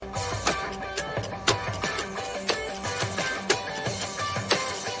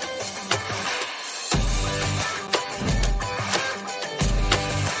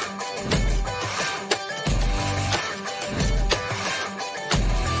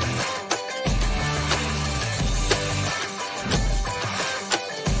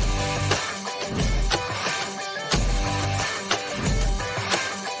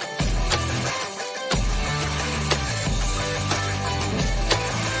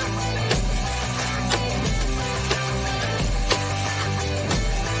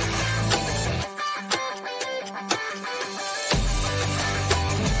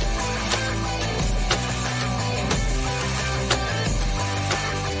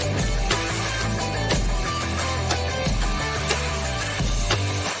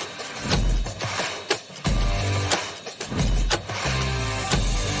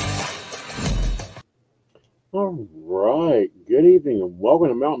evening, and welcome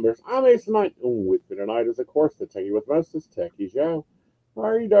to Mountain Bears. I'm Ace Knight, and with me tonight is, of course, the Techie with Moses, Techie Joe. How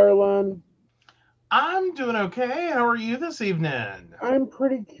are you, darling? I'm doing okay. How are you this evening? I'm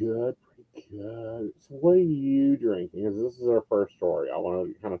pretty good, pretty good. So, what are you drinking? Because this is our first story. I want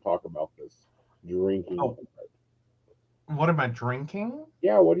to kind of talk about this drinking. Oh, what am I drinking?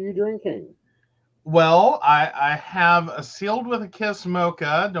 Yeah, what are you drinking? Well, I have a Sealed with a Kiss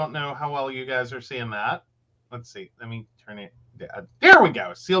mocha. Don't know how well you guys are seeing that. Let's see. Let me turn it down. There we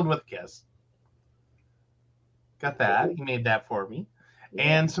go. Sealed with a Kiss. Got that. He made that for me. Yeah,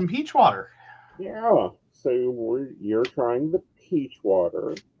 And some peach water. yeah. So, you're trying the peach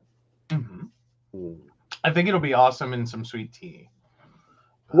water. hmm Hmm. I think it'll be awesome in some sweet tea.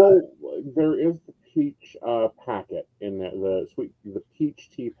 Well, there is the peach packet in there, the peach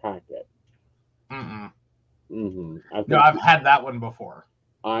tea packet. Mm-mm. I No, think I've had that one before.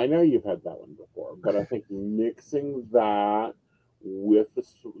 I know you've had that one before, but I think mixing that with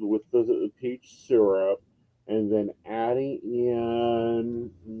the peach syrup and then adding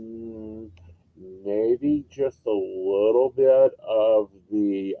in maybe just a little bit of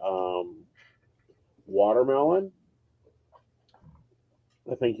the watermelon,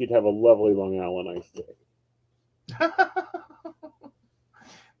 I think you'd have a lovely Long Island iced tea.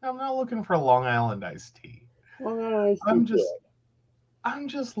 I'm not looking for Long Island iced tea. Long Island iced tea, I'm just I'm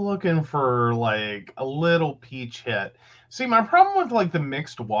just looking for like a little peach hit. See, my problem with like the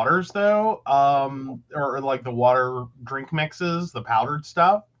mixed waters though, or like the water drink mixes, the powdered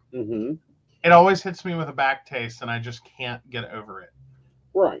stuff, good. it always hits me with a back taste and I just can't get over it.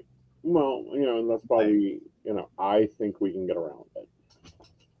 Right. Well, and that's why Like, I think we can get around it.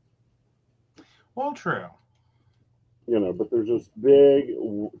 well, true. But there's this big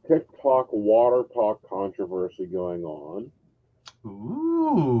TikTok water talk controversy going on.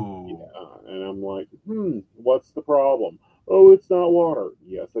 Ooh. Yeah, and I'm like, what's the problem? Oh, it's not water.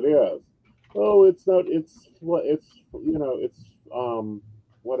 Yes, it is. Oh, it's not. It's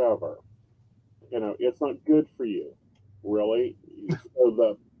whatever. It's not good for you. Really. So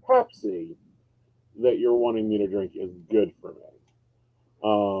the Pepsi that you're wanting me to drink is good for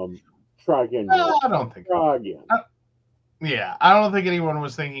me. Try again, No, Joe. I don't think. Try again. Yeah, I don't think anyone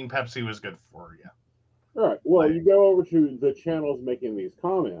was thinking Pepsi was good for you. All right. Well, Like, you go over to the channels making these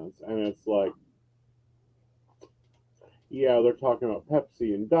comments, and it's like, yeah, they're talking about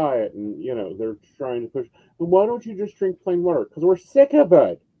Pepsi and diet, and they're trying to push. Well, why don't you just drink plain water? Because we're sick of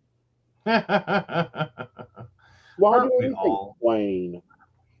it. Why do aren't we anything all? plain?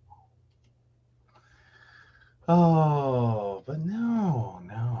 Oh, but no.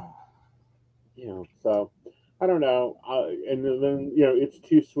 So I don't know. And then it's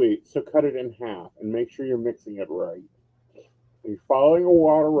too sweet, so cut it in half and make sure you're mixing it right. If you're following a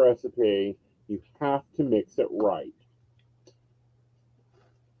water recipe, you have to mix it right.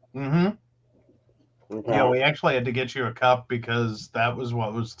 Mm-hmm. Yeah, Okay. we actually had to get you a cup because that was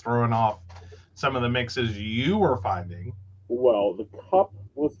what was throwing off some of the mixes you were finding. Well, the cup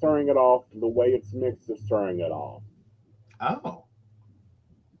was throwing it off. The way it's mixed is throwing it off. Oh.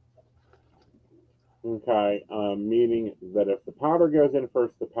 Okay, meaning that if the powder goes in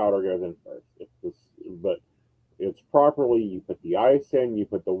first, the powder goes in first. But it's properly. You put the ice in, you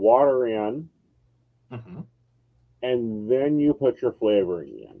put the water in, Mm-hmm. and then you put your flavoring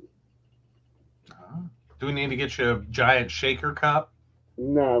in. Do we need to get you a giant shaker cup?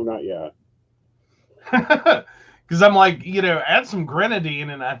 No, not yet. Because I'm like, add some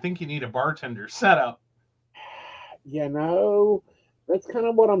grenadine, and I think you need a bartender setup. That's kind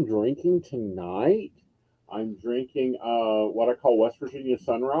of what I'm drinking tonight. I'm drinking what I call West Virginia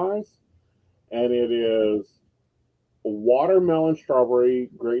Sunrise, and it is watermelon, strawberry,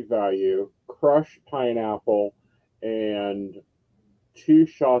 great value, crushed pineapple, and 2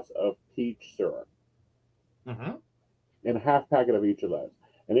 shots of peach syrup, Mm-hmm. and a half packet of each of those.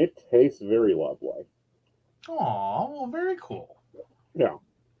 And it tastes very lovely. Oh, well, very cool. Yeah.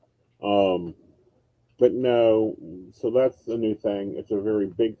 Um, but no, so that's a new thing. It's a very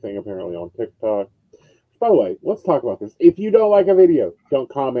big thing apparently on TikTok. By the way, let's talk about this. If you don't like a video, don't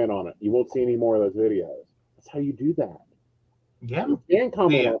comment on it. You won't see any more of those videos. That's how you do that. Yeah. You can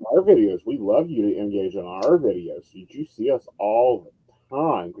comment Yeah. on our videos. We love you to engage in our videos. You see us all the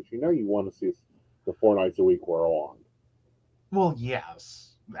time because you want to see us the 4 nights a week we're on. Well,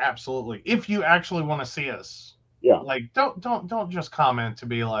 yes, absolutely. If you actually want to see us, Yeah. like, don't just comment to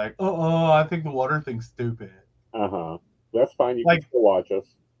be like, oh, I think the water thing's stupid. Uh-huh. That's fine. You can Like, still watch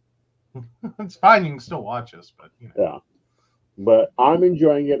us. it's fine. You can still watch us, but Yeah. But I'm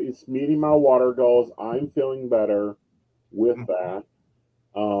enjoying it. It's meeting my water goals. I'm feeling better with Mhm.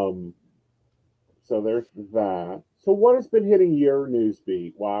 that. Um, so there's that. So what has been hitting your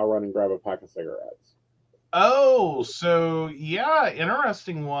newsfeed while I run and grab a pack of cigarettes? Oh, so yeah,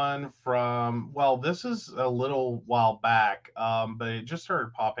 interesting one from, well, this is a little while back, but it just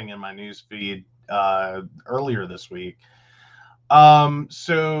started popping in my news feed earlier this week.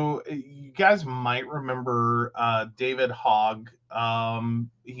 So you guys might remember David Hogg.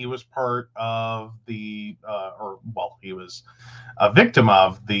 He was part of he was a victim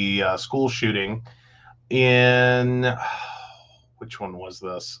of the school shooting in, which one was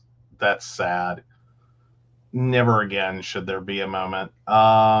this? That's sad. Never again should there be a moment.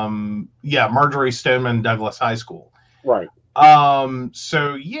 Yeah, Marjorie Stoneman Douglas High School. Right.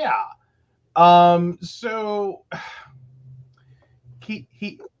 So yeah. So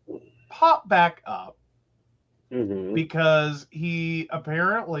he popped back up because he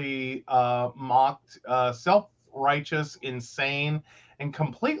apparently mocked self-righteous, insane, and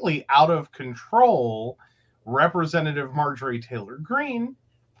completely out of control Representative Marjorie Taylor Greene.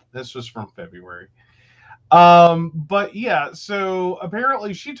 This was from February. But yeah, so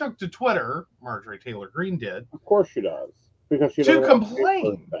apparently she took to Twitter, Marjorie Taylor Greene did. Of course she does. Because she to doesn't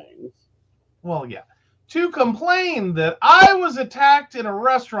complain. Things. Well, yeah. To complain that I was attacked in a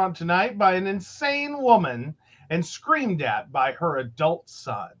restaurant tonight by an insane woman and screamed at by her adult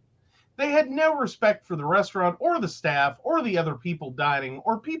son. They had no respect for the restaurant or the staff or the other people dining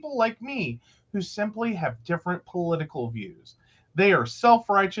or people like me who simply have different political views. They are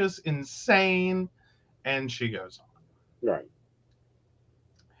self-righteous, insane, and she goes on. Right.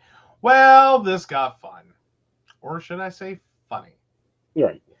 Well, this got fun. Or should I say funny?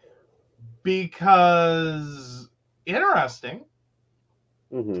 Right. Because interesting.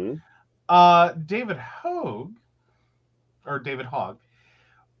 David Hogg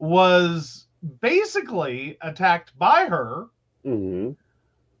was basically attacked by her on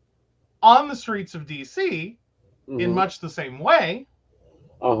the streets of DC in much the same way.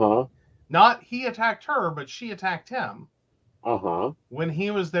 Not he attacked her, but she attacked him. When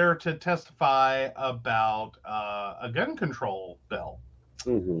he was there to testify about a gun control bill.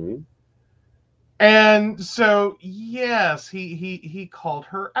 And so, yes, he called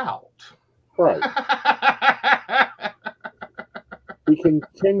her out. Right. She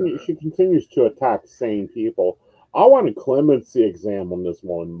continues to attack sane people. I want a clemency exam on this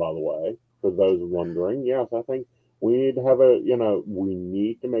woman, by the way, for those wondering. Yes, I think we need to have we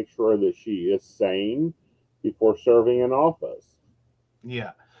need to make sure that she is sane before serving in office.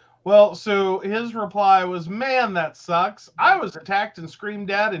 Yeah. Well, so his reply was, man, that sucks. I was attacked and screamed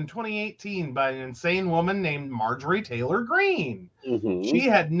at in 2018 by an insane woman named Marjorie Taylor Greene. She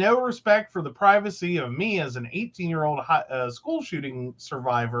had no respect for the privacy of me as an 18-year-old school shooting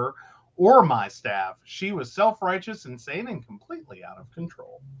survivor or my staff. She was self-righteous, insane, and completely out of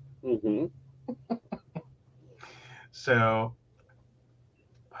control. So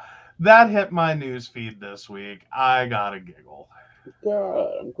that hit my news feed this week. I got a giggle.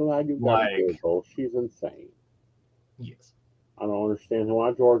 Good. I'm glad you got a giggle. She's insane. Yes. I don't understand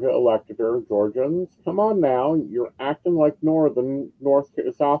why Georgia elected her. Georgians, come on now. You're acting like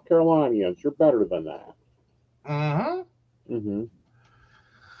South Carolinians. You're better than that.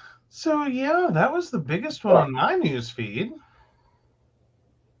 So, yeah, that was the biggest one on my news feed.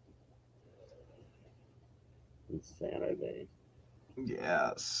 Insanity.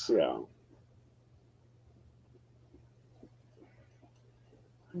 Yes. Yeah.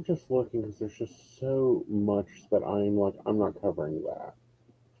 I'm just looking because there's just so much that I'm not covering that.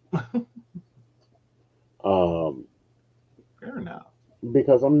 Fair enough.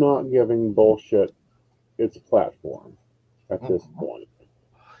 Because I'm not giving bullshit its platform at this point.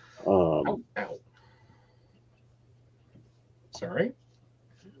 Ow. Sorry.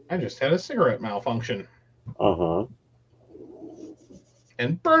 I just had a cigarette malfunction.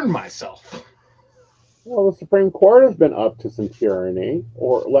 And burned myself. Well, the Supreme Court has been up to some tyranny,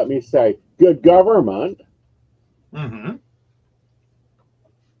 or let me say, good government. Oh,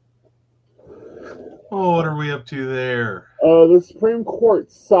 what are we up to there? The Supreme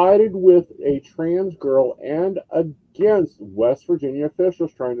Court sided with a trans girl and against West Virginia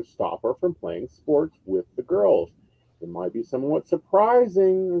officials trying to stop her from playing sports with the girls. It might be somewhat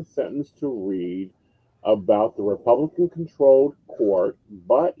surprising sentence to read about the Republican-controlled court,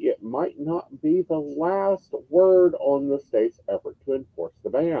 but it might not be the last word on the state's effort to enforce the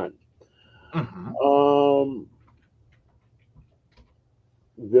ban.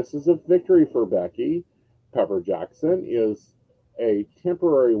 This is a victory for Becky. Pepper Jackson is a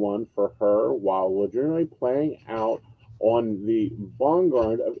temporary one for her while legitimately playing out on the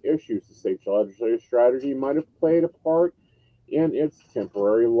vanguard of issues. The state's legislative strategy might have played a part in its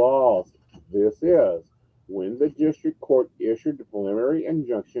temporary laws. This is When the district court issued the preliminary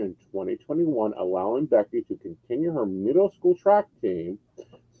injunction in 2021 allowing Becky to continue her middle school track team,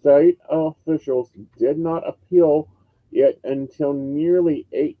 state officials did not appeal it until nearly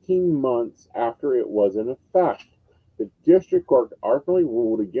 18 months after it was in effect. The district court ultimately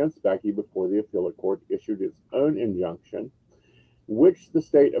ruled against Becky before the appellate court issued its own injunction, which the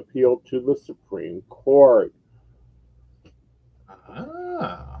state appealed to the Supreme Court.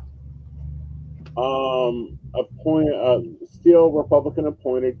 Still Republican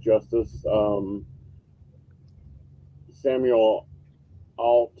appointed Justice Samuel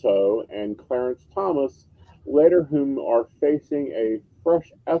Alito and Clarence Thomas, later whom are facing a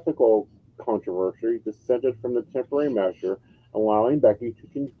fresh ethical controversy, dissented from the temporary measure, allowing Becky to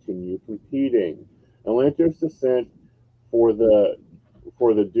continue competing. Alito's dissent for the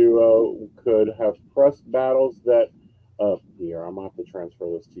duo could have pressed battles that here, I'm gonna have to transfer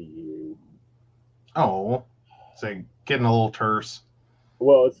this to you. Oh, it's like getting a little terse.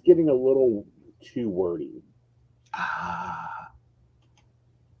 Well, it's getting a little too wordy.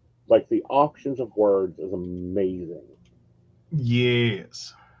 Like the options of words is amazing.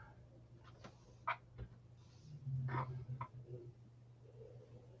 Yes.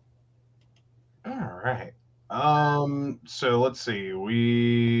 All right. So let's see.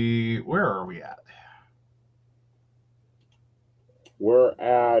 Where are we at? We're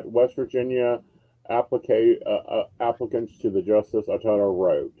at West Virginia applicants to the Justice Alito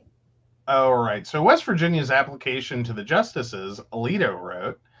wrote. All right. So West Virginia's application to the justices, Alito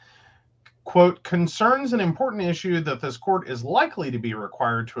wrote, quote, concerns an important issue that this court is likely to be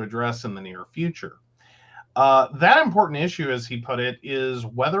required to address in the near future. That important issue, as he put it, is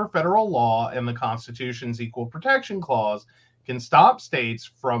whether federal law and the Constitution's Equal Protection Clause can stop states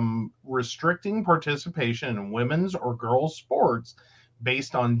from restricting participation in women's or girls' sports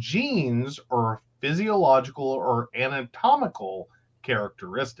based on genes or physiological or anatomical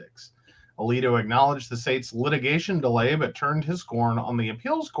characteristics. Alito acknowledged the state's litigation delay, but turned his scorn on the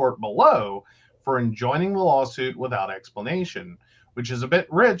appeals court below for enjoining the lawsuit without explanation, which is a bit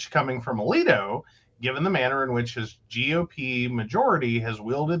rich coming from Alito, given the manner in which his GOP majority has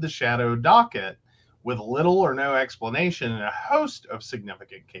wielded the shadow docket with little or no explanation in a host of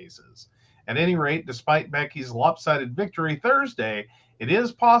significant cases. At any rate, despite Becky's lopsided victory Thursday, it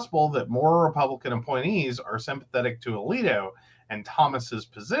is possible that more Republican appointees are sympathetic to Alito and Thomas's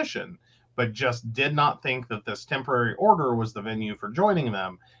position, but just did not think that this temporary order was the venue for joining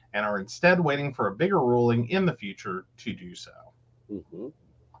them and are instead waiting for a bigger ruling in the future to do so. Mm-hmm.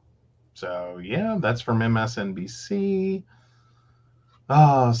 So, yeah, that's from MSNBC.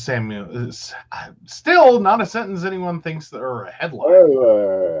 Oh, Samuel. Still not a sentence anyone thinks, or a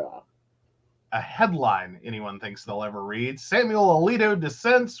headline. A headline anyone thinks they'll ever read. Samuel Alito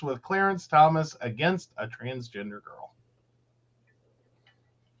dissents with Clarence Thomas against a transgender girl.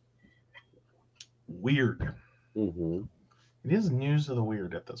 Weird. Mm-hmm. It is news of the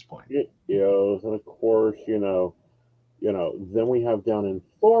weird at this point. It is, and of course, then we have down in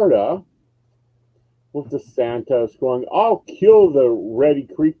Florida with DeSantis going, I'll kill the Reedy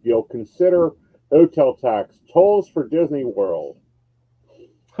Creek deal. Consider hotel tax, tolls for Disney World.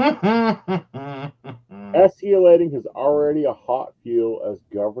 Escalating his already a hot fuel as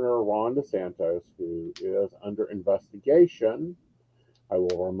Governor Ron DeSantis, who is under investigation. I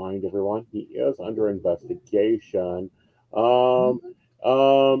will remind everyone he is under investigation.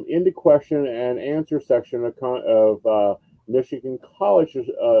 Into question and answer section of Michigan College,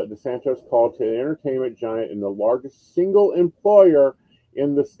 DeSantis called to an entertainment giant and the largest single employer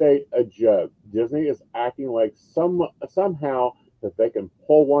in the state a joke. Disney is acting like somehow that they can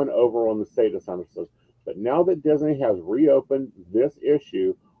pull one over on the state, DeSantis says. But now that Disney has reopened this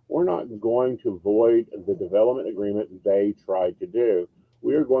issue, we're not going to void the development agreement they tried to do.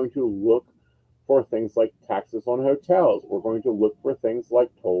 We are going to look for things like taxes on hotels. We're going to look for things like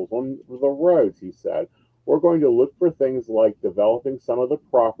tolls on the roads, he said. We're going to look for things like developing some of the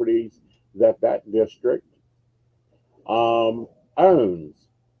properties that district owns.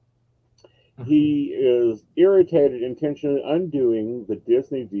 He is irritated, intentionally undoing the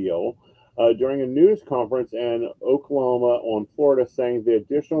Disney deal during a news conference in Oklahoma on Florida, saying the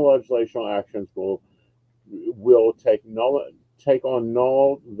additional legislational actions will take on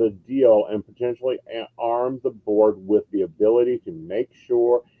null the deal and potentially arm the board with the ability to make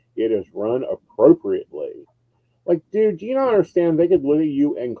sure it is run appropriately. Like, dude, do you not understand? They could look at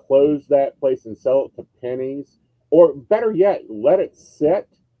you and close that place and sell it to pennies, or better yet, let it sit.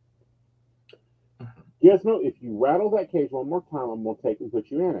 Gizmo, if you rattle that cage one more time, I'm going to take and put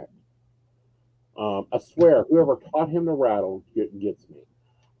you in it. I swear, whoever taught him to rattle gets me.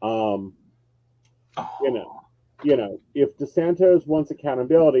 You know, Oh. if DeSantis wants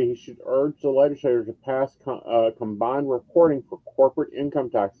accountability, he should urge the legislature to pass combined reporting for corporate income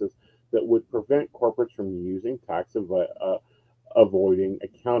taxes that would prevent corporates from using tax avoiding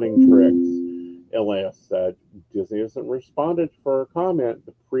accounting tricks. Elias said Disney hasn't responded for comment.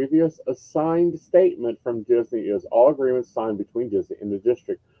 The previous assigned statement from Disney is all agreements signed between Disney and the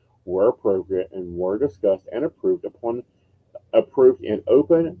district were appropriate and were discussed and approved in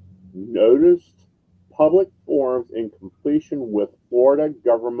open, noticed public forums in completion with Florida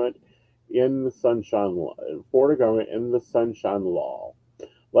government in the Sunshine Law.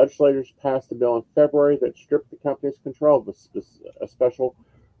 Legislators passed a bill in February that stripped the company's control of a special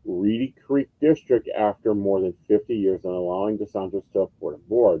Reedy Creek district after more than 50 years and allowing DeSantis to appoint a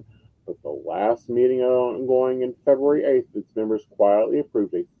board. But the last meeting ongoing in February 8th, its members quietly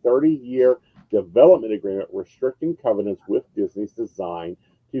approved a 30-year development agreement restricting covenants with Disney's design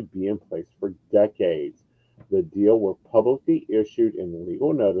to be in place for decades. The deal were publicly issued in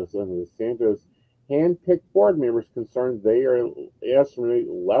legal notice, and DeSantis hand-picked board members concerned they are estimated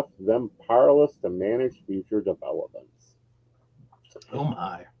left them powerless to manage future developments. Oh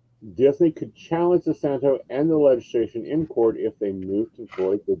my. Disney could challenge DeSantis and the legislation in court if they move to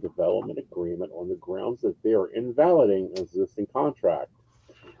void the development agreement on the grounds that they are invalidating an existing contract.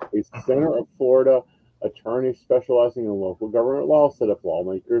 A Center of Florida attorney specializing in local government law said if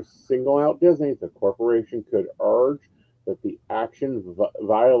lawmakers single out Disney, the corporation could urge that the action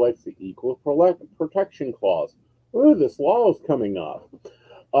violates the Equal Protection Clause. Ooh, this law is coming up.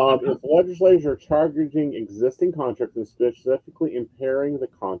 If legislators are targeting existing contracts and specifically impairing the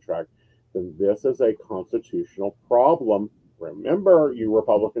contract, then this is a constitutional problem. Remember, you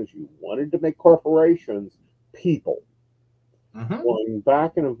Republicans, you wanted to make corporations people. Going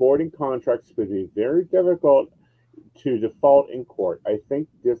back and avoiding contracts would be very difficult to default in court. I think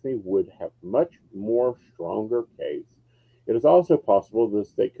Disney would have much more stronger case. It is also possible the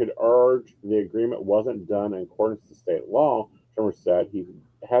state could urge the agreement wasn't done in accordance to state law. Schumer said he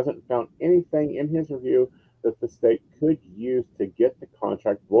hasn't found anything in his review that the state could use to get the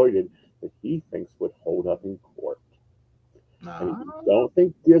contract voided that he thinks would hold up in court. And if you don't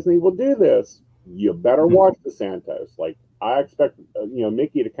think Disney will do this, you better watch DeSantis. Like, I expect,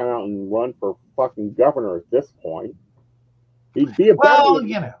 Mickey to come out and run for fucking governor at this point. He'd be a well,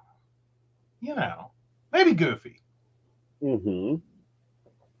 maybe Goofy. Mm-hmm.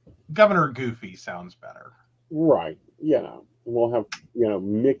 Governor Goofy sounds better. Right. We'll have,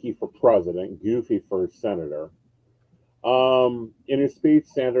 Mickey for president, Goofy for senator. In his speech,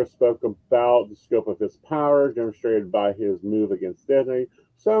 Sanders spoke about the scope of his power demonstrated by his move against Disney.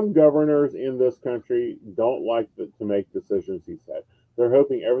 Some governors in this country don't like to make decisions, he said. They're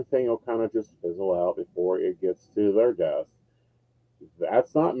hoping everything will kind of just fizzle out before it gets to their desk.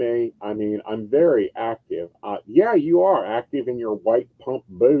 That's not me. I mean, I'm very active. Yeah, you are active in your white pump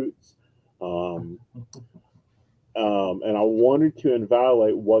boots. And I wanted to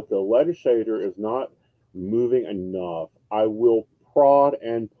invalidate what the legislator is not moving enough. I will prod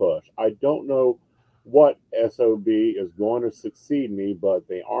and push. I don't know what SOB is going to succeed me, but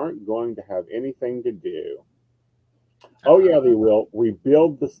they aren't going to have anything to do. Oh, yeah, they will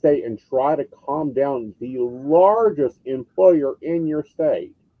rebuild the state and try to calm down the largest employer in your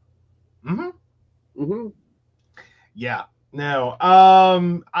state. Yeah. No.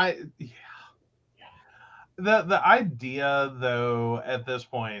 The idea though at this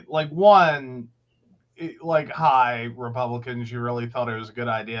point, hi Republicans, you really thought it was a good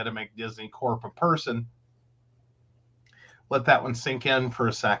idea to make Disney Corp a person. Let that one sink in for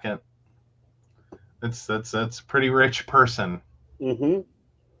a second. That's a pretty rich person.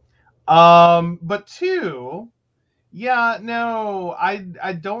 But two,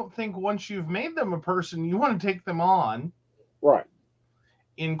 I don't think once you've made them a person, you want to take them on, right,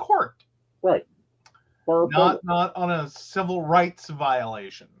 in court, right, not on a civil rights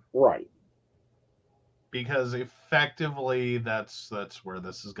violation, right, because effectively that's where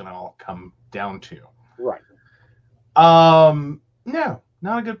this is going to all come down to, right. No,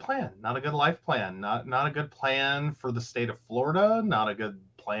 not a good plan, not a good life plan, not a good plan for the state of Florida, not a good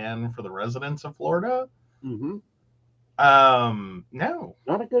plan for the residents of Florida. No,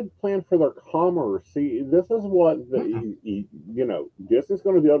 not a good plan for their commerce. See, this is what Disney's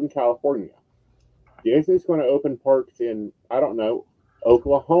going to build in California. Disney's going to open parks in, I don't know,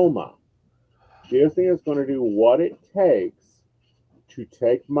 Oklahoma. Disney is going to do what it takes to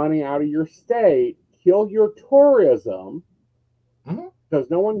take money out of your state, kill your tourism, because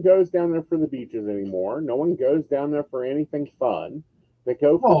no one goes down there for the beaches anymore. No one goes down there for anything fun. They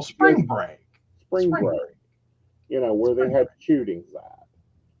go for spring break. Spring break. Where they had shootings at.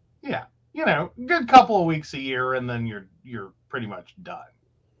 Yeah. good couple of weeks a year, and then you're pretty much done.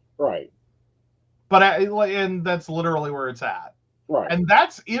 Right. But and that's literally where it's at. Right. And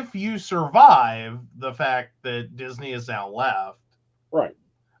that's if you survive the fact that Disney is now left. Right.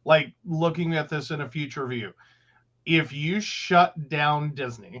 Like, looking at this in a future view, if you shut down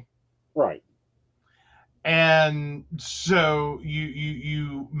Disney, right, and so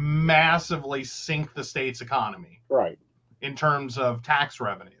you massively sink the state's economy, right, in terms of tax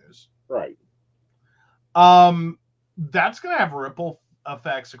revenues, right, that's going to have ripple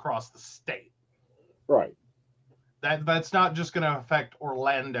effects across the state. Right. That's not just going to affect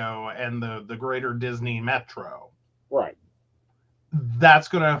Orlando and the greater Disney metro. Right. That's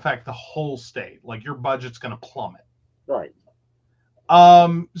going to affect the whole state. Like, your budget's going to plummet. Right.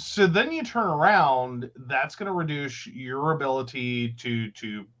 So then you turn around, that's going to reduce your ability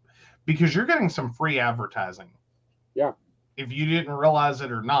to because you're getting some free advertising. Yeah. If you didn't realize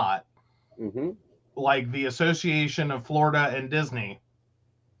it or not, mm-hmm. like the Association of Florida and Disney,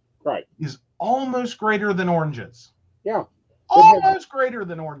 right, is almost greater than Orange's. Yeah. Almost greater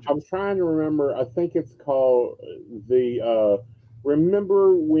than Orange's. I'm trying to remember. I think it's called the.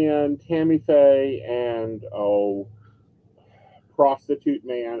 Remember when Tammy Faye and Prostitute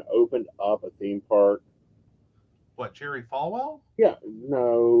Man opened up a theme park? What, Jerry Falwell? Yeah,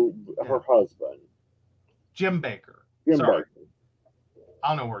 no, her husband. Jim Baker. Jim Baker. I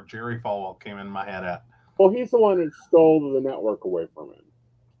don't know where Jerry Falwell came in my head at. Well, he's the one that stole the network away from him.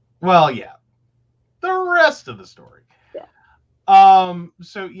 Well, yeah. The rest of the story. Yeah.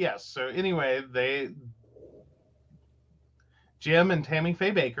 So yes. So anyway, Jim and Tammy Faye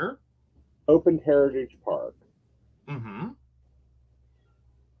Baker opened Heritage Park. Mm-hmm.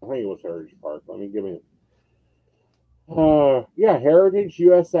 I think it was Heritage Park. Let me give me. Yeah, Heritage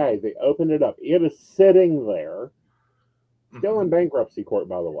USA. They opened it up. It is sitting there, still in bankruptcy court,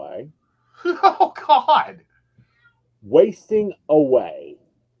 by the way. Oh God! Wasting away.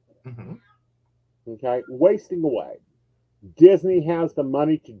 Mm-hmm. Okay, wasting away. Disney has the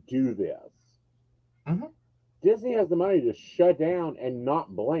money to do this. Mm-hmm. Disney has the money to shut down and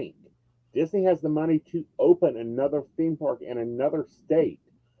not blink. Disney has the money to open another theme park in another state.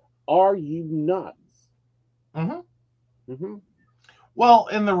 Are you nuts? Mm-hmm. Mm-hmm. Well,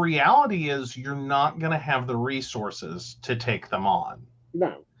 and the reality is you're not going to have the resources to take them on.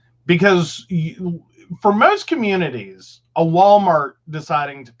 No. Because for most communities, a Walmart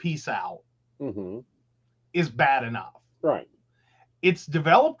deciding to peace out is bad enough. Right. It's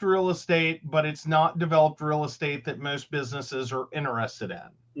developed real estate, but it's not developed real estate that most businesses are interested in.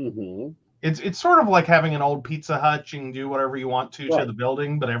 Mm-hmm. It's sort of like having an old Pizza Hut. You can do whatever you want to the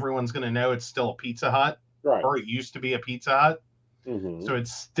building, but everyone's going to know it's still a Pizza Hut. Right. Or it used to be a Pizza Hut. Mm-hmm. So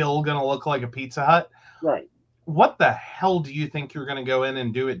it's still going to look like a Pizza Hut. Right. What the hell do you think you're going to go in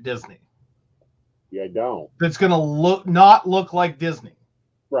and do at Disney? Yeah, don't. That's going to not look like Disney.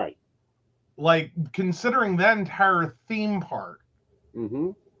 Right. Like, considering that entire theme park,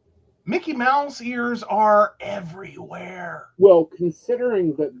 Mickey Mouse ears are everywhere. Well,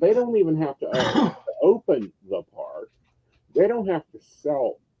 considering that they don't even have to open the park, they don't have to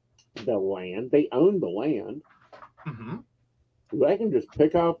sell the land. They own the land. Mm-hmm. They can just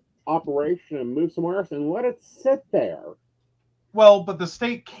pick up operation and move somewhere else and let it sit there. Well, but the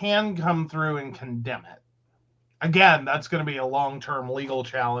state can come through and condemn it. Again, that's going to be a long-term legal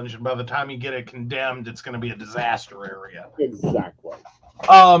challenge, and by the time you get it condemned, it's going to be a disaster area. Exactly.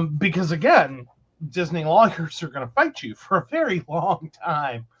 Because again, Disney lawyers are going to fight you for a very long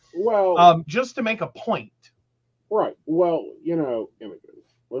time. Well, just to make a point. Right. Well,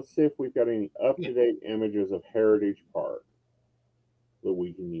 images. Let's see if we've got any up-to-date images of Heritage Park that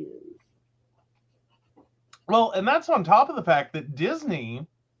we can use. Well, and that's on top of the fact that Disney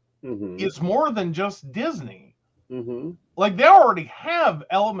is more than just Disney. Mm-hmm. Like, they already have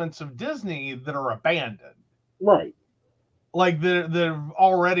elements of Disney that are abandoned. Right. Like, that have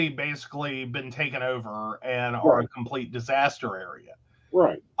already basically been taken over and are a complete disaster area.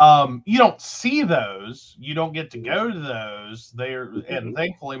 Right. You don't see those. You don't get to go to those. And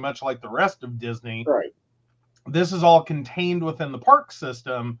thankfully, much like the rest of Disney, this is all contained within the park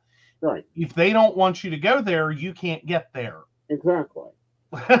system. Right. If they don't want you to go there, you can't get there. Exactly.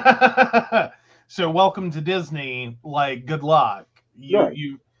 So welcome to Disney. Like, good luck.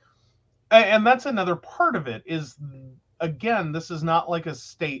 And that's another part of it is, again, this is not like a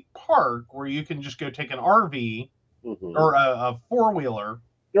state park where you can just go take an RV or a four-wheeler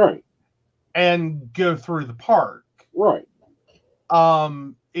and go through the park. Right.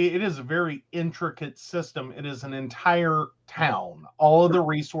 It is a very intricate system. It is an entire town. All of the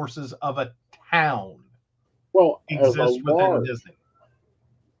resources of a town exist within Disney.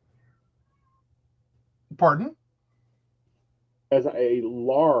 Pardon? As a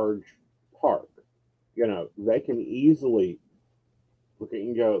large park, they can easily look at it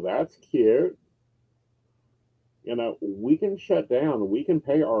and go, that's cute. We can shut down. We can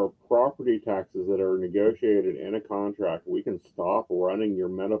pay our property taxes that are negotiated in a contract. We can stop running your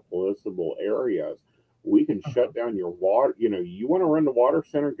municipal areas. We can shut down your water. You want to run the water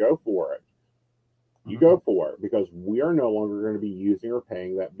center, go for it. You go for it, because we are no longer going to be using or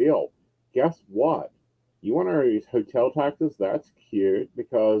paying that bill. Guess what? You want to raise hotel taxes? That's cute,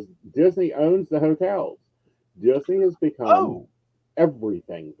 because Disney owns the hotels. Disney has become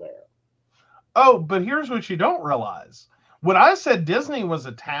everything there. Oh, but here's what you don't realize. When I said Disney was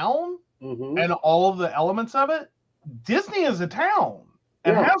a town and all of the elements of it, Disney is a town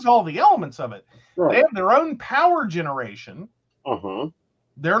and has all the elements of it. Right. They have their own power generation.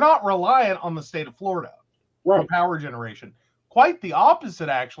 They're not reliant on the state of Florida for power generation. Quite the opposite,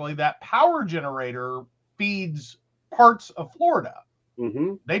 actually. That power generator feeds parts of Florida.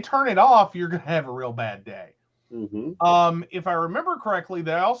 They turn it off, you're going to have a real bad day. If I remember correctly,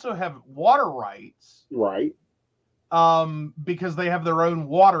 they also have water rights. Right. Because they have their own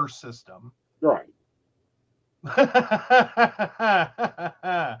water system. Right.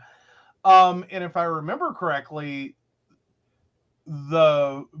 And if I remember correctly,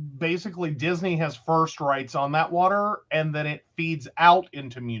 basically Disney has first rights on that water, and then it feeds out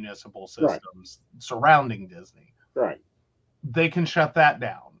into municipal systems surrounding Disney. Right. They can shut that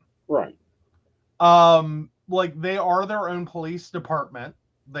down. Right. Like they are their own police department.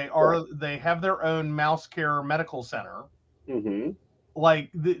 They have their own Mouse Care Medical Center. Like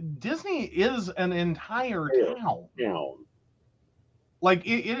Disney is an entire town. Like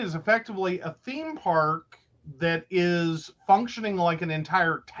it is effectively a theme park that is functioning like an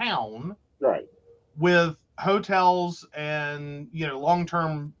entire town. Right. With hotels and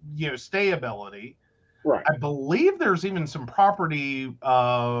long-term stayability. Right. I believe there's even some property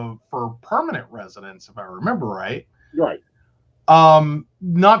for permanent residents, if I remember right. Right.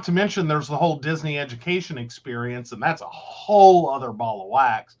 Not to mention there's the whole Disney education experience, and that's a whole other ball of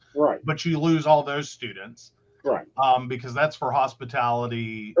wax. Right. But you lose all those students. Right. Because that's for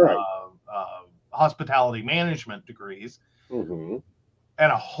hospitality, hospitality management degrees. And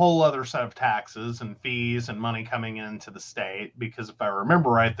a whole other set of taxes and fees and money coming into the state, because if I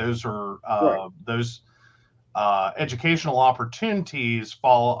remember right, those are those educational opportunities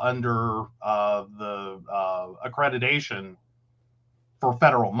fall under the accreditation for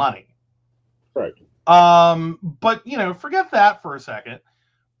federal money. Right. But forget that for a second.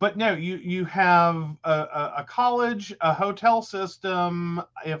 But no, you have a college, a hotel system.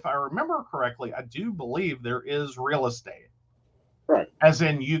 If I remember correctly, I do believe there is real estate. Right. As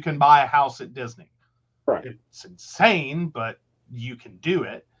in, you can buy a house at Disney. Right. It's insane, but you can do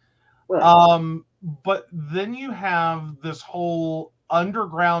it. Right. But then you have this whole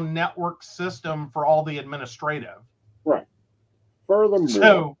underground network system for all the administrative. Right.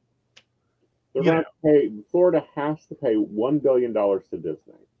 Furthermore, Florida has to pay $1 billion to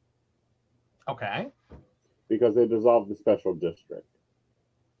Disney. Okay. Because they dissolved the special district.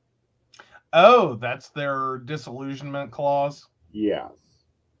 Oh, that's their disillusionment clause? Yes.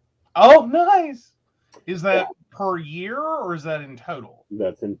 Oh, nice. Is that per year or is that in total?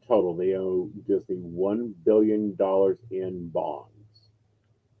 That's in total. They owe Disney $1 billion in bonds.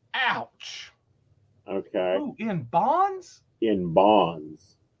 Ouch. Okay. Ooh, in bonds? In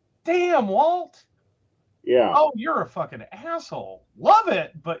bonds. Damn, Walt. Yeah. Oh, you're a fucking asshole. Love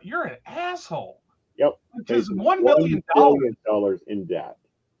it, but you're an asshole. Yep. Because $1 billion in debt.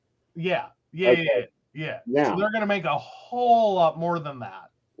 Yeah. Yeah. Now, so they're going to make a whole lot more than that.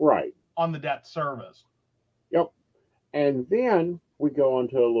 Right. On the debt service. Yep. And then we go on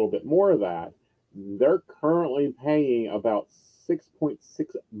to a little bit more of that. They're currently paying about $6.6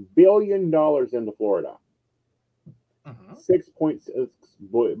 billion into Florida.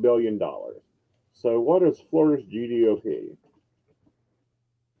 $6.6 billion. So what is Florida's GDP?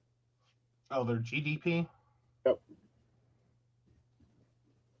 Oh, their GDP? Yep.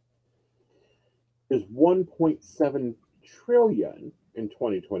 Is 1.7 trillion in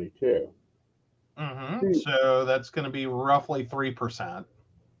 2022. So that's going to be roughly 3%.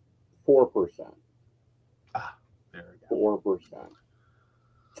 4%. Ah, there we go. 4%.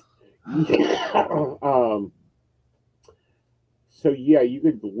 Yeah. So yeah, you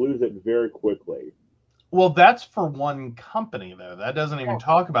could lose it very quickly. Well, that's for one company, though. That doesn't even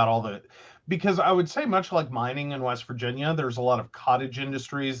talk about all the... Because I would say, much like mining in West Virginia, there's a lot of cottage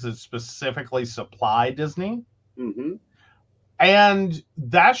industries that specifically supply Disney. And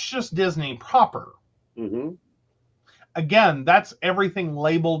that's just Disney proper. Again, that's everything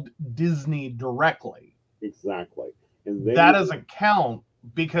labeled Disney directly. Exactly. And then That doesn't count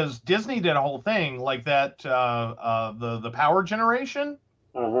because Disney did a whole thing like that. The power generation.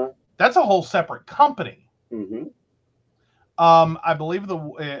 That's a whole separate company. Mm-hmm. I believe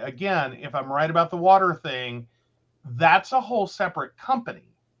again, if I'm right about the water thing, that's a whole separate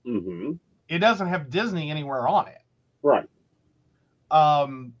company. Mm-hmm. It doesn't have Disney anywhere on it. Right.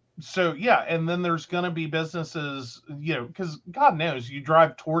 So yeah, and then there's going to be businesses, because God knows you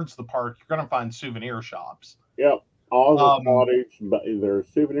drive towards the park, you're going to find souvenir shops. Yep. All the cottage, but there's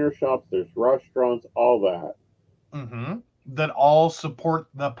souvenir shops, there's restaurants, all that. Mm-hmm. That all support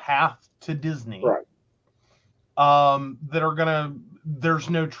the path to Disney. Right. That are gonna. There's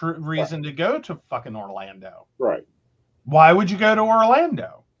no reason to go to fucking Orlando. Right. Why would you go to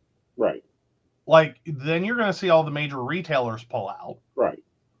Orlando? Right. Like, then you're gonna see all the major retailers pull out. Right.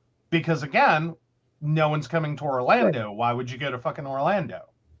 Because again, no one's coming to Orlando. Right. Why would you go to fucking Orlando?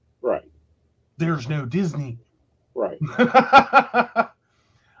 Right. There's no Disney. Right.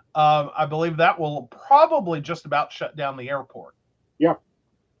 I believe that will probably just about shut down the airport. Yeah.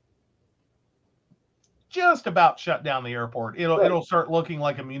 Just about shut down the airport. Right. It'll start looking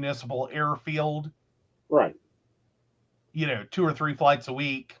like a municipal airfield. Right. 2 or 3 flights a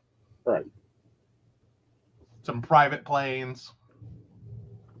week. Right. Some private planes.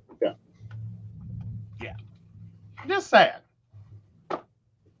 Yeah. Yeah. Just saying.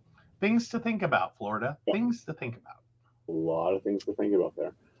 Things to think about, Florida. Yeah. Things to think about. A lot of things to think about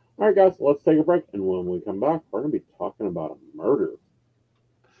there. All right, guys, let's take a break. And when we come back, we're going to be talking about a murder.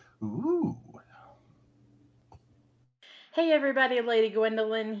 Ooh. Hey everybody, Lady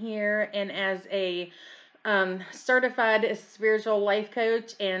Gwendolyn here, and as a certified spiritual life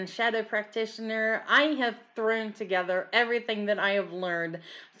coach and shadow practitioner, I have thrown together everything that I have learned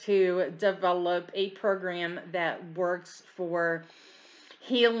to develop a program that works for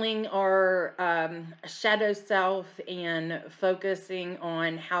healing our shadow self and focusing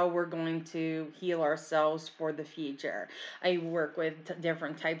on how we're going to heal ourselves for the future. I work with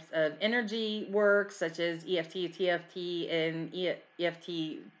different types of energy work, such as EFT, TFT, and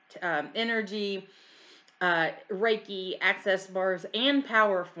EFT energy, Reiki, access bars, and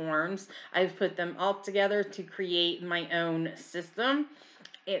power forms. I've put them all together to create my own system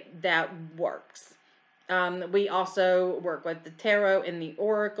that works. We also work with the tarot and the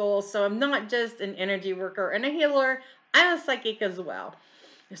oracle. So I'm not just an energy worker and a healer, I'm a psychic as well.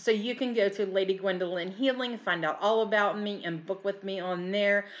 So you can go to Lady Gwendolyn Healing, find out all about me, and book with me on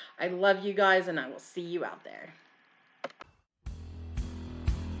there. I love you guys, and I will see you out there.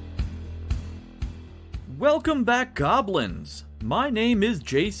 Welcome back, Goblins! My name is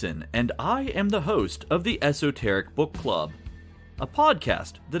Jason, and I am the host of the Esoteric Book Club, a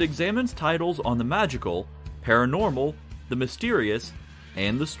podcast that examines titles on the magical, paranormal, the mysterious,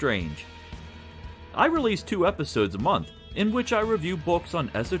 and the strange. I release 2 episodes a month in which I review books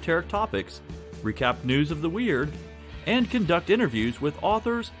on esoteric topics, recap news of the weird, and conduct interviews with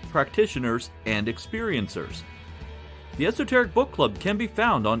authors, practitioners, and experiencers. The Esoteric Book Club can be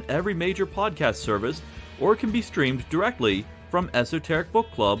found on every major podcast service or can be streamed directly from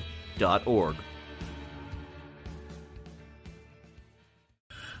esotericbookclub.org.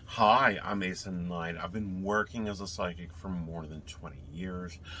 Hi, I'm Mason Knight. I've been working as a psychic for more than 20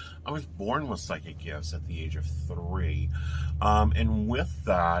 years. I was born with psychic gifts at the age of 3. And with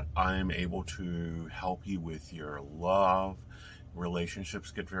that, I'm able to help you with your love.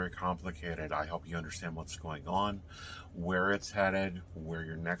 Relationships get very complicated. I help you understand what's going on, where it's headed, where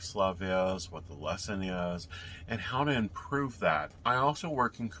your next love is, what the lesson is, and how to improve that. I also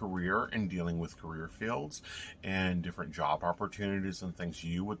work in career and dealing with career fields and different job opportunities and things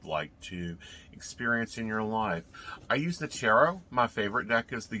you would like to experience in your life. I use the tarot. My favorite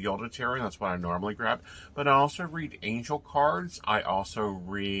deck is the Gilded Tarot. That's what I normally grab. But I also read angel cards. I also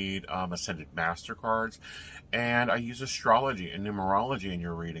read Ascended Master cards. And I use astrology and numerology in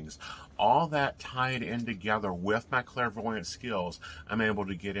your readings. All that tied in together with my clairvoyant skills, I'm able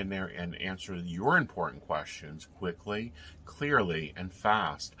to get in there and answer your important questions quickly, clearly, and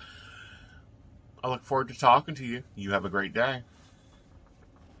fast. I look forward to talking to you. You have a great day.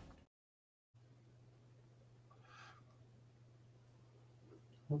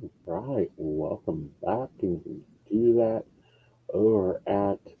 All right, welcome back. You can do that over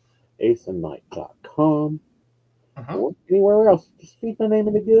at aceandnight.com. Or anywhere else. Just feed my name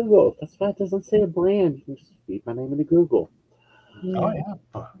into Google. That's why it doesn't say a brand. You can just feed my name into Google. Oh, yeah.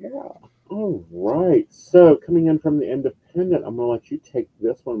 Yeah. All right. So, coming in from the Independent, I'm going to let you take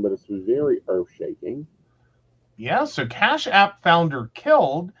this one, but it's very earth-shaking. Yeah, so Cash App founder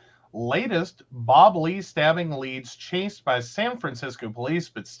killed. Latest, Bob Lee stabbing leads chased by San Francisco police,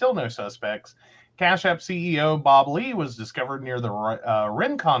 but still no suspects. Cash App CEO Bob Lee was discovered near the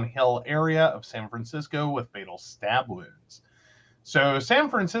Rincon Hill area of San Francisco with fatal stab wounds. So San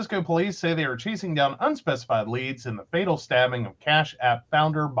Francisco police say they are chasing down unspecified leads in the fatal stabbing of Cash App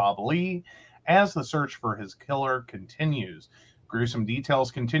founder Bob Lee as the search for his killer continues. Gruesome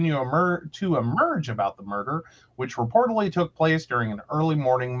details continue to emerge about the murder, which reportedly took place during an early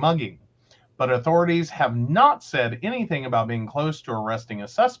morning mugging. But authorities have not said anything about being close to arresting a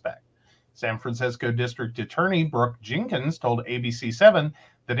suspect. San Francisco District Attorney Brooke Jenkins told ABC7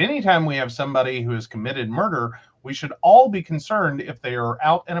 that anytime we have somebody who has committed murder, we should all be concerned if they are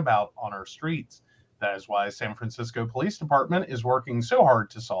out and about on our streets. That is why San Francisco Police Department is working so hard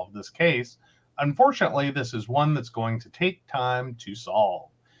to solve this case. Unfortunately, this is one that's going to take time to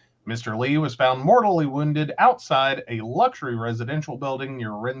solve. Mr. Lee was found mortally wounded outside a luxury residential building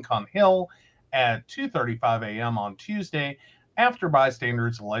near Rincon Hill at 2:35 a.m. on Tuesday after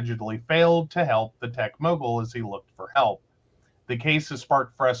bystanders allegedly failed to help the tech mogul as he looked for help. The case has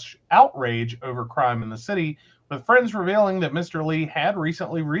sparked fresh outrage over crime in the city, with friends revealing that Mr. Lee had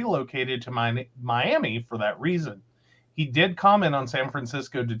recently relocated to Miami for that reason. He did comment on San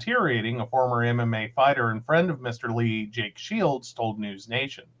Francisco deteriorating, a former MMA fighter and friend of Mr. Lee, Jake Shields, told News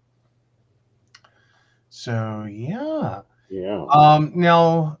Nation. So, yeah.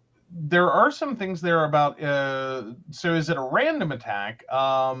 Now, there are some things there about, so is it a random attack?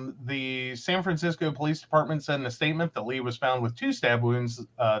 The San Francisco Police Department said in a statement that Lee was found with 2 stab wounds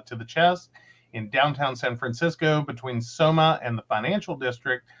to the chest in downtown San Francisco between Soma and the financial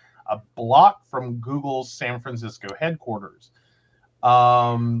district, a block from Google's San Francisco headquarters.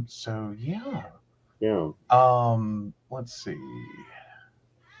 So, yeah. Let's see.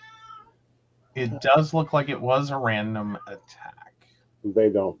 It does look like it was a random attack. They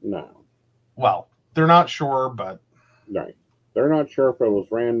don't know. Well, they're not sure, but... Right. They're not sure if it was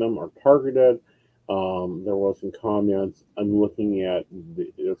random or targeted. There was some comments. I'm looking at,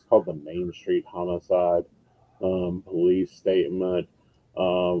 it's called the Main Street Homicide police statement,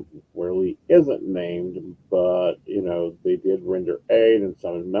 where Lee isn't named, but, they did render aid and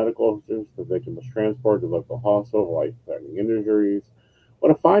summon medical assistance. The victim was transported to local hospital, life-threatening injuries. What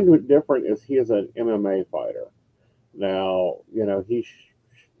I find different is he is an MMA fighter. Now,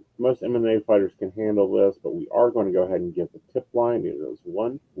 most MMA fighters can handle this, but we are going to go ahead and give the tip line. It is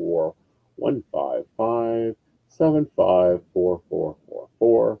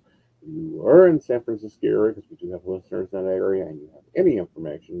 14155754444. You are in San Francisco area, because we do have listeners in that area, and you have any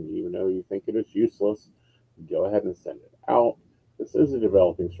information, even though you think it is useless, go ahead and send it out. This is a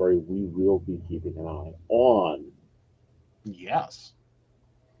developing story we will be keeping an eye on. Yes.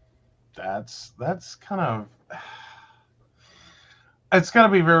 That's kind of... It's got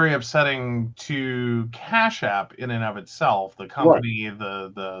to be very upsetting to Cash App in and of itself, the company, right.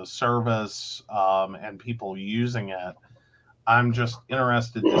 the service, and people using it. I'm just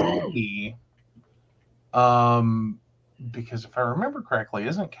interested to see, because if I remember correctly,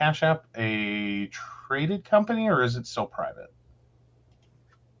 isn't Cash App a traded company, or is it still private?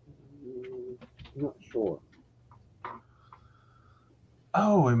 I'm not sure.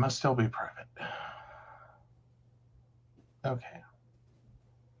 Oh, it must still be private. Okay.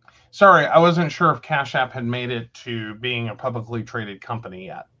 Sorry, I wasn't sure if Cash App had made it to being a publicly traded company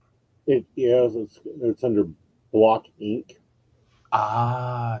yet. It is. It's under Block Inc.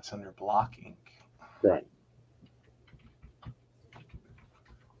 Ah, it's under Block Inc. Right.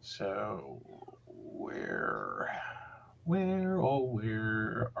 So, where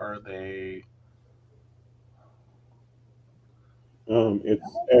are they? It's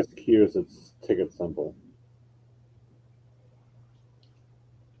SQ, it's ticket symbol.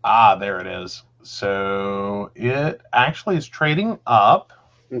 Ah, there it is. So it actually is trading up.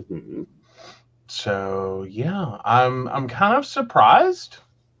 Mm-hmm. So yeah, I'm kind of surprised.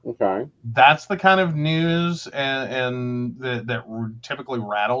 Okay. That's the kind of news and that typically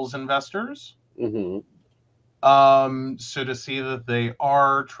rattles investors. Mm-hmm. So to see that they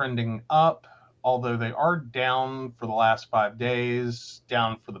are trending up, although they are down for the last 5 days,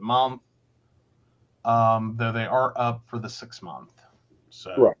 down for the month, though they are up for the 6 month.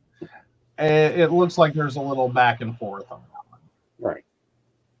 So right. It looks like there's a little back and forth on that one. Right.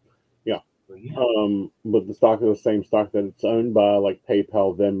 Yeah. Yeah. But the stock is the same stock that it's owned by, like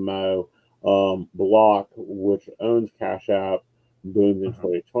PayPal, Venmo, Block, which owns Cash App, boomed in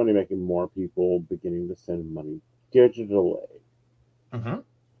 2020, making more people beginning to send money digitally. Mm-hmm.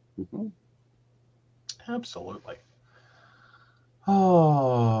 Mm-hmm. Absolutely.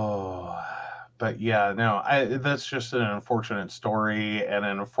 Oh, but yeah, no, that's just an unfortunate story and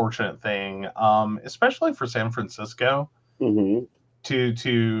an unfortunate thing, especially for San Francisco. Mm-hmm.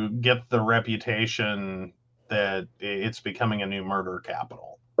 to get the reputation that it's becoming a new murder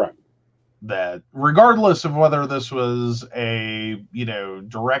capital. Right. That regardless of whether this was a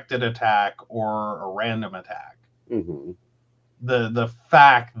directed attack or a random attack, Mm-hmm. the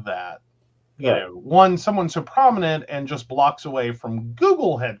fact that Right. someone so prominent and just blocks away from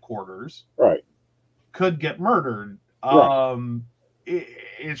Google headquarters Right. could get murdered. Right.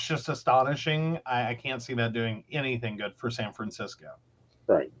 It's just astonishing. I can't see that doing anything good for San Francisco.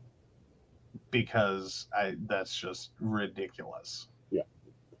 Right. Because that's just ridiculous. Yeah.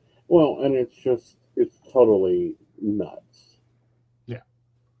 Well, and it's totally nuts. Yeah.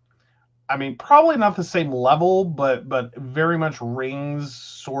 I mean, probably not the same level, but very much rings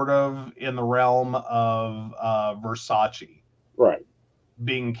sort of in the realm of Versace. Right.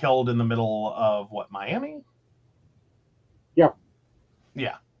 Being killed in the middle of Miami? Yeah.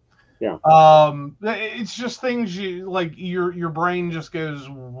 Yeah. Yeah. It's just things you like. Your brain just goes,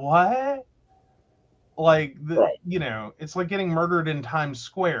 what? Like right. It's like getting murdered in Times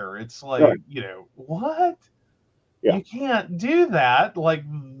Square. It's like right. What? Yeah. You can't do that. Like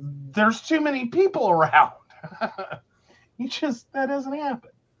there's too many people around. That doesn't happen.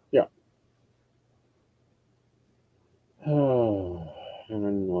 Yeah. And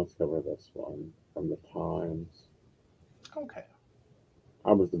then let's cover this one from the Times. Okay.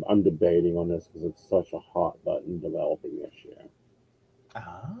 I'm debating on this because it's such a hot button developing issue.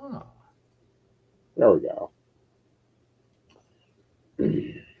 Oh. There we go.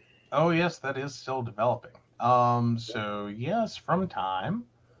 Oh yes, that is still developing. So yes, from Time.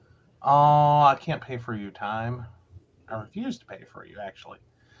 Oh, I can't pay for you, Time. I refuse to pay for you, actually.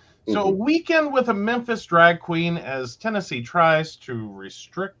 So a weekend with a Memphis drag queen as Tennessee tries to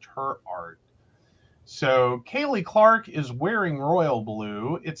restrict her art. So Kaylee Clark is wearing royal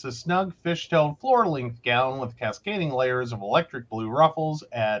blue. It's a snug fishtailed floor-length gown with cascading layers of electric blue ruffles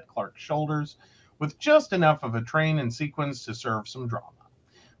at Clark's shoulders, with just enough of a train and sequins to serve some drama.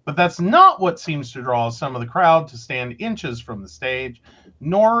 But that's not what seems to draw some of the crowd to stand inches from the stage,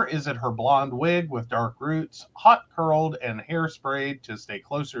 nor is it her blonde wig with dark roots, hot curled and hairsprayed to stay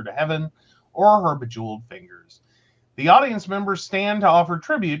closer to heaven, or her bejeweled fingers. The audience members stand to offer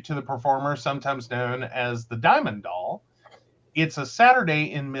tribute to the performer, sometimes known as the Diamond Doll. It's a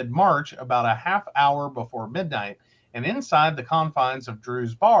Saturday in mid-March, about a half hour before midnight, and inside the confines of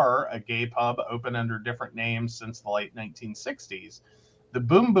Drew's Bar, a gay pub open under different names since the late 1960s, the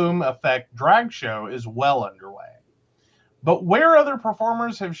Boom Boom Effect drag show is well underway. But where other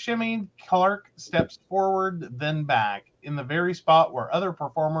performers have shimmied, Clark steps forward, then back, in the very spot where other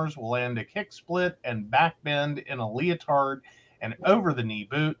performers will land a kick split and back bend in a leotard and over-the-knee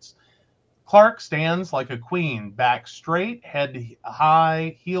boots. Clark stands like a queen, back straight, head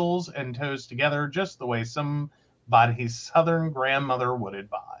high, heels and toes together, just the way somebody's Southern grandmother would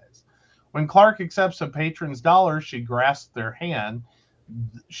advise. When Clark accepts a patron's dollar, she grasps their hand.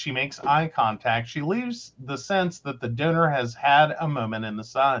 She makes eye contact. She leaves the sense that the donor has had a moment in the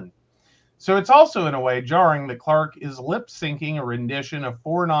sun. So it's also in a way jarring that Clark is lip-syncing a rendition of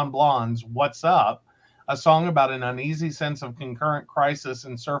Four Non-Blondes' What's Up, a song about an uneasy sense of concurrent crisis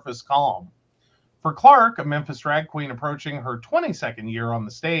and surface calm. For Clark, a Memphis drag queen approaching her 22nd year on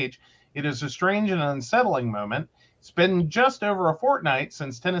the stage, it is a strange and unsettling moment. It's been just over a fortnight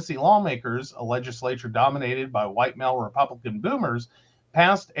since Tennessee lawmakers, a legislature dominated by white male Republican boomers,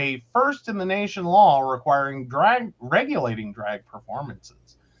 passed a first-in-the-nation law requiring regulating drag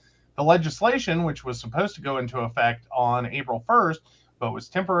performances. The legislation, which was supposed to go into effect on April 1st, but was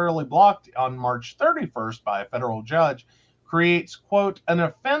temporarily blocked on March 31st by a federal judge, creates, quote, an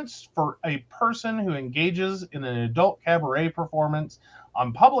offense for a person who engages in an adult cabaret performance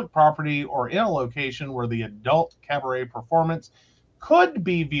on public property or in a location where the adult cabaret performance could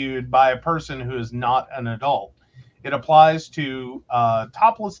be viewed by a person who is not an adult. It applies to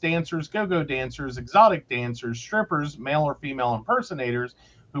topless dancers, go-go dancers, exotic dancers, strippers, male or female impersonators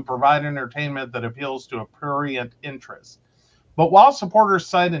who provide entertainment that appeals to a prurient interest. But while supporters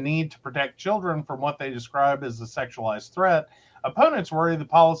cite a need to protect children from what they describe as a sexualized threat, opponents worry the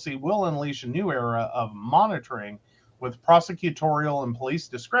policy will unleash a new era of monitoring with prosecutorial and police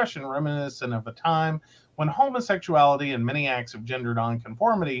discretion reminiscent of a time when homosexuality and many acts of gender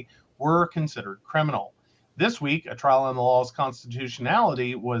nonconformity were considered criminal. This week, a trial on the law's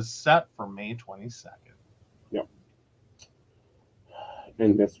constitutionality was set for May 22nd. Yep.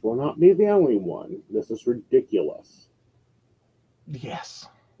 And this will not be the only one. This is ridiculous. Yes.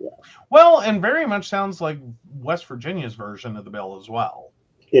 Yeah. Well, and very much sounds like West Virginia's version of the bill as well.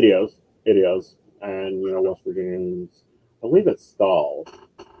 It is. It is. And, West Virginians, I believe it's stalled.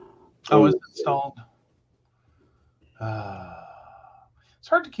 Oh, is it stalled?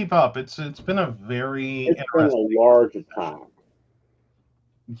 hard to keep up. It's been a very It's been interesting. a large attack.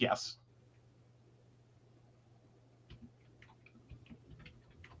 Yes.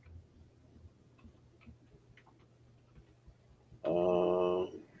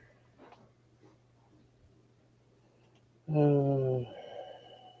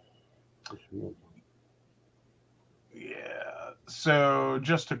 Yeah. So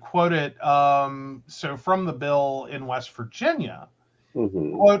just to quote it, so from the bill in West Virginia,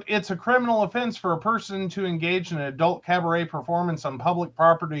 quote, it's a criminal offense for a person to engage in an adult cabaret performance on public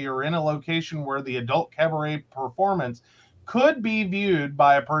property or in a location where the adult cabaret performance could be viewed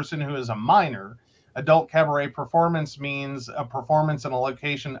by a person who is a minor. Adult cabaret performance means a performance in a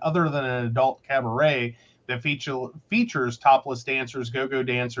location other than an adult cabaret that features topless dancers, go-go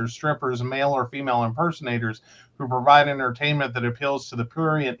dancers, strippers, male or female impersonators who provide entertainment that appeals to the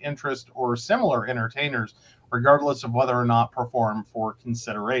prurient interest or similar entertainers, regardless of whether or not performed for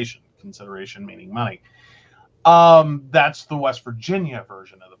consideration. Consideration meaning money. That's the West Virginia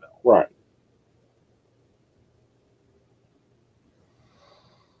version of the bill. Right.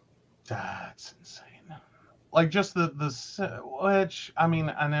 That's insane. Like just which, I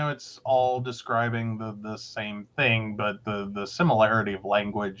mean, I know it's all describing the same thing, but the similarity of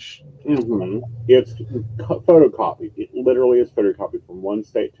language. It's photocopied. It literally is photocopied from one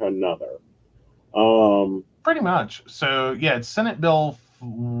state to another. Pretty much. So yeah, it's Senate Bill.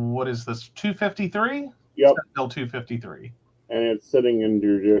 What is this? 253. Yep. Senate Bill 253. And it's sitting in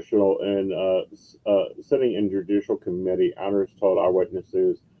judicial committee. Owners told Eyewitness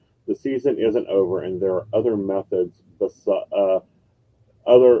News the season isn't over, and there are other methods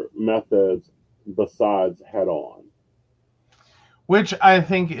besides head on, which I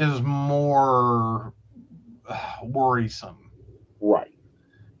think is more worrisome. Right.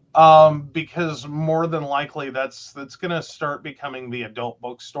 Because more than likely that's going to start becoming the adult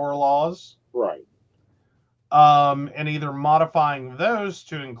bookstore laws. Right. And either modifying those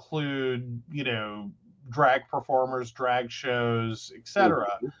to include, drag performers, drag shows, etc.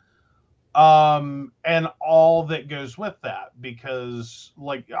 And all that goes with that, because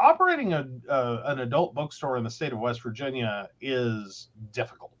like operating an adult bookstore in the state of West Virginia is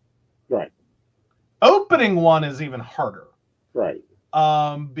difficult. Right. Opening one is even harder. Right.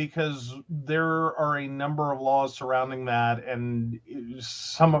 Because there are a number of laws surrounding that, and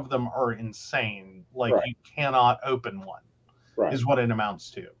some of them are insane. Like you cannot open one, is what it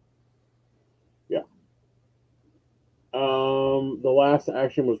amounts to. Yeah. The last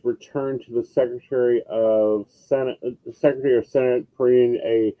action was returned to the Secretary of Senate, printing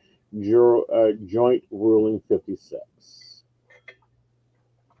a joint ruling 56.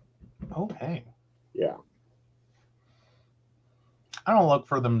 Okay. Yeah. I don't look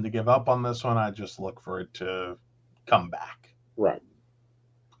for them to give up on this one. I just look for it to come back. Right.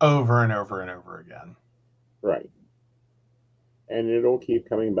 Over and over and over again. Right. And it'll keep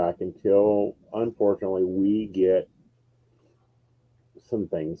coming back until, unfortunately, we get some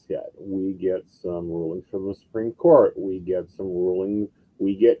things hit. We get some rulings from the Supreme Court. We get some rulings.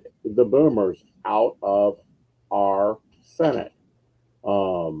 We get the boomers out of our Senate. There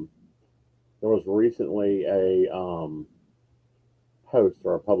was recently a post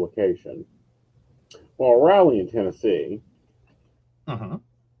or a publication. Well, a rally in Tennessee. And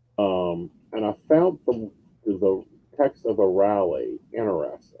I found the text of the rally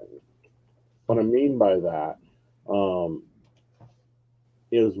interesting. What I mean by that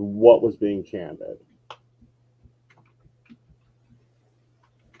is what was being chanted.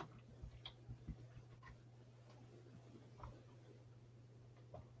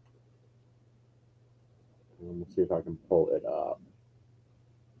 Let's see if I can pull it up.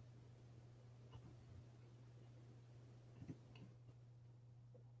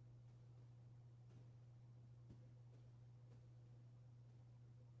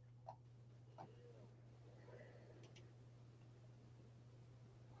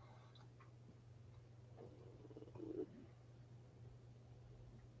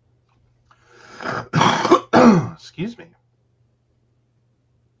 Excuse me.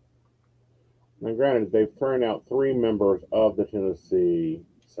 Now, granted, they've thrown out 3 members of the Tennessee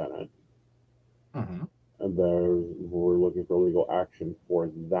Senate. And we're looking for legal action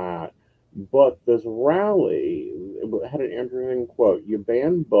for that. But this rally had an interesting quote. You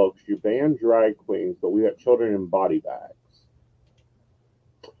ban books, you ban drag queens, but we got children in body bags.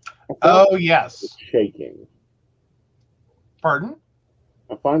 Oh, yes. Shaking. Pardon?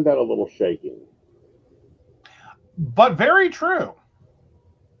 I find that a little shaking. But very true.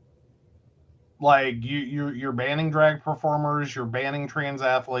 Like you're banning drag performers, you're banning trans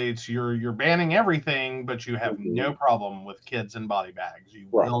athletes, you're banning everything, but you have no problem with kids in body bags. You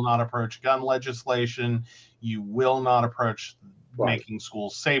will not approach gun legislation. You will not approach making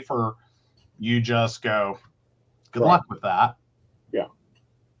schools safer. You just go, good luck with that. Yeah.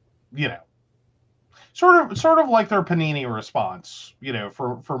 You know, sort of like their Panini response, you know,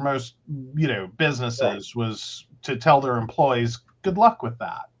 for most, you know, businesses was to tell their employees, good luck with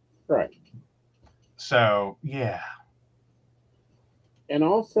that. Right. So, yeah. And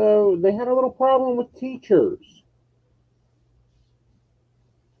also, they had a little problem with teachers.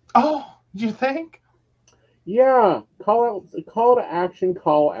 Oh, you think? Yeah. Call to action,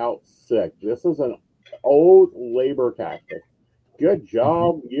 call out sick. This is an old labor tactic. Good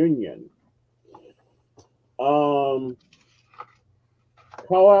job, union. Call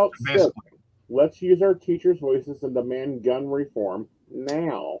out sick. Let's use our teachers' voices and demand gun reform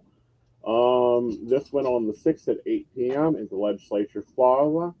now. This went on the 6th at 8 p.m. into Legislature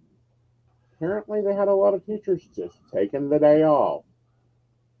Plaza. Apparently, they had a lot of teachers just taking the day off.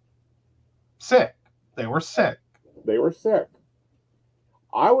 Sick. They were sick. They were sick.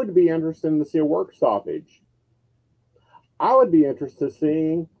 I would be interested to see a work stoppage. I would be interested in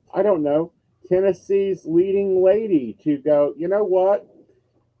seeing, I don't know, Tennessee's leading lady to go, you know what?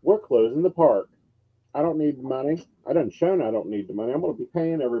 We're closing the park. I don't need the money. I done shown I don't need the money. I'm going to be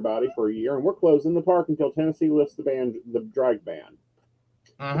paying everybody for a year, and we're closing the park until Tennessee lifts the drag ban.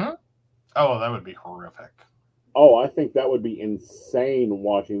 Mm-hmm. Oh, that would be horrific. Oh, I think that would be insane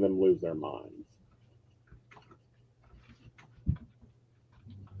watching them lose their minds.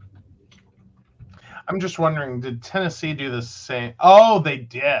 I'm just wondering, did Tennessee do the same? Oh, they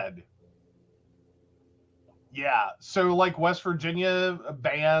did. Yeah. So, like West Virginia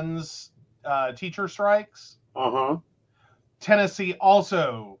bans teacher strikes. Uh-huh. Tennessee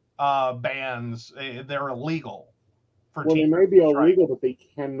also bans. They're illegal for well, teachers. They may be illegal, but they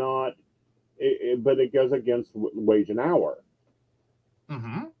cannot. But it goes against wage and hour.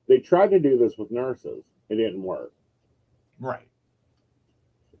 Mm-hmm. They tried to do this with nurses. It didn't work. Right.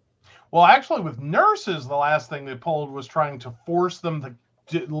 Well, actually, with nurses, the last thing they pulled was trying to force them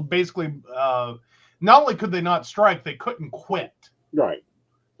to basically. Not only could they not strike, they couldn't quit. Right.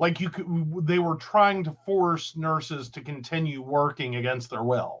 Like they were trying to force nurses to continue working against their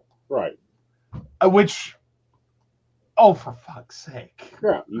will. Right. Which, oh, for fuck's sake.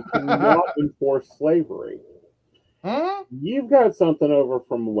 Yeah, you cannot enforce slavery. Hmm? You've got something over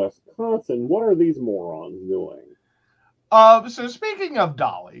from Wisconsin. What are these morons doing? So speaking of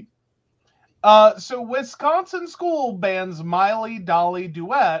Dolly, so Wisconsin school bans Miley Dolly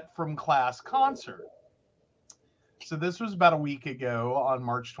duet from class concert. So this was about a week ago on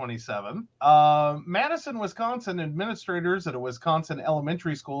March 27th. Madison, Wisconsin administrators at a Wisconsin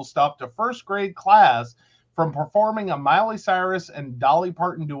elementary school stopped a first grade class from performing a Miley Cyrus and Dolly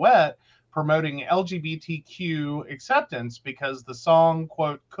Parton duet promoting LGBTQ acceptance because the song,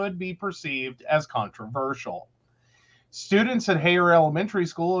 quote, could be perceived as controversial. Students at Hayer Elementary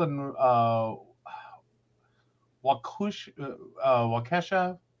School in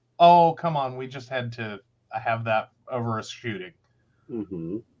Waukesha. Oh, come on. We just had to have that over a shooting.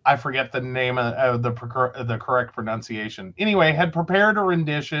 Mm-hmm. I forget the name of the correct pronunciation. Anyway, had prepared a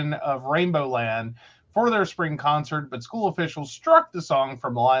rendition of Rainbow Land for their spring concert, but school officials struck the song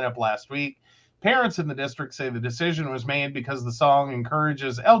from the lineup last week. Parents in the district say the decision was made because the song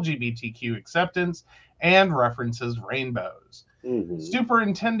encourages LGBTQ acceptance and references rainbows. Mm-hmm.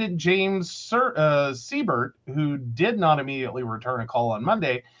 Superintendent James Siebert, who did not immediately return a call on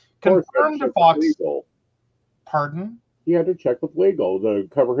Monday, confirmed to Fox. Legal. Pardon? He had to check with legal to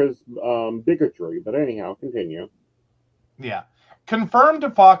cover his bigotry. But anyhow, continue. Yeah. Confirmed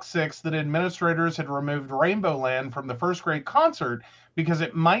to Fox 6 that administrators had removed Rainbow Land from the first grade concert because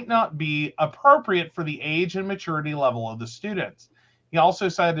it might not be appropriate for the age and maturity level of the students. He also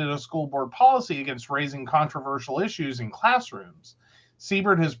cited a school board policy against raising controversial issues in classrooms.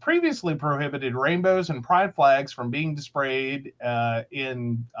 Siebert has previously prohibited rainbows and pride flags from being displayed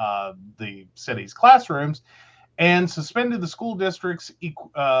in the city's classrooms and suspended the school district's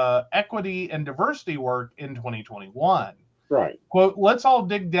equity and diversity work in 2021. Right. Quote, let's all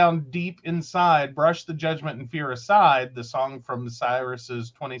dig down deep inside, brush the judgment and fear aside, the song from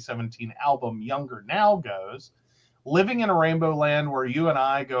Cyrus's 2017 album Younger Now goes. Living in a rainbow land where you and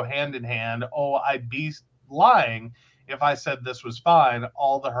I go hand in hand, oh, I'd be lying if I said this was fine,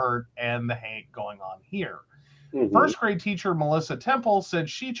 all the hurt and the hate going on here. Mm-hmm. First grade teacher Melissa Temple said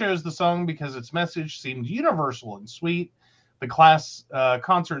she chose the song because its message seemed universal and sweet. The class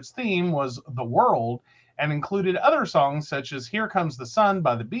concert's theme was the world and included other songs such as Here Comes the Sun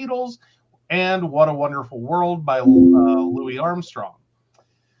by the Beatles and What a Wonderful World by Louis Armstrong.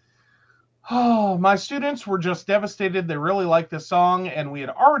 Oh, my students were just devastated. They really liked this song, and we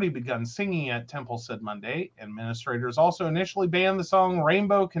had already begun singing it, Temple said Monday. Administrators also initially banned the song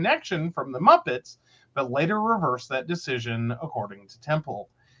Rainbow Connection from the Muppets, but later reversed that decision, according to Temple.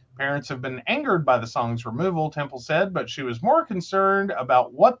 Parents have been angered by the song's removal, Temple said, but she was more concerned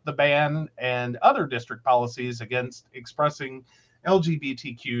about what the ban and other district policies against expressing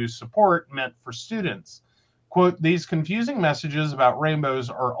LGBTQ support meant for students. Quote, these confusing messages about rainbows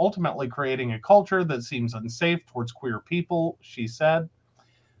are ultimately creating a culture that seems unsafe towards queer people, she said.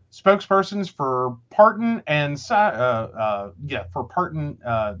 Spokespersons for Parton and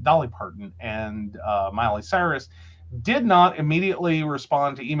Dolly Parton and Miley Cyrus did not immediately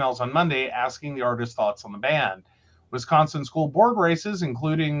respond to emails on Monday asking the artist's thoughts on the ban. Wisconsin school board races,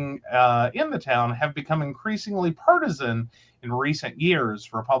 including in the town, have become increasingly partisan in recent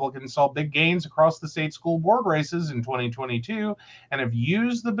years. Republicans saw big gains across the state school board races in 2022 and have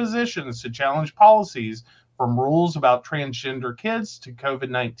used the positions to challenge policies from rules about transgender kids to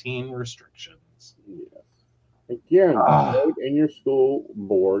COVID-19 restrictions. Yes. Again, vote in your school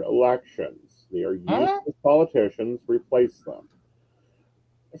board elections. They are used as politicians, replace them.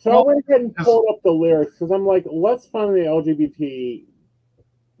 So I went ahead and pulled up the lyrics because I'm like, let's find the LGBT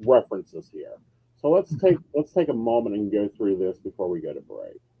references here. So let's take a moment and go through this before we go to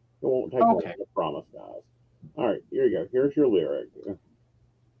break. It won't take long, I promise, guys. All right, here you go. Here's your lyric.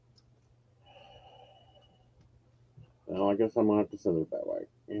 Well, I guess I'm gonna have to send it that way.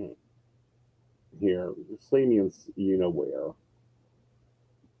 Here, just leave me in you know where.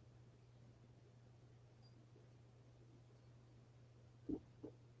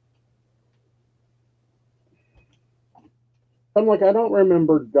 I'm like, I don't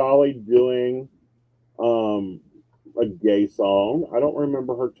remember Dolly doing a gay song. I don't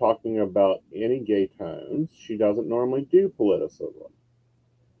remember her talking about any gay tones. She doesn't normally do politicism.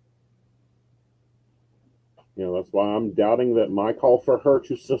 You know, that's why I'm doubting that my call for her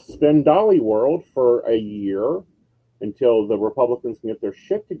to suspend Dolly World for a year until the Republicans can get their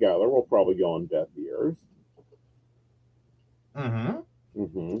shit together will probably go on deaf ears.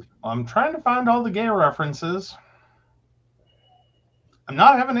 I'm trying to find all the gay references. I'm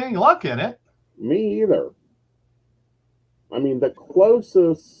not having any luck in it. Me either. I mean, the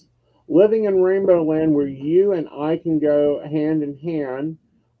closest living in Rainbow Land where you and I can go hand in hand,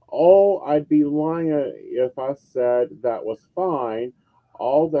 I'd be lying if I said that was fine.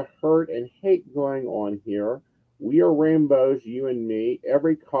 All the hurt and hate going on here. We are rainbows, you and me,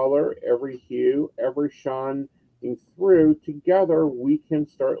 every color, every hue, every shining through. Together, we can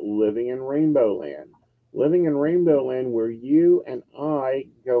start living in Rainbow Land. Living in Rainbow Land where you and I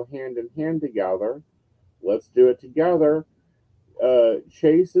go hand in hand together. Let's do it together.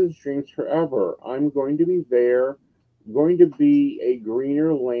 Chase's dreams forever. I'm going to be there. Going to be a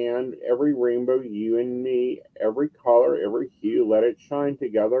greener land. Every rainbow, you and me. Every color, every hue. Let it shine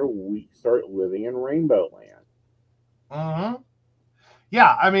together. We start living in Rainbow Land.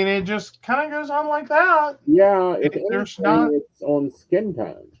 Yeah, I mean, it just kind of goes on like that. Yeah, if anything, it's on skin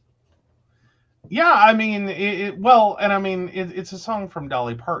tone. Yeah, I mean, it's a song from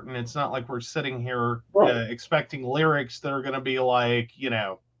Dolly Parton. It's not like we're sitting here expecting lyrics that are going to be like, you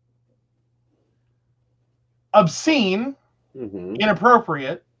know, obscene,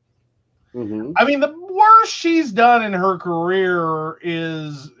 inappropriate. I mean, the worst she's done in her career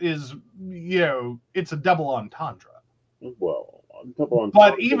is you know, it's a double entendre. Well, double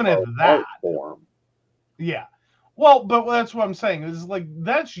entendre. But even at that form, yeah. Well, but that's what I'm saying. Is like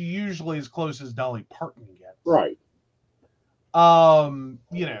that's usually as close as Dolly Parton gets. Right.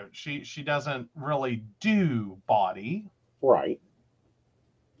 You know, she doesn't really do body. Right.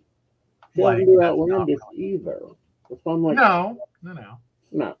 She doesn't do outlandish either. That's why I'm like, no.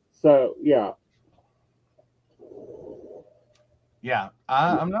 So yeah. Yeah,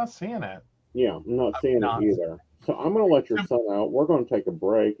 I'm not seeing it. Yeah, I'm not seeing it either. So I'm going to let your son out. We're going to take a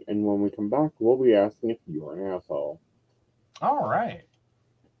break, and when we come back, we'll be asking if you're an asshole. All right.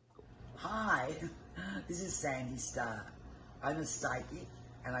 Hi, this is Sandy Starr. I'm a psychic,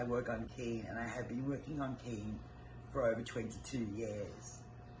 and I work on Keen, and I have been working on Keen for over 22 years.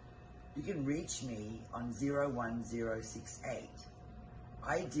 You can reach me on 01068.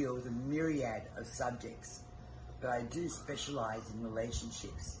 I deal with a myriad of subjects, but I do specialize in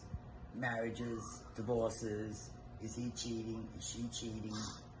relationships. Marriages, divorces, is he cheating, is she cheating,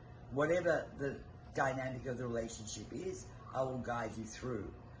 whatever the dynamic of the relationship is, I will guide you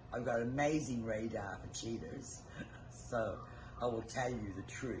through. I've got amazing radar for cheaters, so I will tell you the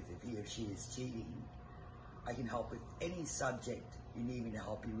truth if he or she is cheating. I can help with any subject you need me to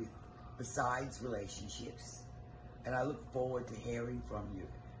help you with, besides relationships. And I look forward to hearing from you.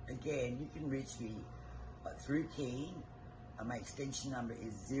 Again, you can reach me through Keen. My extension number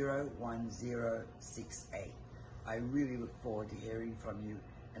is 01068. I really look forward to hearing from you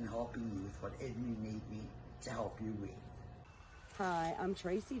and helping you with whatever you need me to help you with. Hi, I'm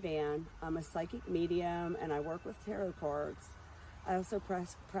Tracy Van. I'm a psychic medium and I work with tarot cards. I also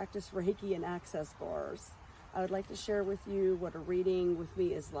practice Reiki and access bars. I would like to share with you what a reading with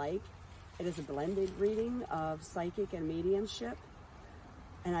me is like. It is a blended reading of psychic and mediumship,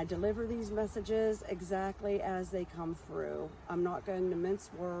 and I deliver these messages exactly as they come through. I'm not going to mince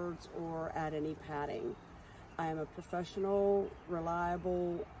words or add any padding. I am a professional,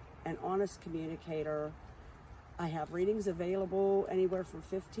 reliable, and honest communicator. I have readings available anywhere from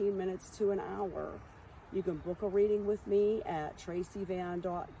 15 minutes to an hour. You can book a reading with me at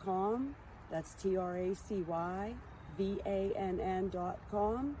tracyvann.com. That's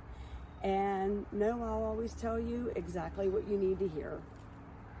TracyVann.com. And no, I'll always tell you exactly what you need to hear.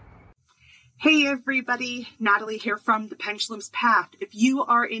 Hey everybody, Natalie here from The Pendulum's Path. If you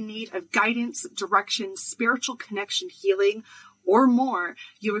are in need of guidance, direction, spiritual connection, healing, or more,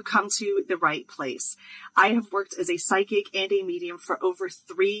 you have come to the right place. I have worked as a psychic and a medium for over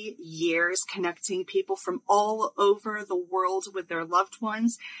 3 years, connecting people from all over the world with their loved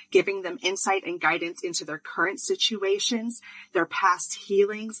ones, giving them insight and guidance into their current situations, their past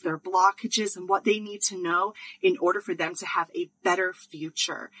healings, their blockages, and what they need to know in order for them to have a better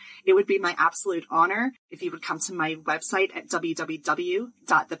future. It would be my absolute honor if you would come to my website at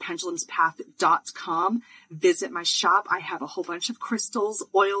www.thependulumspath.com. Visit my shop. I have a whole bunch of crystals,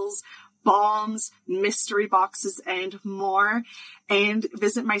 oils, balms, mystery boxes, and more. And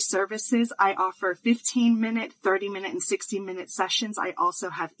visit my services. I offer 15-minute, 30-minute, and 60-minute sessions. I also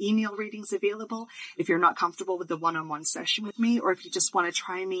have email readings available. If you're not comfortable with the one-on-one session with me, or if you just want to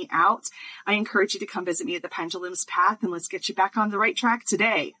try me out, I encourage you to come visit me at the Pendulum's Path, and let's get you back on the right track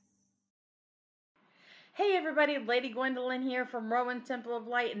today. Hey everybody, Lady Gwendolyn here from Rowan Temple of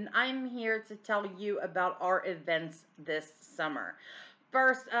Light, and I'm here to tell you about our events this summer.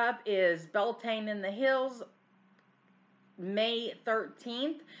 First up is Beltane in the Hills, May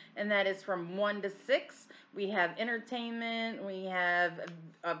 13th, and that is from 1 to 6. We have entertainment, we have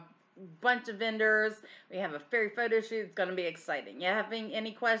a bunch of vendors, we have a fairy photo shoot. It's going to be exciting. You having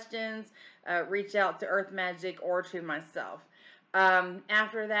any questions, reach out to Earth Magic or to myself.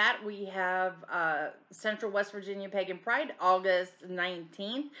 After that, we have Central West Virginia Pagan Pride, August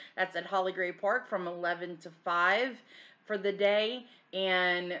 19th. That's at Holly Gray Park from 11 to 5 for the day.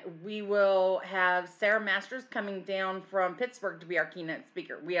 And we will have Sarah Masters coming down from Pittsburgh to be our keynote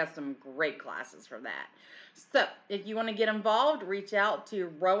speaker. We have some great classes for that. So, if you want to get involved, reach out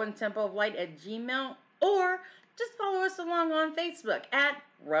to Rowan Temple of Light at Gmail, or just follow us along on Facebook at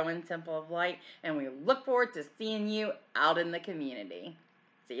Rowan Temple of Light, and we look forward to seeing you out in the community.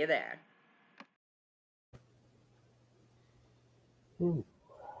 See you there.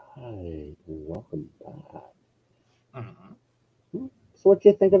 Hi, welcome back. Mm-hmm. So what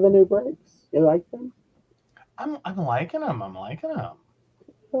you think of the new breaks? You like them? I'm liking them.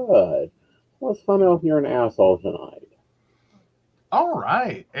 Good. Well, it's fun out here in asshole tonight. All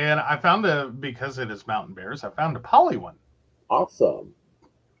right. And I found because it is Mountain Bears, I found a poly one. Awesome.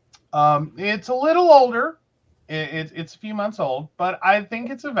 It's a little older. It's a few months old, but I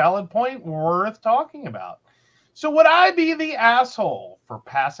think it's a valid point worth talking about. So would I be the asshole for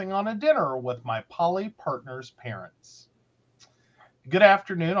passing on a dinner with my poly partner's parents? Good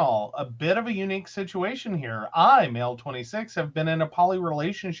afternoon, all. A bit of a unique situation here. I, male 26, have been in a poly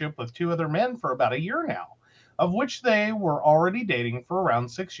relationship with 2 other men for about a year now, of which they were already dating for around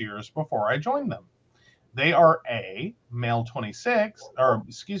 6 years before I joined them. They are A, male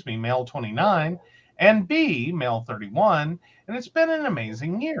 29, and B, male 31, and it's been an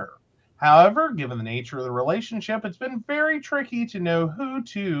amazing year. However, given the nature of the relationship, it's been very tricky to know who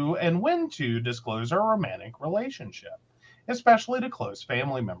to and when to disclose our romantic relationship, especially to close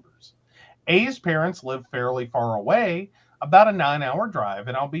family members. A's parents live fairly far away, about a 9-hour drive,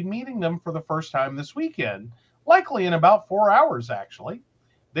 and I'll be meeting them for the first time this weekend, likely in about 4 hours, actually.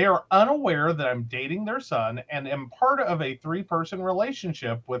 They are unaware that I'm dating their son and am part of a 3-person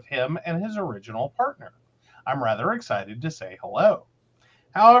relationship with him and his original partner. I'm rather excited to say hello.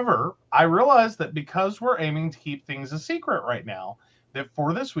 However, I realize that because we're aiming to keep things a secret right now, that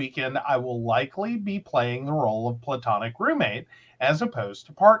for this weekend, I will likely be playing the role of platonic roommate as opposed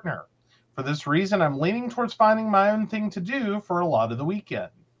to partner. For this reason, I'm leaning towards finding my own thing to do for a lot of the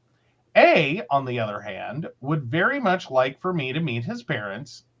weekend. A, on the other hand, would very much like for me to meet his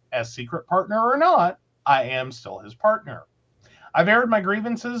parents. As secret partner or not, I am still his partner. I've aired my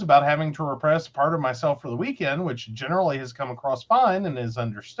grievances about having to repress part of myself for the weekend, which generally has come across fine and is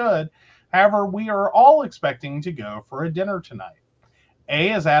understood. However, we are all expecting to go for a dinner tonight.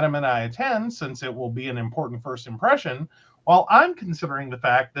 As Adam and I attend, since it will be an important first impression, while I'm considering the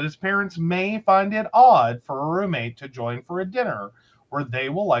fact that his parents may find it odd for a roommate to join for a dinner where they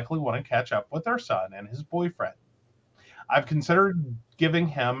will likely want to catch up with their son and his boyfriend. I've considered giving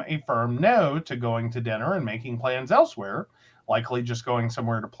him a firm no to going to dinner and making plans elsewhere, likely just going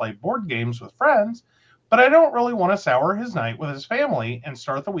somewhere to play board games with friends, but I don't really want to sour his night with his family and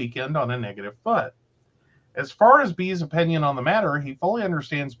start the weekend on a negative foot. As far as B's opinion on the matter, he fully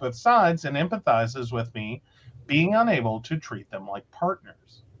understands both sides and empathizes with me being unable to treat them like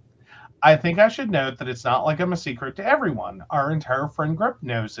partners. I think I should note that it's not like I'm a secret to everyone. Our entire friend group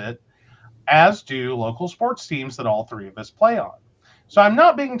knows it, as do local sports teams that all three of us play on. So I'm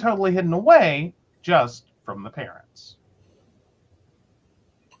not being totally hidden away, just from the parents.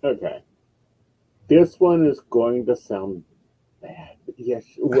 Okay. This one is going to sound bad. Yes.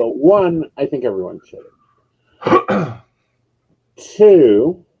 Well, one, I think everyone should.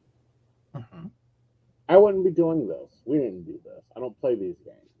 Two, I wouldn't be doing this. We didn't do this. I don't play these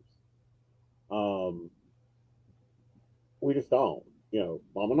games. We just don't.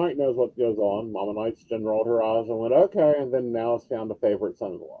 Mama Knight knows what goes on. Mama Knight's just rolled her eyes and went, okay, and then now has found a favorite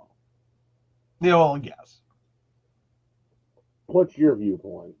son-in-law. Yeah, well, yes. What's your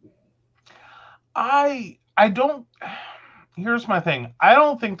viewpoint? I don't. Here's my thing. I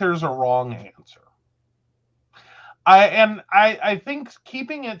don't think there's a wrong answer. I think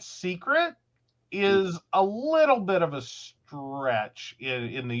keeping it secret is a little bit of a stretch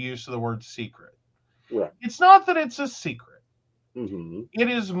in the use of the word secret. Right. It's not that it's a secret. Mm-hmm. It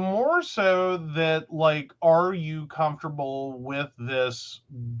is more so that, are you comfortable with this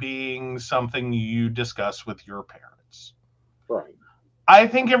being something you discuss with your parents? Right. I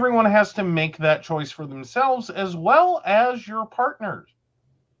think everyone has to make that choice for themselves as well as your partners.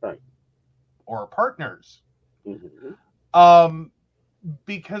 Right. Or partners. Mm-hmm.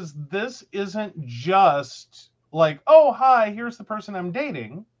 Because this isn't just oh, hi, here's the person I'm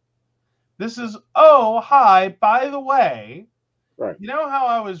dating. This is, oh, hi, by the way, right. You know how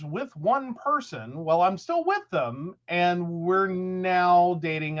I was with one person? Well, I'm still with them, and we're now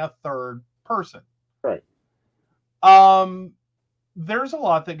dating a third person. Right. There's a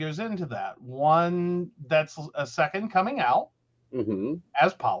lot that goes into that. One, that's a second coming out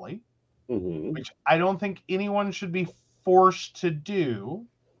as poly, which I don't think anyone should be forced to do.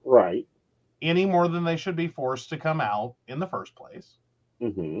 Right. Any more than they should be forced to come out in the first place.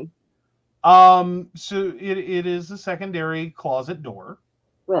 Mm-hmm. So it is a secondary closet door.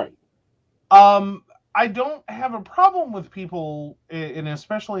 Right. I don't have a problem with people, and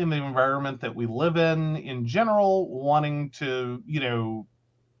especially in the environment that we live in general, wanting to,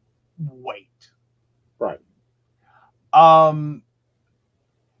 wait. Right.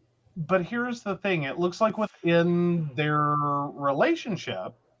 But here's the thing. It looks like within their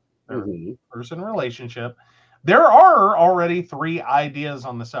relationship, their person relationship, there are already 3 ideas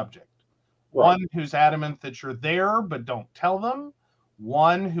on the subject. Right. One who's adamant that you're there, but don't tell them.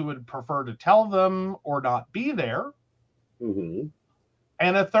 One who would prefer to tell them or not be there. Mm-hmm.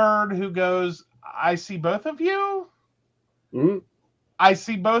 And a third who goes, I see both of you. Mm-hmm. I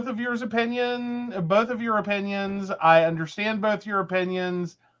see both of your opinions. I understand both your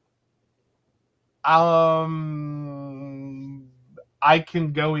opinions. I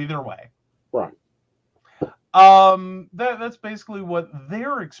can go either way. Right. That's basically what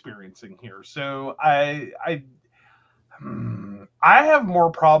they're experiencing here. So I have more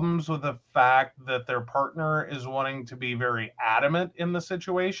problems with the fact that their partner is wanting to be very adamant in the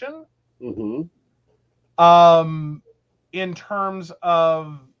situation. Mm-hmm. In terms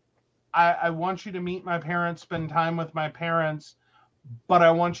of, I want you to meet my parents, spend time with my parents, but I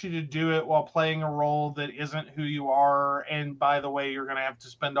want you to do it while playing a role that isn't who you are. And by the way, you're going to have to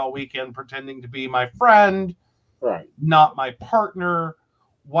spend all weekend pretending to be my friend, right, not my partner,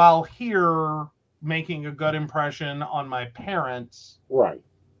 while here making a good impression on my parents. Right.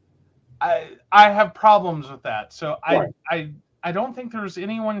 I have problems with that. So right. I don't think there's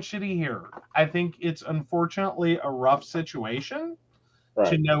anyone shitty here. I think it's unfortunately a rough situation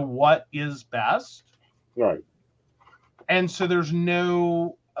to know what is best. Right. And so there's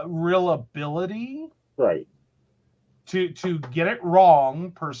no real ability to get it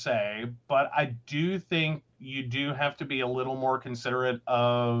wrong per se, but I do think you do have to be a little more considerate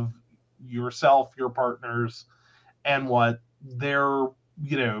of yourself, your partners, and what they're,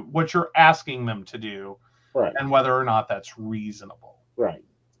 what you're asking them to do, and whether or not that's reasonable. Right.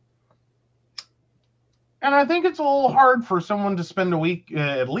 And I think it's a little hard for someone to spend a week,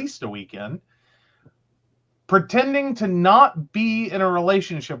 at least a weekend, pretending to not be in a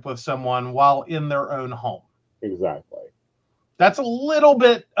relationship with someone while in their own home. Exactly. That's a little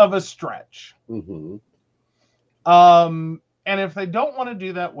bit of a stretch. Mm-hmm. And if they don't want to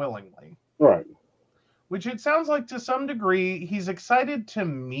do that willingly, Right. which it sounds like to some degree, he's excited to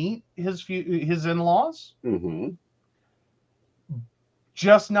meet his in-laws, Mm-hmm.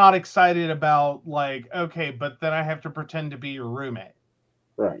 just not excited about like, okay, but then I have to pretend to be your roommate.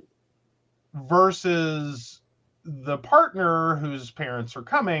 Right. Versus the partner whose parents are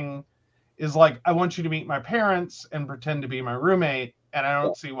coming is like, I want you to meet my parents and pretend to be my roommate, and I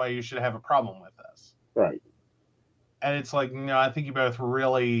don't see why you should have a problem with this. Right. And it's like, no, I think you both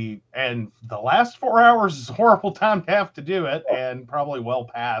really, and the last 4 hours is a horrible time to have to do it, and probably well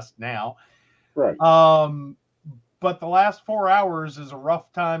past now. Right. But the last 4 hours is a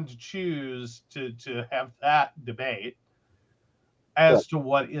rough time to choose to have that debate as to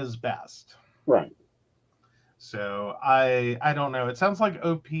what is best. Right. So I don't know. It sounds like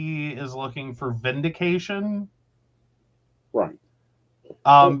OP is looking for vindication. Right.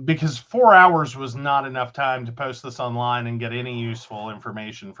 Because 4 hours was not enough time to post this online and get any useful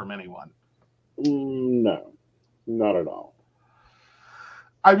information from anyone. No, not at all.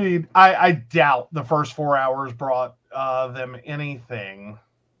 I mean, I doubt the first 4 hours brought them anything.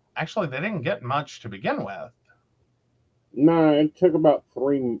 Actually, they didn't get much to begin with. No, it took about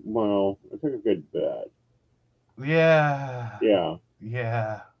 3. Well, it took a good bit. Yeah. Yeah.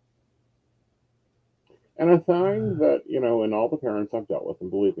 Yeah. And I find that, in all the parents I've dealt with,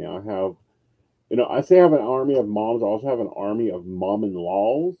 and believe me, I have, I say I have an army of moms. I also have an army of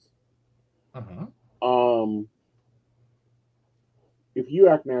mom-in-laws. Mm-hmm. If you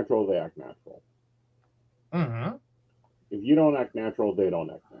act natural, they act natural. Mm-hmm. If you don't act natural, they don't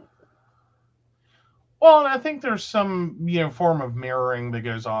act natural. Well, and I think there's some, form of mirroring that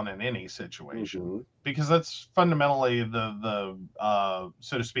goes on in any situation, Mm-hmm. because that's fundamentally the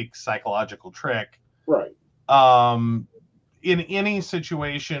so to speak, psychological trick. Right. In any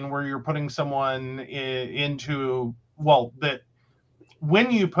situation where you're putting someone into, that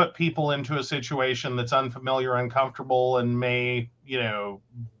when you put people into a situation that's unfamiliar, uncomfortable, and may,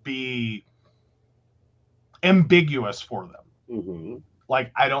 be ambiguous for them. Mm-hmm.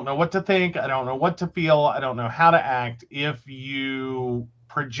 Like, I don't know what to think. I don't know what to feel. I don't know how to act. If you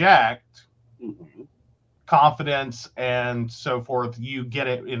project Mm-hmm. confidence and so forth, you get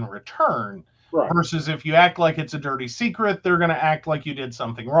it in return. Right. Versus if you act like it's a dirty secret, they're going to act like you did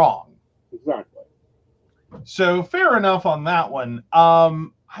something wrong. Exactly. So fair enough on that one. I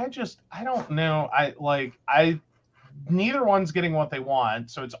don't know. Neither one's getting what they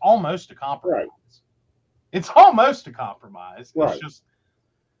want, so it's almost a compromise. Right. It's almost a compromise. Right. It's just,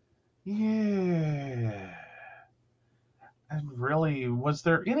 yeah. And really, was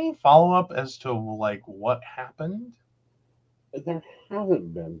there any follow-up as to what happened? There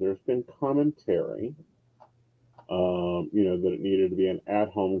hasn't been. There's been commentary, that it needed to be an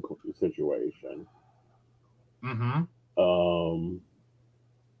at-home situation. Mm-hmm.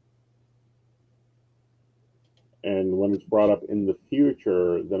 And when it's brought up in the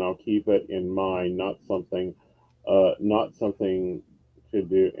future, then I'll keep it in mind, not something to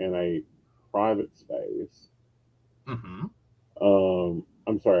do in a private space. Mm-hmm.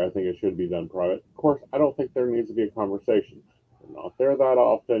 I'm sorry, I think it should be done private. Of course, I don't think there needs to be a conversation. You're not there that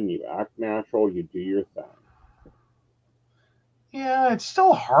often. You act natural. You do your thing. Yeah, it's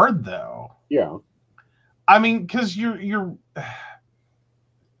still hard though. Yeah. I mean, because you're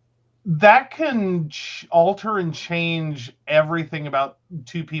that can alter and change everything about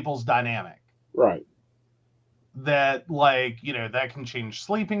two people's dynamic. Right. That that can change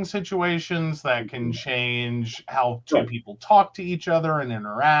sleeping situations. That can change how two people talk to each other and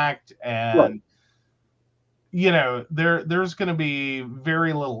interact. And there's going to be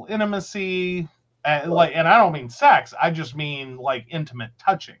very little intimacy. And I don't mean sex. I just mean intimate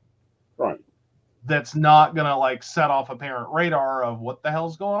touching. Right. That's not going to set off a parent radar of what the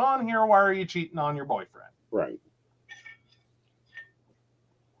hell's going on here. Why are you cheating on your boyfriend? Right.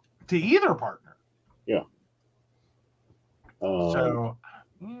 To either partner. Yeah. Yeah,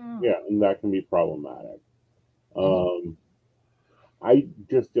 and that can be problematic. I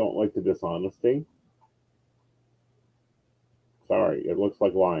just don't like the dishonesty. Sorry, it looks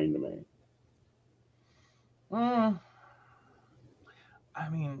like lying to me. I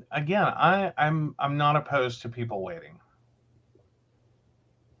mean, again, I'm not opposed to people waiting,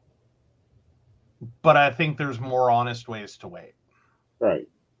 but I think there's more honest ways to wait. Right.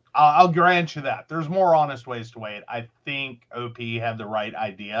 I'll grant you that there's more honest ways to wait. I think OP had the right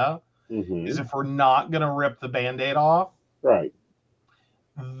idea. is if we're not going to rip the Band-Aid off, Right.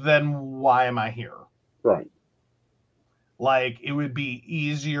 then why am I here? Right. Like, it would be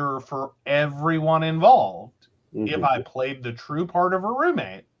easier for everyone involved if I played the true part of a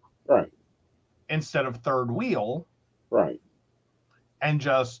roommate. Right. Instead of third wheel. Right. And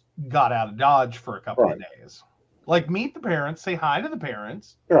just got out of Dodge for a couple Right. of days. Like, meet the parents, say hi to the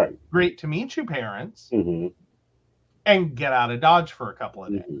parents. Right. Great to meet you, parents. Mm-hmm. And get out of Dodge for a couple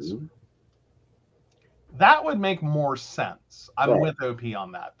of days. That would make more sense. I'm with OP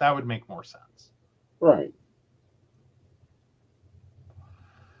on that. That would make more sense. Right.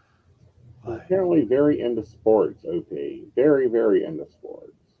 Apparently very into sports, OP. Very, very into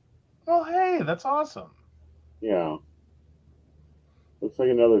sports. Oh, hey, that's awesome. Yeah. Looks like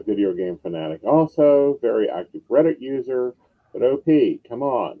another video game fanatic. Also, very active Reddit user. But OP, come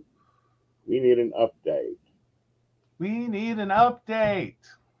on. We need an update. We need an update.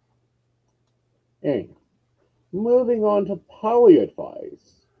 Anyhow, moving on to poly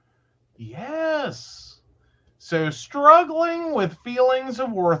advice. Yes. So, struggling with feelings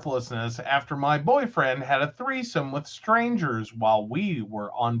of worthlessness after my boyfriend had a threesome with strangers while we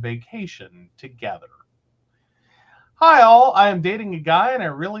were on vacation together. Hi all, I am dating a guy and I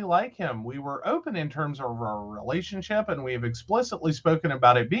really like him. We were open in terms of our relationship and we have explicitly spoken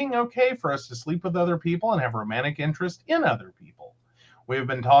about it being okay for us to sleep with other people and have romantic interest in other people. We have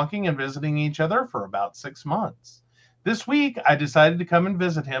been talking and visiting each other for about 6 months. This week, I decided to come and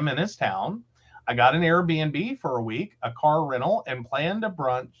visit him in his town. I got an Airbnb for a week, a car rental, and planned a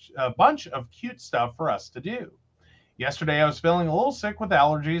bunch of cute stuff for us to do. Yesterday, I was feeling a little sick with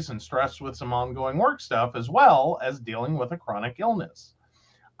allergies and stressed with some ongoing work stuff, as well as dealing with a chronic illness.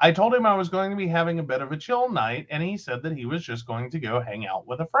 I told him I was going to be having a bit of a chill night, and he said that he was just going to go hang out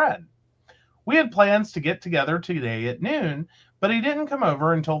with a friend. We had plans to get together today at noon, but he didn't come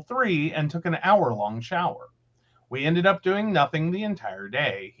over until 3 and took an hour-long shower. We ended up doing nothing the entire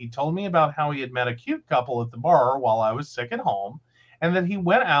day. He told me about how he had met a cute couple at the bar while I was sick at home, and that he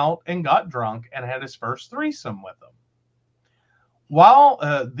went out and got drunk and had his first threesome with them. While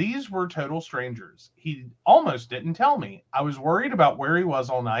these were total strangers, he almost didn't tell me. I was worried about where he was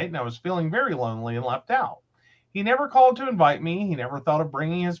all night, and I was feeling very lonely and left out. He never called to invite me. He never thought of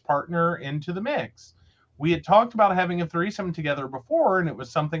bringing his partner into the mix. We had talked about having a threesome together before, and it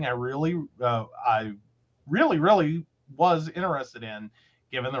was something I really was interested in,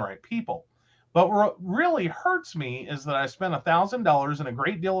 given the right people. But what really hurts me is that I spent $1,000 and a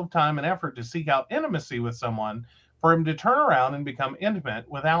great deal of time and effort to seek out intimacy with someone for him to turn around and become intimate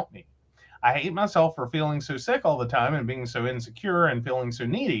without me. I hate myself for feeling so sick all the time and being so insecure and feeling so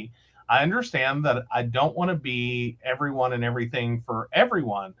needy. I understand that I don't want to be everyone and everything for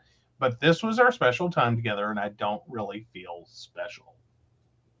everyone, but this was our special time together and I don't really feel special.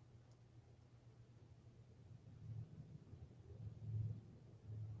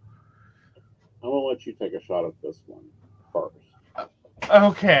 I'm going to let you take a shot at this one first.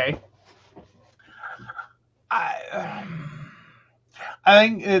 Okay. I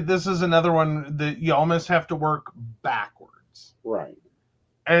think this is another one that you almost have to work backwards. Right.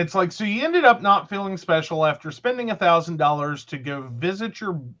 And it's like, so you ended up not feeling special after spending $1,000 to go visit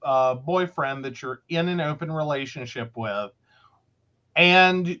your boyfriend that you're in an open relationship with,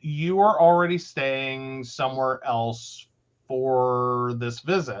 and you are already staying somewhere else for this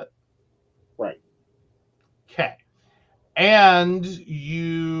visit. Right. Okay. And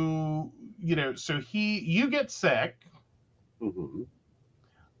you so you get sick. Mm-hmm.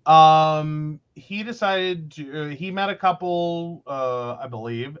 He decided to, he met a couple, I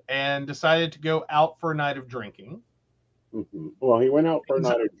believe, and decided to go out for a night of drinking. Mm-hmm. Well, he went out for a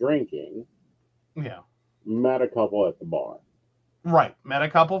night of drinking. Yeah. Met a couple at the bar. Right. Met a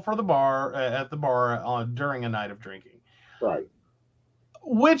couple for the bar, at the bar during a night of drinking. Right.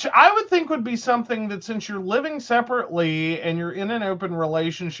 Which I would think would be something that, since you're living separately and you're in an open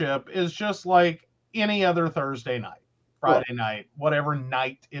relationship, is just like any other Thursday night, Friday night, whatever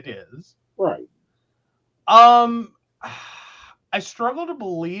night it is. Right. I struggle to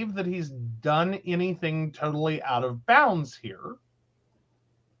believe that he's done anything totally out of bounds here.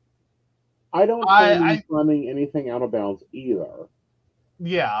 I don't think he's running anything out of bounds either.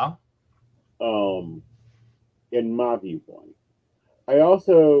 Yeah. In my viewpoint. I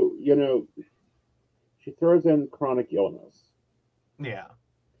also, she throws in chronic illness. Yeah.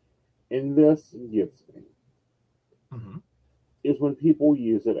 And this gets me. Mm-hmm. Is when people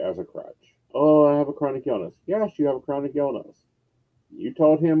use it as a crutch. Oh, I have a chronic illness. Yes, you have a chronic illness. You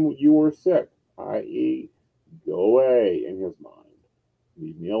told him you were sick, i.e., go away in his mind.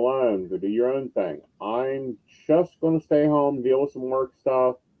 Leave me alone. Go do your own thing. I'm just going to stay home, deal with some work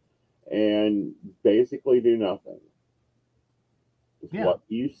stuff. and basically do nothing. It's Yeah. what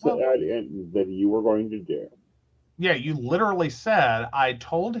you said that you were going to do. Yeah, you literally said, I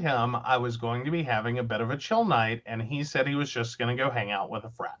told him I was going to be having a bit of a chill night, and he said he was just going to go hang out with a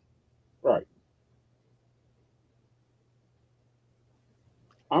friend. Right.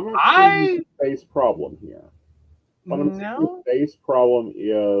 I'm not saying you face problem here. But I'm saying the base problem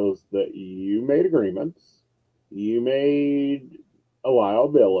is that you made agreements, you made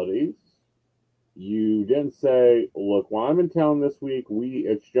liabilities. You didn't say, "Look, while I'm in town this week,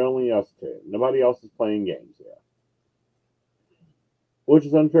 it's generally us two. Nobody else is playing games here," which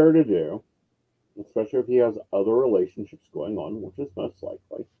is unfair to do, especially if he has other relationships going on, which is most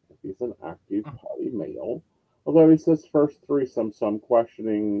likely if he's an active poly male. Although he says first threesome, so I'm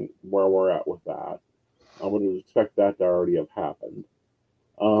questioning where we're at with that. I would expect that to already have happened.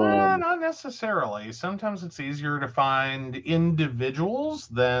 Not necessarily. Sometimes it's easier to find individuals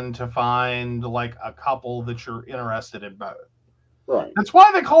than to find like a couple that you're interested in both. Right. That's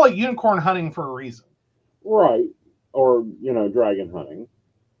why they call it unicorn hunting for a reason. Right. Or, dragon hunting.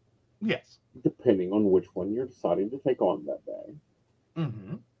 Yes. Depending on which one you're deciding to take on that day.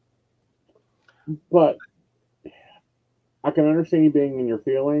 Mm-hmm. But I can understand you being in your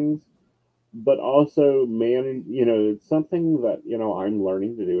feelings. But also it's something that, I'm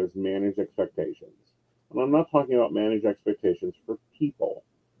learning to do is manage expectations. And I'm not talking about manage expectations for people.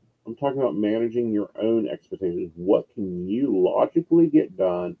 I'm talking about managing your own expectations. What can you logically get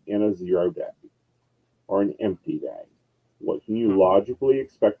done in a 0 day or an empty day? What can you logically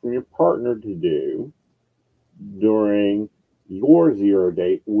expect from your partner to do during your 0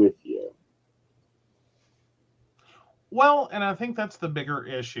 date with you? Well, and I think that's the bigger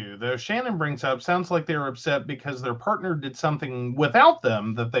issue. Though Shannon brings up, sounds like they were upset because their partner did something without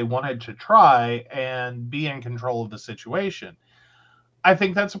them that they wanted to try and be in control of the situation. I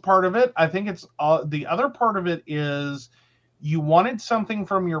think that's a part of it. I think it's the other part of it is you wanted something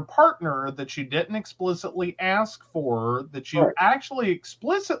from your partner that you didn't explicitly ask for, that you actually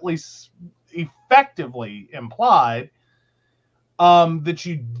explicitly, effectively implied that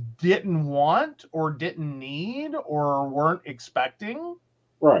you didn't want or didn't need or weren't expecting.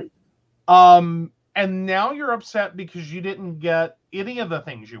 Right. And now you're upset because you didn't get any of the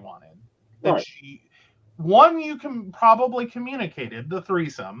things you wanted. That you can probably communicated the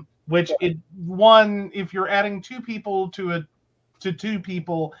threesome, which if you're adding two people to two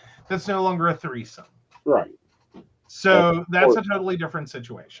people, that's no longer a threesome. Right. So that's a totally different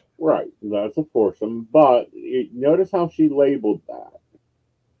situation. Right. That's a foursome. But notice how she labeled that.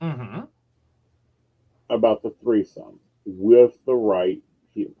 Mm-hmm. About the threesome with the right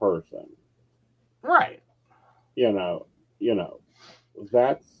person. Right.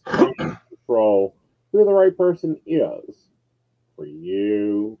 That's control who the right person is for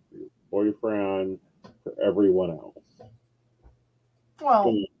you, for your boyfriend, for everyone else.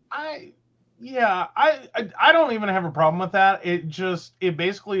 Well, I don't even have a problem with that. It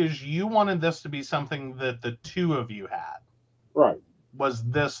basically is you wanted this to be something that the two of you had. Right. Was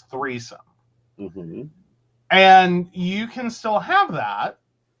this threesome. Mm-hmm. And you can still have that.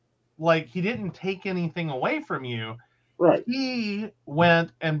 Like, he didn't take anything away from you. Right. He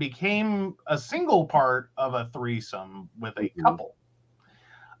went and became a single part of a threesome with a couple.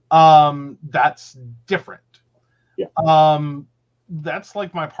 That's different. Yeah. That's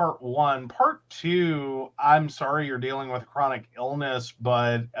like my part one. Part two, I'm sorry you're dealing with chronic illness,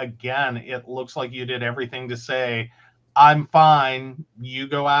 but again, it looks like you did everything to say, I'm fine. You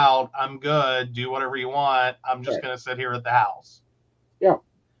go out. I'm good. Do whatever you want. I'm just going to sit here at the house. Yeah.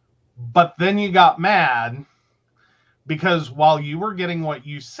 But then you got mad because while you were getting what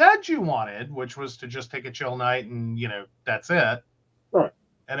you said you wanted, which was to just take a chill night and, that's it. Right.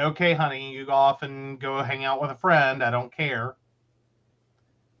 And okay, honey, you go off and go hang out with a friend. I don't care.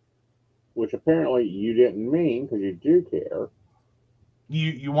 Which apparently you didn't mean because you do care.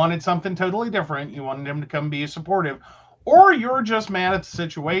 You wanted something totally different. You wanted him to come be supportive. Or you're just mad at the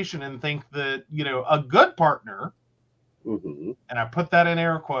situation and think that, a good partner, and I put that in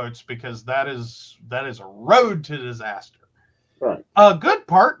air quotes because that is a road to disaster. Right. A good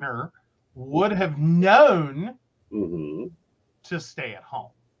partner would have known to stay at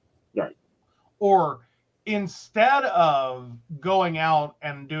home. Right. Or instead of going out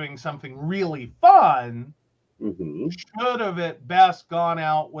and doing something really fun, should have at best gone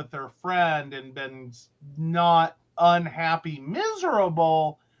out with their friend and been not unhappy,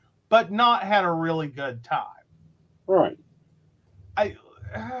 miserable, but not had a really good time. Right.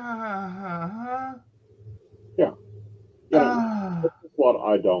 Yeah. This is what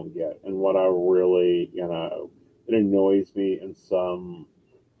I don't get, and what I really, it annoys me in some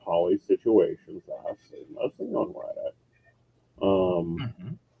poly situations that I've seen, mostly on Reddit,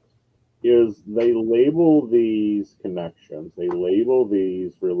 Mhm. is they label these connections, they label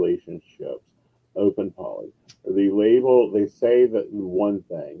these relationships open poly. They say that one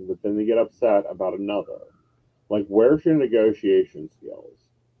thing, but then they get upset about another. Like, where's your negotiation skills?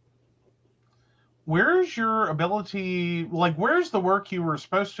 Where's your ability? Like, where's the work you were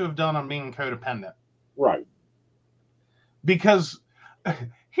supposed to have done on being codependent? Right. Because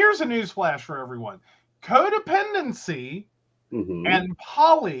here's a newsflash for everyone: codependency Mm-hmm. and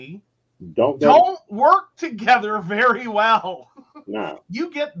poly Don't work together very well. no.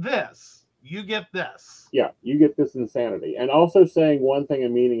 You get this. You get this. Yeah, you get this insanity, and also saying one thing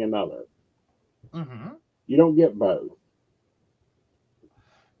and meaning another. Mm-hmm. You don't get both.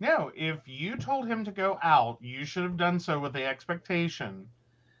 No, if you told him to go out, you should have done so with the expectation.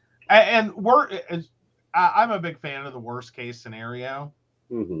 And I'm a big fan of the worst case scenario.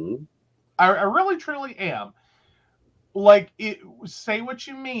 Mm-hmm. I really, truly am. Like, say what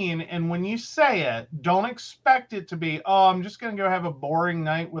you mean, and when you say it, don't expect it to be, oh, I'm just going to go have a boring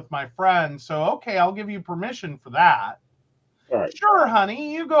night with my friend. So, okay, I'll give you permission for that. All right. Sure,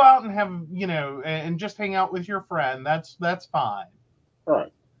 honey, you go out and have, and just hang out with your friend. That's fine. All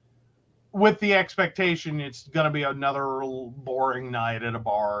right. With the expectation it's going to be another boring night at a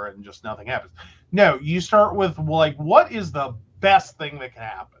bar and just nothing happens. No, you start with, like, what is the best thing that can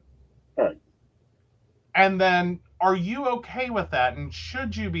happen? All right. And then, are you okay with that? And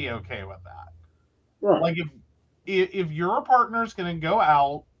should you be okay with that? Right. Like, if your partner's going to go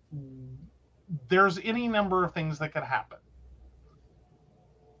out, there's any number of things that could happen.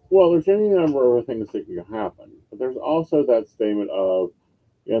 Well, there's any number of things that can happen, but there's also that statement of,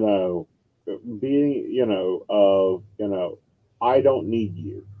 I don't need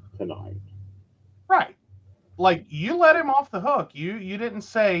you tonight. Right. Like, you let him off the hook. You didn't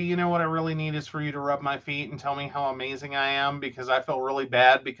say, what I really need is for you to rub my feet and tell me how amazing I am because I feel really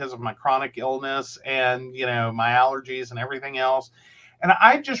bad because of my chronic illness and, my allergies and everything else. And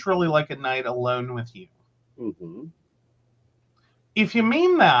I just really like a night alone with you. Mm-hmm. If you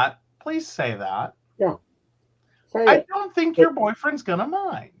mean that, please say that. Yeah. Say I it. don't think your boyfriend's going to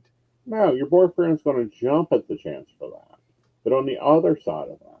mind. No, your boyfriend's going to jump at the chance for that. But on the other side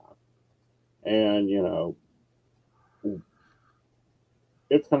of that, and,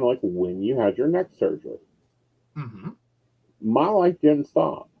 it's kind of like when you had your neck surgery. Mm-hmm. My life didn't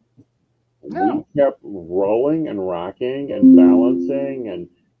stop. No. We kept rolling and rocking and balancing, and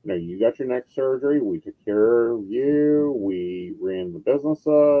you got your neck surgery. We took care of you. We ran the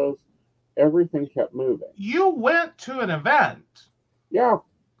businesses. Everything kept moving. You went to an event. Yeah.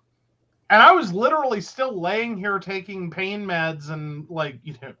 And I was literally still laying here taking pain meds and, like,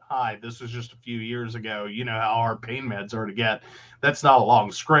 hi, this was just a few years ago. You know how hard pain meds are to get. That's not a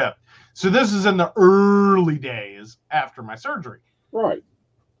long script. So this is in the early days after my surgery. Right.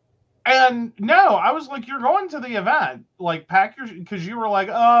 And no, I was like, you're going to the event. Like, pack your, because you were like,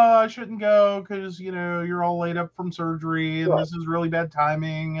 oh, I shouldn't go because, you're all laid up from surgery and Right. This is really bad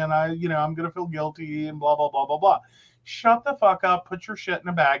timing. And I'm going to feel guilty and blah, blah, blah, blah, blah. Shut the fuck up, put your shit in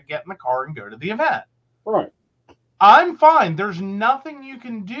a bag, get in the car, and go to the event. Right. I'm fine. There's nothing you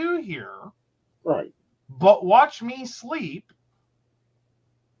can do here. Right. But watch me sleep.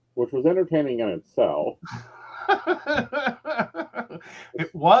 Which was entertaining in itself.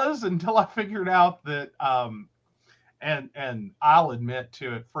 It was until I figured out that, and I'll admit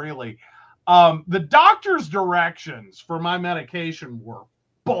to it freely, the doctor's directions for my medication were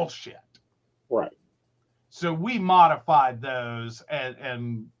bullshit. Right. So we modified those,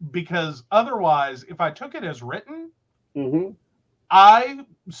 and because otherwise, if I took it as written, Mm-hmm. I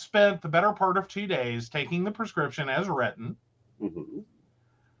spent the better part of 2 days taking the prescription as written, Mm-hmm.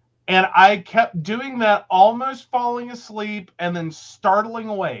 and I kept doing that, almost falling asleep and then startling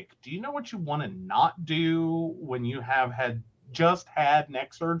awake. Do you know what you want to not do when you have just had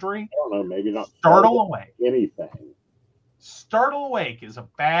neck surgery? I don't know, maybe not Startle awake. Anything. Startle awake is a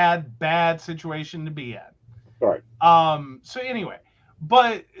bad situation to be in. Right. So anyway,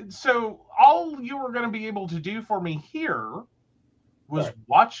 so all you were going to be able to do for me here was Right.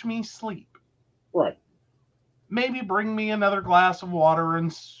 watch me sleep. Right. Maybe bring me another glass of water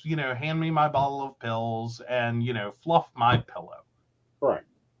and, hand me my bottle of pills and, fluff my pillow. Right.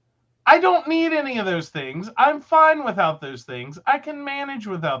 I don't need any of those things. I'm fine without those things. I can manage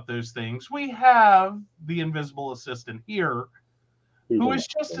without those things. We have the invisible assistant here who is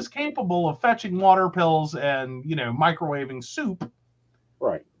just as capable of fetching water pills and, microwaving soup.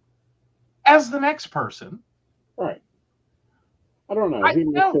 Right. As the next person. Right. I don't know. He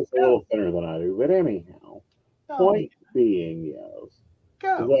makes this a little thinner than I do, but anyhow. Point being, yes,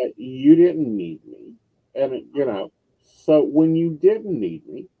 Go. that you didn't need me. And, you know, so when you didn't need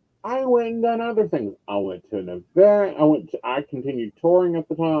me, I went and done other things. I went to an event. I continued touring at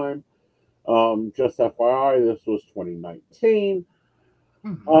the time. Just FYI, this was 2019.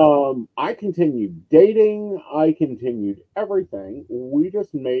 I continued dating. I continued everything. We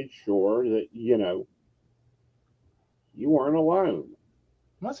just made sure that, you know, you weren't alone.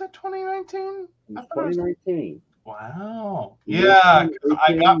 Was it 2019? It was 2019. Wow. Yeah, 'cause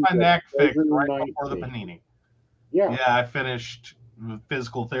I got my neck fixed right before the 2019. panini. Yeah. Yeah, I finished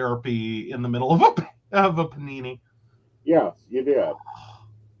physical therapy in the middle of a panini. Yes, you did.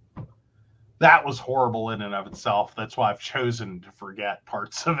 That was horrible in and of itself. That's why I've chosen to forget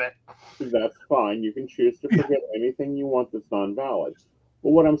parts of it. That's fine. You can choose to forget anything you want that's non-valid.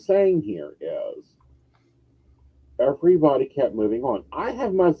 But what I'm saying here is everybody kept moving on. I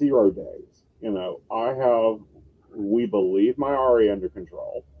have my 0 days. You know, we believe my RA under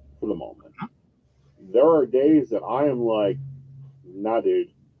control for the moment. There are days that I am like, nah,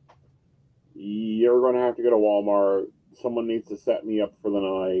 dude, you're going to have to go to Walmart. Someone needs to set me up for the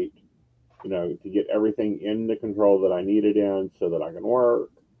night, you know, to get everything into control that I need it in so that I can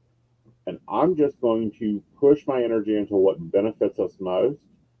work. And I'm just going to push my energy into what benefits us most,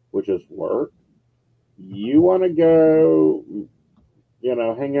 which is work. You want to go, you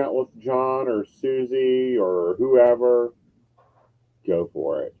know, hang out with John or Susie or whoever, go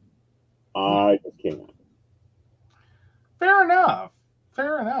for it. I just can't. Fair enough.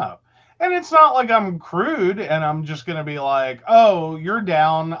 Fair enough. And it's not like I'm crude and I'm just going to be like, oh, you're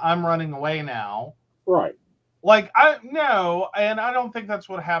down. I'm running away now. Right. Like, no, and I don't think that's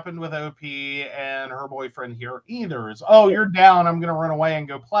what happened with OP and her boyfriend here either. Is, oh, you're down. I'm going to run away and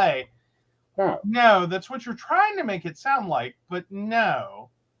go play. No, that's what you're trying to make it sound like. But no,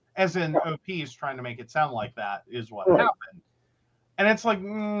 as in OP is trying to make it sound like that is what happened. And it's like,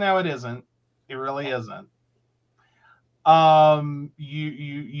 no, it isn't. It really isn't.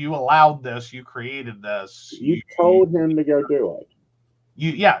 You allowed this. You created this. You told him to go do it.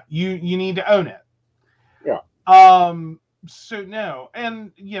 You need to own it. Yeah. So no,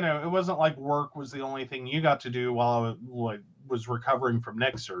 and you know, it wasn't like work was the only thing you got to do while I was recovering from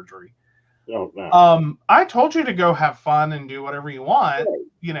neck surgery. Oh, no. I told you to go have fun and do whatever you want. Right.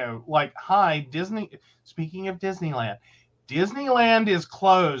 You know, like, hi, Disney. Speaking of Disneyland is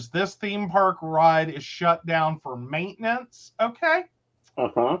closed. This theme park ride is shut down for maintenance. Okay.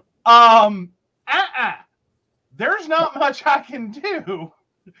 There's not much I can do.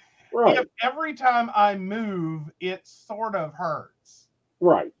 Right. If every time I move, it sort of hurts.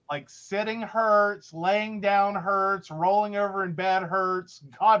 Right. Like sitting hurts, laying down hurts, rolling over in bed hurts.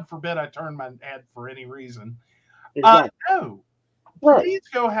 God forbid I turn my head for any reason. Exactly. No. Right. Please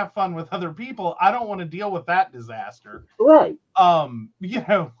go have fun with other people. I don't want to deal with that disaster. Right. You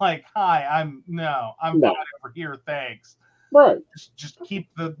know, like, hi, I'm fine over here. Thanks. Right. Just keep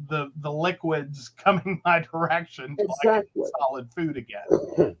the liquids coming my direction. Exactly. Solid food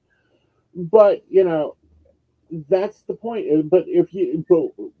again. But, you know, that's the point. But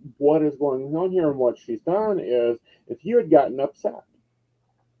what is going on here and what she's done is if you had gotten upset.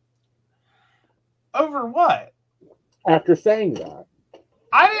 Over what? After saying that.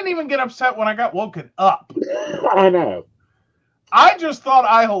 I didn't even get upset when I got woken up. I know. I just thought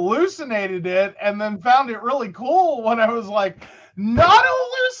I hallucinated it and then found it really cool when I was like, not a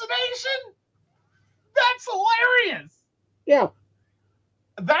hallucination? That's hilarious. Yeah.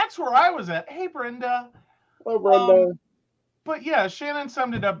 That's where I was at. Hey, Brenda. Hello, Brenda. But yeah, Shannon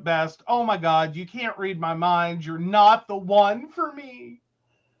summed it up best. Oh my God, you can't read my mind. You're not the one for me.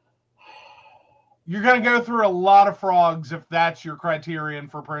 You're going to go through a lot of frogs if that's your criterion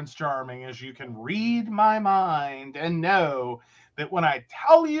for Prince Charming, is you can read my mind and know that when I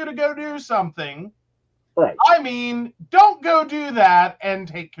tell you to go do something, right. I mean, don't go do that and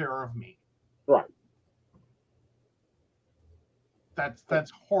take care of me. Right.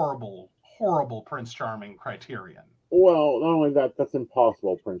 That's horrible Prince Charming criterion. Well, not only that, that's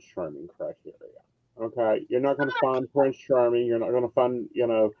impossible Prince Charming criteria. Okay? You're not going to find Prince Charming. You're not going to find, you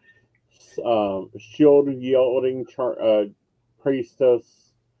know, shield-yielding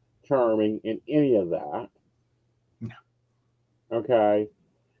priestess Charming in any of that. No. Okay?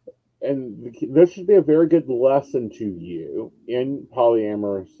 And this should be a very good lesson to you in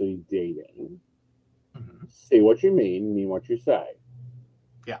polyamorously dating. Mm-hmm. See what you mean what you say.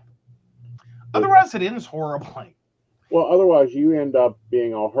 Yeah. Otherwise, it ends horribly. Well, otherwise, you end up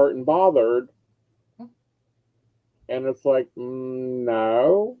being all hurt and bothered. And it's like,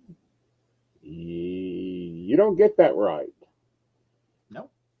 no. You don't get that right. No.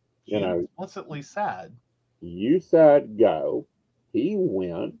 You know, explicitly said. You said go. he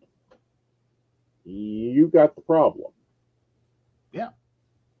went, you got the problem.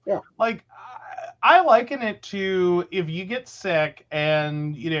 Like, I liken it to if you get sick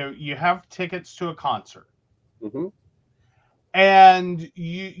and, you have tickets to a concert. Mm-hmm. And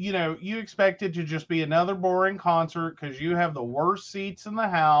you expect it to just be another boring concert because you have the worst seats in the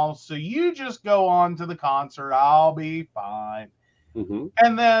house. So you just go on to the concert. I'll be fine. Mm-hmm.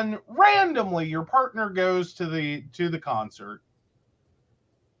 And then randomly your partner goes to the concert.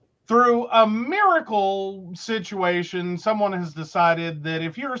 Through a miracle situation, someone has decided that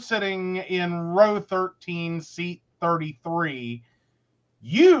if you're sitting in row 13, seat 33,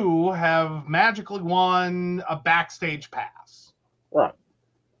 you have magically won a backstage pass. Right.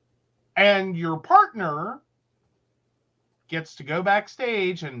 And your partner gets to go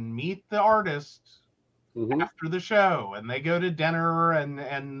backstage and meet the artist Mm-hmm. after the show. And they go to dinner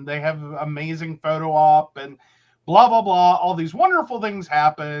and they have amazing photo op and blah, blah, blah. All these wonderful things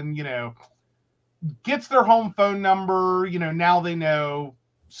happen, gets their home phone number. Now they know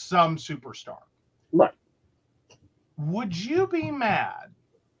some superstar. Right. Would you be mad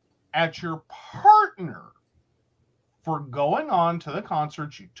at your partner for going on to the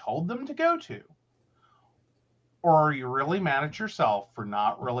concert you told them to go to? Or are you really mad at yourself for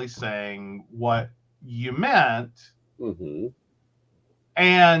not really saying what you meant Mm-hmm.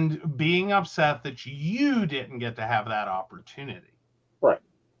 and being upset that you didn't get to have that opportunity? Right.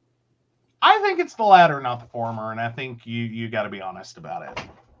 I think it's the latter, not the former, and I think you got to be honest about it.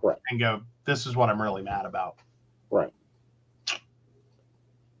 Right. And go, this is what I'm really mad about. Right.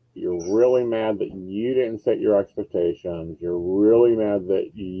 You're really mad that you didn't set your expectations. You're really mad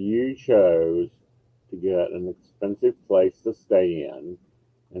that you chose to get an expensive place to stay in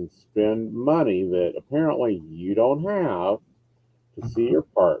and spend money that apparently you don't have to see your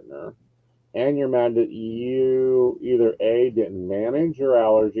partner. And you're mad that you either A, didn't manage your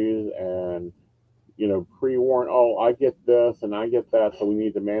allergies and, pre-warn, oh, I get this and I get that, so we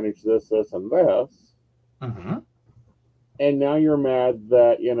need to manage this, this, and this. Mm-hmm. And now you're mad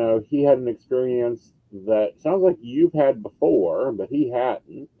that, he had an experience that sounds like you've had before, but he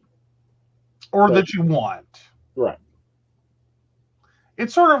hadn't. Or that you want. Right.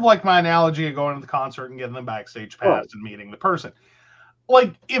 It's sort of like my analogy of going to the concert and getting the backstage pass Right. and meeting the person.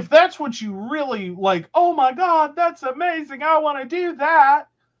 Like, if that's what you really like, oh my God, that's amazing, I want to do that.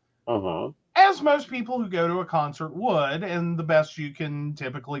 Uh-huh. As most people who go to a concert would, and the best you can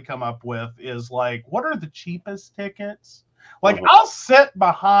typically come up with is like, what are the cheapest tickets? Like, Uh-huh. I'll sit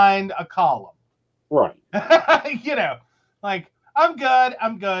behind a column. Right. Like, I'm good.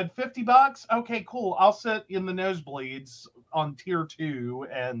 $50. Okay, cool. I'll sit in the nosebleeds on tier 2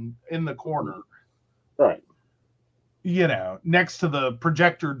 and in the corner. Right. Next to the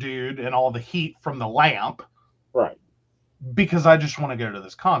projector dude and all the heat from the lamp. Right. Because I just want to go to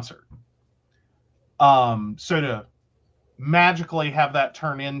this concert. So to magically have that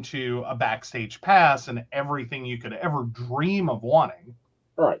turn into a backstage pass and everything you could ever dream of wanting.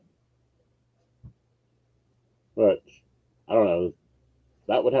 Right. But I don't know.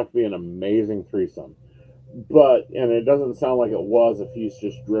 That would have to be an amazing threesome. And it doesn't sound like it was if he's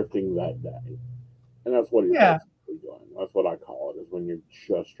just drifting that day. And that's what he's basically doing. That's what I call it, is when you're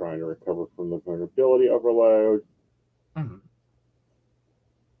just trying to recover from the vulnerability overload. Mm-hmm.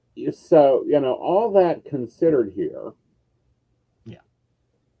 So, all that considered here,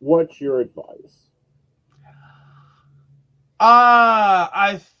 what's your advice?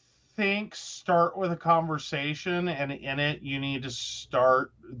 I think start with a conversation, and in it, you need to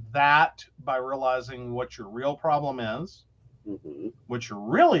start that by realizing what your real problem is, Mm-hmm. what you're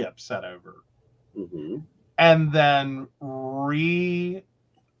really upset over, Mm-hmm. and then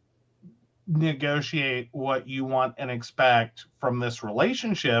negotiate what you want and expect from this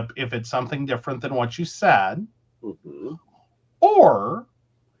relationship if it's something different than what you said. Mm-hmm. Or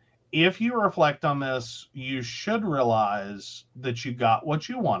if you reflect on this, you should realize that you got what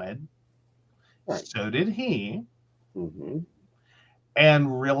you wanted. Right. So did he. Mm-hmm.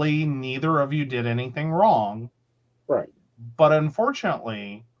 And really neither of you did anything wrong. Right. But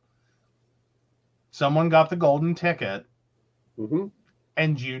unfortunately, someone got the golden ticket. Mm-hmm.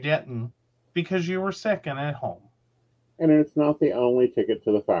 And you didn't, because you were sick and at home. And it's not the only ticket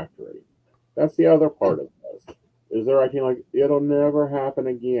to the factory. That's the other part of this. Is they're acting like it'll never happen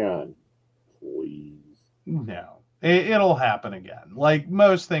again. Please. No, it'll happen again. Like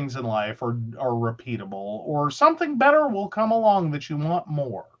most things in life are repeatable, or something better will come along that you want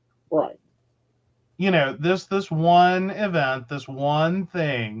more. Right. This one event, this one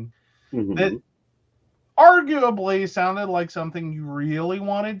thing Mm-hmm. that arguably sounded like something you really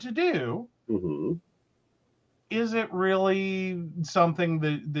wanted to do. Mm-hmm. is it really something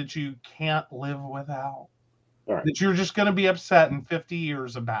that you can't live without? Right. That you're just going to be upset in 50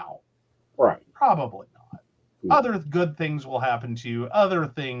 years about? Right. Probably not. Yeah. Other good things will happen to you. Other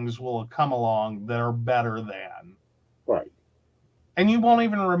things will come along that are better than. Right. And you won't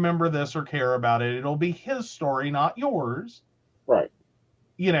even remember this or care about it. It'll be his story, not yours. Right.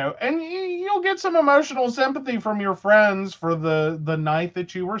 You know, and you'll get some emotional sympathy from your friends for the night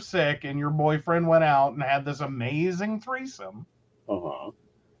that you were sick and your boyfriend went out and had this amazing threesome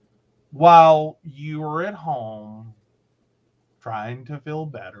while you were at home trying to feel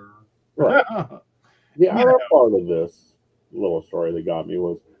better. Right. The other part of this little story that got me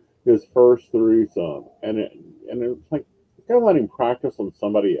was his first threesome, and it's like, you gotta let him practice on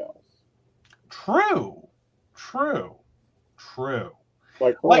somebody else. True.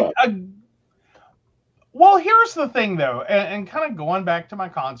 Like well, here's the thing, though, and kind of going back to my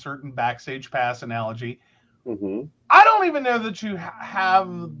concert and backstage pass analogy, I don't even know that you have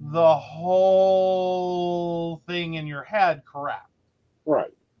the whole thing in your head correct.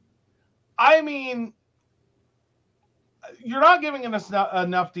 Right. I mean, you're not giving us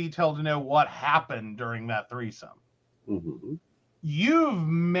enough detail to know what happened during that threesome. You've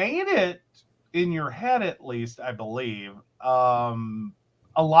made it in your head, at least, I believe, a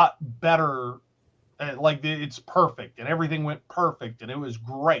lot better. Like, it's perfect and everything went perfect and it was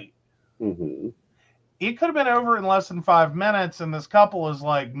great. It could have been over in less than 5 minutes, and this couple is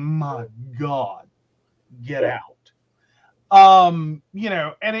like, my God, get out. You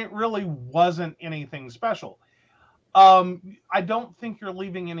know, and it really wasn't anything special. I don't think you're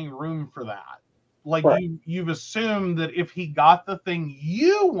leaving any room for that. Like, right. You've assumed that if he got the thing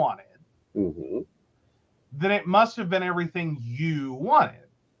you wanted, then it must have been everything you wanted.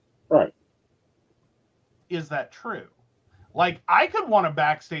 Right. Is that true? Like, I could want a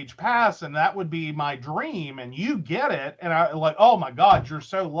backstage pass and that would be my dream, and you get it, and I like, oh my God, you're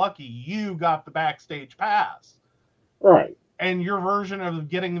so lucky you got the backstage pass. Right. And your version of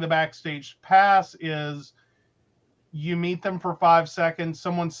getting the backstage pass is you meet them for 5 seconds,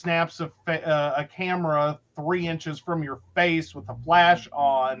 someone snaps a camera 3 inches from your face with a flash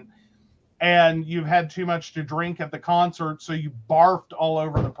on, and you've had too much to drink at the concert, so you barfed all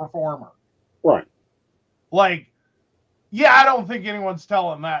over the performer. Right. Like, yeah, I don't think anyone's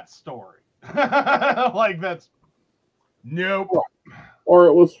telling that story. Like, that's... Nope. Right. Or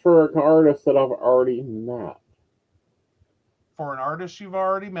it was for an artist that I've already met. For an artist you've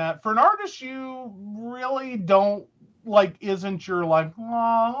already met. For an artist you really don't, like, isn't your, like,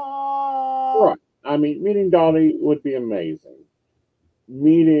 aww. Right. I mean, meeting Donnie would be amazing.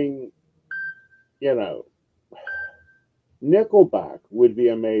 Meeting, you know, Nickelback would be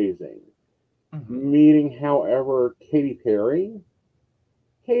amazing. Meeting, however, Katy Perry.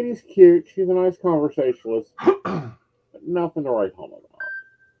 Katy's cute. She's a nice conversationalist. But nothing to write home about.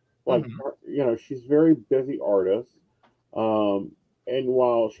 Like, you know, she's a very busy artist. And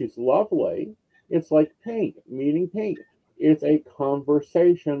while she's lovely, it's like Pink, meeting Pink. It's a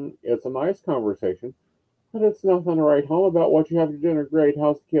conversation. It's a nice conversation, but it's nothing to write home about. What you have for dinner, great.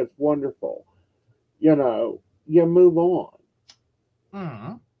 How's the kids? Wonderful. You know, you move on.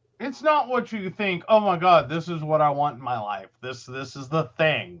 It's not what you think, oh my God, this is what I want in my life. This is the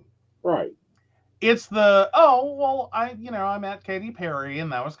thing. Right. It's the, oh, well, I met Katy Perry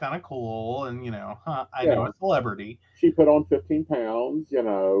and that was kind of cool. And, I know a celebrity. She put on 15 pounds, and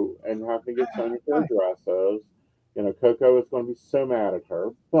having to get so many pair of dresses. Coco is going to be so mad at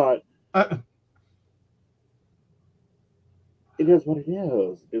her, but it is what it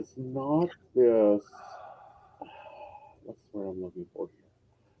is. It's not this, what's the word I'm looking for here?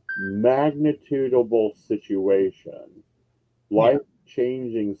 Magnitudable situation,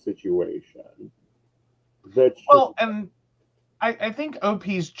 life-changing situation. And I think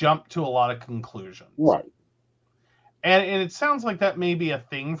OP's jumped to a lot of conclusions. Right. And it sounds like that may be a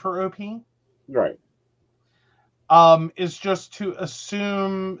thing for OP. Right. Is just to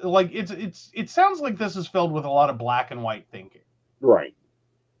assume, like, it sounds like this is filled with a lot of black and white thinking. Right.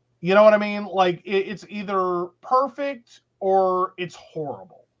 You know what I mean? Like, it's either perfect or it's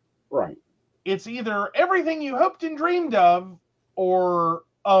horrible. Right. It's either everything you hoped and dreamed of, or,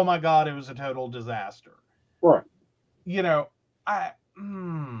 oh my God, it was a total disaster. Right.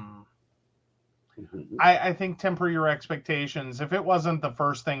 I think temper your expectations. If it wasn't the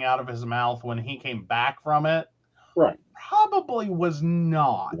first thing out of his mouth when he came back from it, right, probably was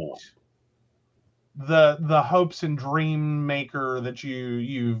not the hopes and dream maker that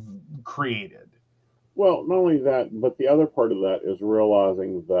you've created. Well, not only that, but the other part of that is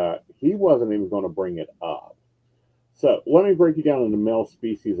realizing that he wasn't even going to bring it up. So let me break you down into male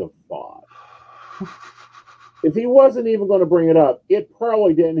species of thought. if he wasn't even going to bring it up, it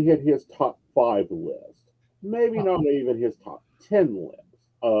probably didn't hit his top 5 list. Maybe not even his top 10 list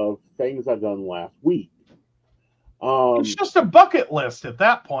of things I've done last week. It's just a bucket list at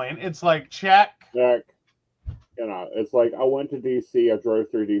that point. It's like, check. It's like I went to DC, I drove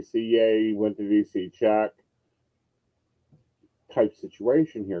through DC, yay, went to DC, check. Type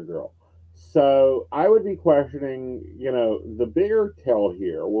situation here, girl. So I would be questioning, the bigger tell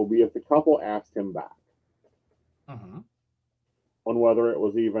here will be if the couple asked him back on whether it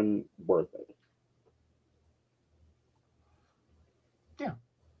was even worth it. Yeah.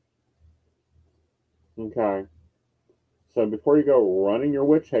 Okay. So before you go running your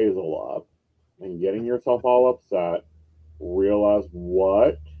witch hazel up and getting yourself all upset, realize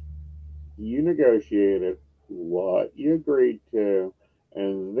what you negotiated, what you agreed to,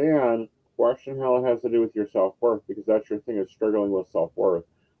 and then question how it has to do with your self-worth, because that's your thing, is struggling with self-worth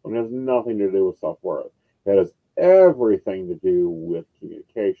when it has nothing to do with self-worth. It has everything to do with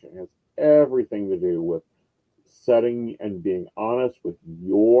communication. It has everything to do with setting and being honest with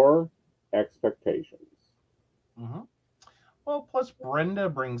your expectations. Well, plus Brenda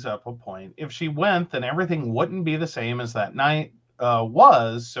brings up a point. If she went, then everything wouldn't be the same as that night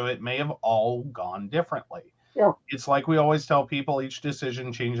was, so it may have all gone differently. Yeah. It's like we always tell people, each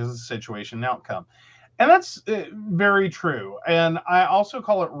decision changes the situation and outcome. And that's very true. And I also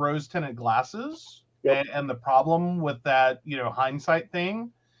call it rose-tinted glasses. Yep. And the problem with that, hindsight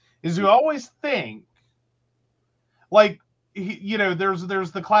thing is you always think, like,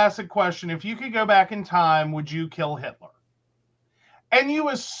 there's the classic question, if you could go back in time, would you kill Hitler? And you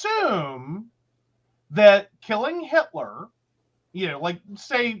assume that killing Hitler, like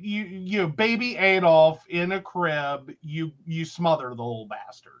say you baby Adolf in a crib, you smother the little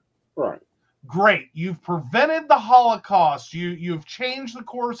bastard. Right. Great. You've prevented the Holocaust. You've changed the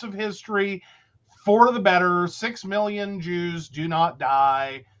course of history for the better. 6 million Jews do not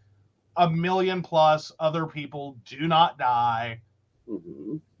die. 1 million plus other people do not die.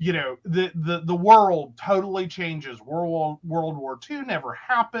 The world totally changes. World War II never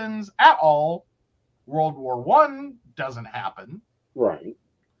happens at all. World War I doesn't happen. Right.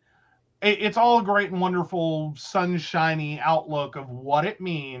 It's all a great and wonderful sunshiny outlook of what it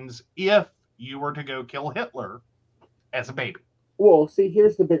means if you were to go kill Hitler as a baby. Well, see,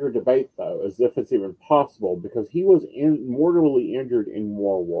 here's the bigger debate, though, as if it's even possible, because he was mortally injured in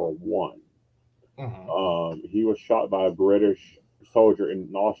World War One. He was shot by a British soldier in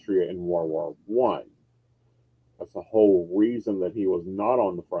Austria in World War One. That's the whole reason that he was not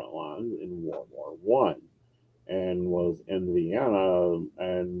on the front lines in World War One, and was in Vienna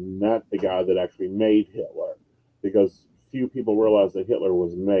and met the guy that actually made Hitler, because few people realize that Hitler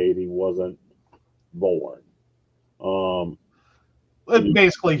was made; he wasn't born.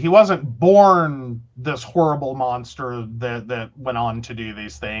 Basically, he wasn't born this horrible monster that went on to do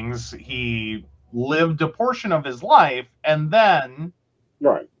these things. He lived a portion of his life, and then,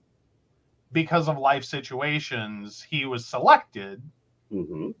 right, because of life situations, he was selected,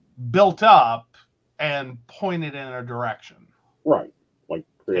 built up, and pointed in a direction. Right, like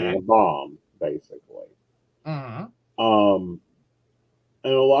creating a bomb, basically.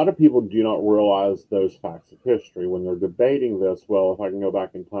 And a lot of people do not realize those facts of history when they're debating this. Well, if I can go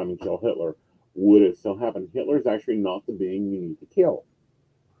back in time and kill Hitler, would it still happen? Hitler's actually not the being you need to kill.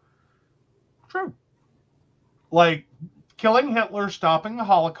 True. Like, killing Hitler, stopping the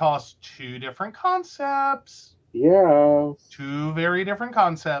Holocaust, two different concepts. Yeah. Two very different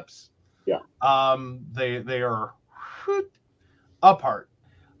concepts. Yeah. They are apart.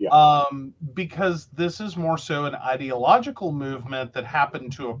 Yeah. Because this is more so an ideological movement that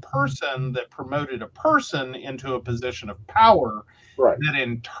happened to a person that promoted a person into a position of power, right, that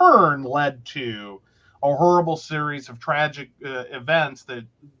in turn led to a horrible series of tragic events that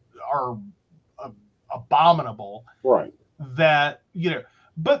are abominable. Right. That,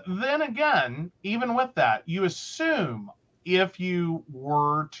 but then again, even with that, you assume if you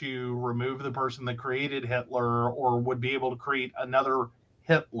were to remove the person that created Hitler, or would be able to create another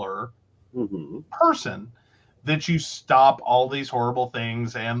Hitler person, that you stop all these horrible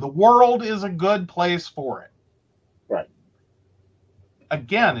things, and the world is a good place for it. Right.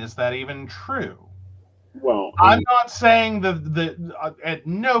 Again, is that even true? Well, I'm not saying that at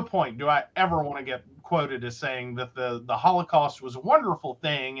no point do I ever want to get quoted as saying that the Holocaust was a wonderful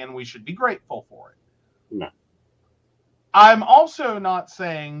thing and we should be grateful for it. No. I'm also not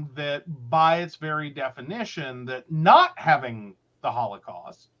saying that by its very definition that not having the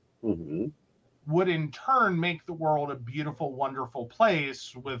Holocaust would in turn make the world a beautiful, wonderful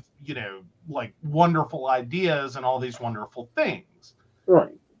place with, like wonderful ideas and all these wonderful things.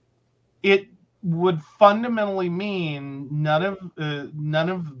 Right. It would fundamentally mean none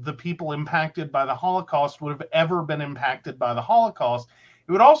of the people impacted by the Holocaust would have ever been impacted by the Holocaust.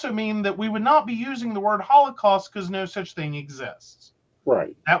 It would also mean that we would not be using the word Holocaust because no such thing exists.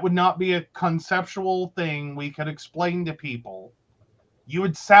 Right. That would not be a conceptual thing we could explain to people. You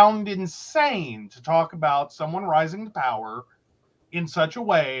would sound insane to talk about someone rising to power in such a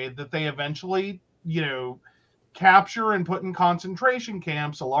way that they eventually, capture and put in concentration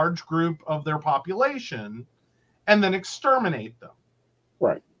camps a large group of their population and then exterminate them.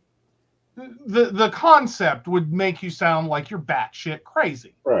 Right. The concept would make you sound like you're batshit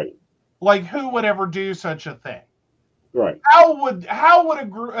crazy. Right. Like, who would ever do such a thing? Right. How would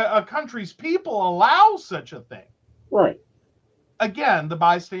a country's people allow such a thing? Right. Again, the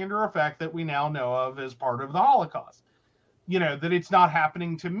bystander effect that we now know of as part of the Holocaust. That it's not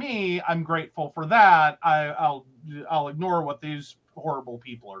happening to me. I'm grateful for that. I'll ignore what these horrible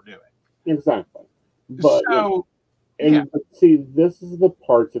people are doing. Exactly. But see, this is the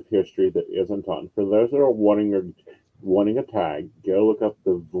parts of history that isn't done. For those that are wanting a tag, go look up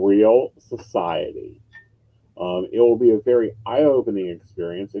the Vril Society. It will be a very eye-opening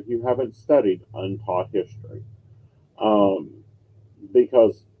experience if you haven't studied untaught history.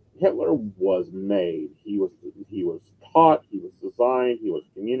 Because Hitler was made. He was taught, he was designed, he was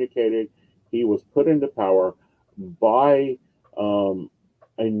communicated, he was put into power by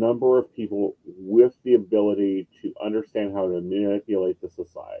a number of people with the ability to understand how to manipulate the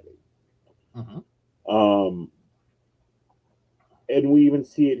society. Mm-hmm. And we even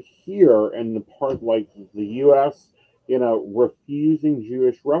see it here in the part like the U.S., refusing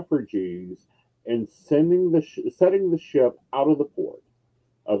Jewish refugees and setting the ship out of the port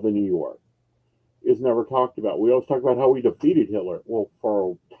of the New York is never talked about. We always talk about how we defeated Hitler. Well,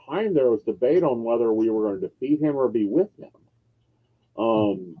 for a time there was debate on whether we were going to defeat him or be with him.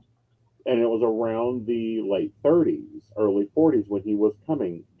 And it was around the late 30s, early 40s when he was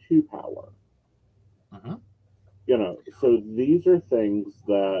coming to power. Mm-hmm. So these are things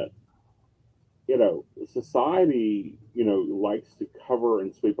that, society, likes to cover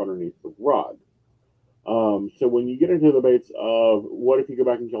and sweep underneath the rug. So when you get into the debates of what if you go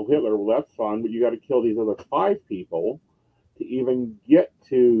back and kill Hitler, well, that's fine, but you got to kill these other 5 people to even get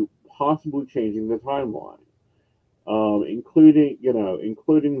to possibly changing the timeline, including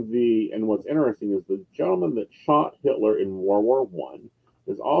and what's interesting is the gentleman that shot Hitler in World War I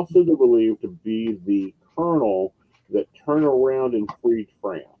is also believed to be the colonel that turned around and freed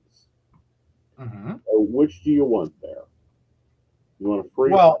France. Mm-hmm. So which do you want there? You want to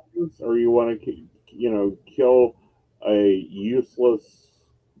free France, or you want to kill a useless,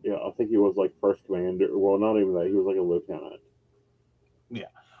 I think he was like first commander. Well, not even that. He was like a lieutenant. Yeah.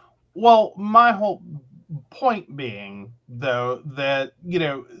 Well, my whole point being, though, that,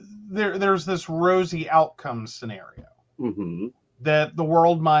 there's this rosy outcome scenario. Mm-hmm. That the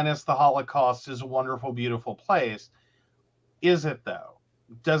world minus the Holocaust is a wonderful, beautiful place. Is it, though?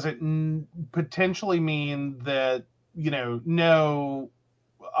 Does it potentially mean that, no,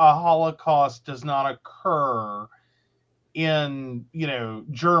 a Holocaust does not occur in,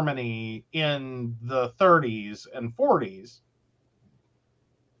 Germany in the 30s and 40s?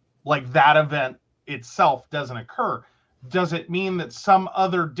 Like that event itself doesn't occur. Does it mean that some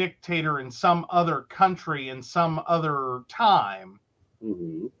other dictator in some other country in some other time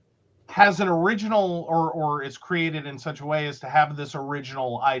mm-hmm. has an original or is created in such a way as to have this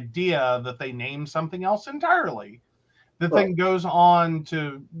original idea that they name something else entirely, that then goes on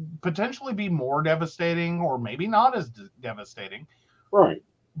to potentially be more devastating or maybe not as devastating, right?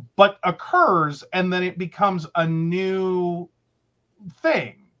 But occurs, and then it becomes a new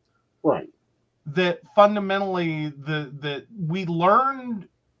thing, right? That fundamentally that we learned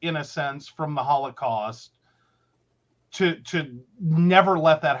in a sense from the Holocaust to never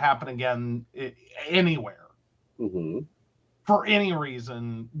let that happen again anywhere, mm-hmm. for any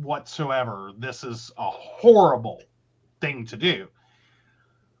reason whatsoever. This is a horrible thing to do,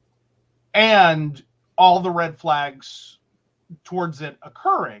 and all the red flags towards it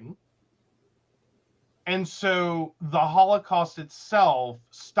occurring. And so the Holocaust itself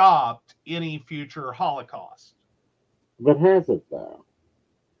stopped any future Holocaust. But has it, though?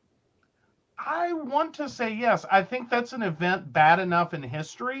 I want to say yes. I think that's an event bad enough in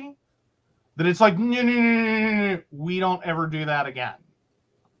history that it's like, no, we don't ever do that again.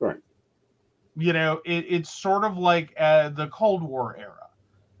 Right. It's sort of like the Cold War era.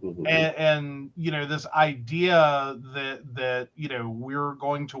 Mm-hmm. And this idea that we're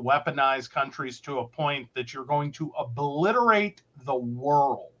going to weaponize countries to a point that you're going to obliterate the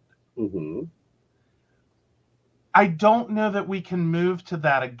world. Mm-hmm. I don't know that we can move to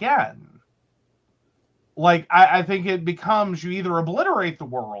that again. Like, I think it becomes, you either obliterate the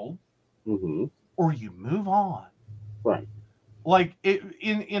world Mm-hmm. or you move on. Right. Like,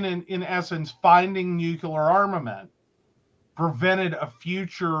 in essence, finding nuclear armament prevented a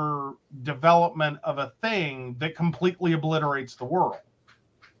future development of a thing that completely obliterates the world.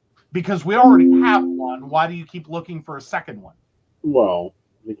 Because we already have one, why do you keep looking for a second one? Well,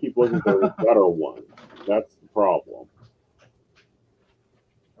 they keep looking for a better one. That's the problem.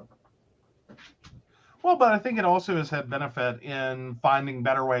 Well, but I think it also has had benefit in finding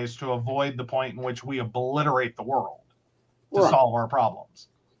better ways to avoid the point in which we obliterate the world to Right. solve our problems.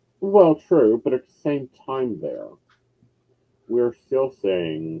 Well, true, but at the same time there, we're still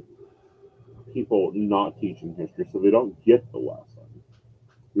saying people not teaching history, so they don't get the lesson.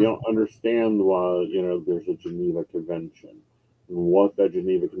 They don't understand why, there's a Geneva Convention and what that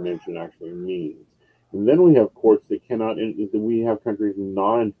Geneva Convention actually means. And then we have courts that cannot, we have countries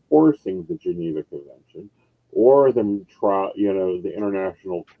not enforcing the Geneva Convention or the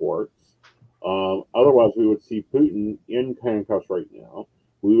international courts. Otherwise, we would see Putin in handcuffs right now.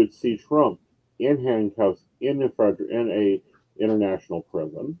 We would see Trump in handcuffs in a international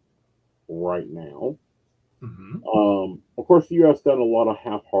prison right now. Mm-hmm. Of course, the U.S. done a lot of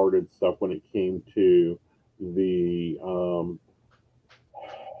half-hearted stuff when it came to the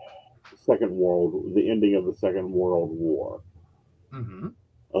the ending of the Second World War. Mm-hmm.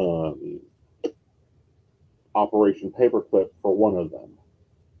 Operation Paperclip for one of them.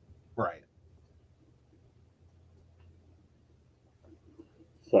 Right.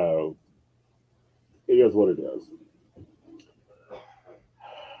 So it is what it is.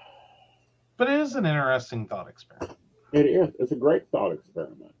 But it is an interesting thought experiment. It is. It's a great thought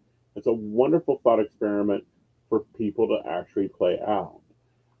experiment. It's a wonderful thought experiment for people to actually play out.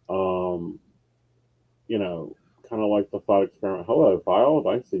 Kind of like the thought experiment. Hello, file of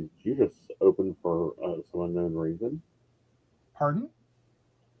ice that you just opened for some unknown reason. Pardon?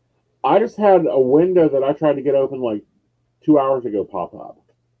 I just had a window that I tried to get open like 2 hours ago pop up.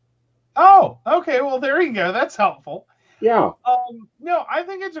 Oh, okay. Well, there you go. That's helpful. Yeah. No, I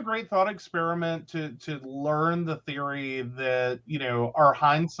think it's a great thought experiment to learn the theory that, our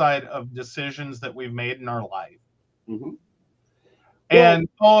hindsight of decisions that we've made in our life. Mm-hmm. And,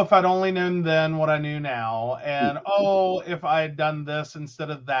 if I'd only known then what I knew now. And, if I had done this instead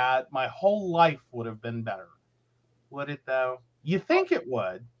of that, my whole life would have been better. Would it, though? You think it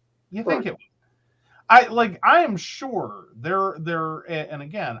would. You think it would. I am sure there, and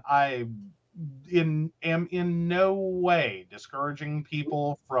again, I am in no way discouraging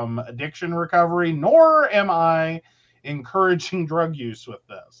people from addiction recovery, nor am I encouraging drug use with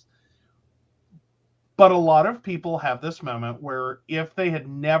this. But a lot of people have this moment where if they had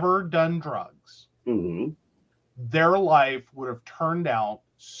never done drugs, mm-hmm. their life would have turned out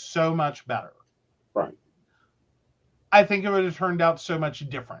so much better. Right. I think it would have turned out so much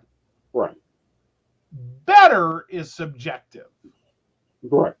different. Right. Better is subjective.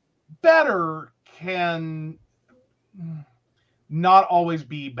 Right. Better can not always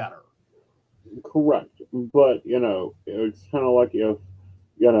be better. Correct. But, it's kind of like if,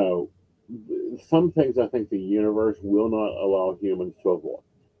 some things I think the universe will not allow humans to avoid.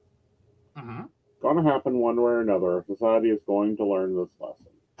 Mm-hmm. Going to happen one way or another. Society is going to learn this lesson.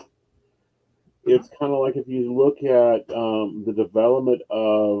 It's kind of like if you look at the development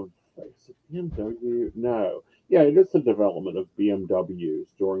of BMW. No. Yeah, it is the development of BMWs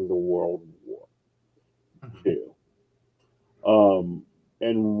during the World War II.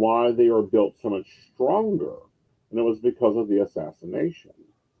 And why they are built so much stronger. And it was because of the assassination.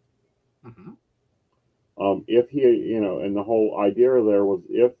 Mm-hmm. If he, and the whole idea there was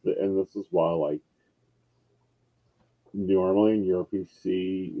and this is why, normally in Europe you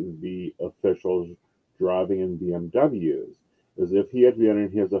see the officials driving in BMWs, is if he had been in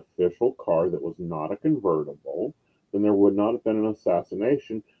his official car that was not a convertible, then there would not have been an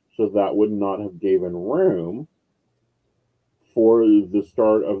assassination, so that would not have given room for the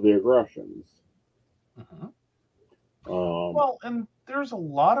start of the aggressions. Mm-hmm. Well, and there's a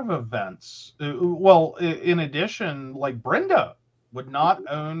lot of events. Well, in addition, like Brenda would not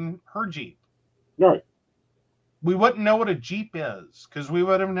own her Jeep. Right. We wouldn't know what a Jeep is because we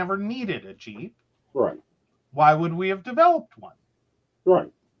would have never needed a Jeep. Right. Why would we have developed one?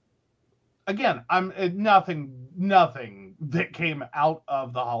 Right. Again, nothing that came out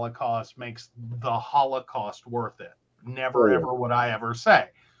of the Holocaust makes the Holocaust worth it. Never, ever would I ever say.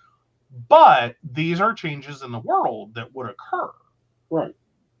 But these are changes in the world that would occur. Right.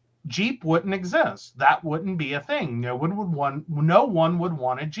 Jeep wouldn't exist. That wouldn't be a thing. No one would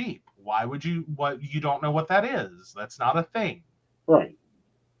want a Jeep. Why would you? You don't know what that is. That's not a thing. Right.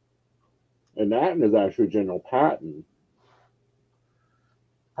 And that is actually General Patton.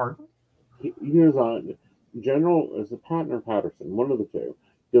 Pardon? He designed, is it Patton or Patterson? One of the two.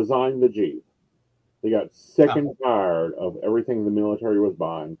 Designed the Jeep. They got sick and tired of everything the military was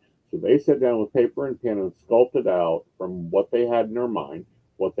buying. So they sat down with paper and pen and sculpted out from what they had in their mind,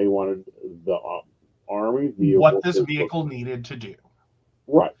 what they wanted the Army vehicle. What this vehicle needed to do.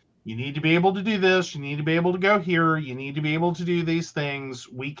 Right. You need to be able to do this. You need to be able to go here. You need to be able to do these things.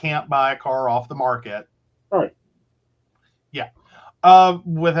 We can't buy a car off the market. Right. Yeah.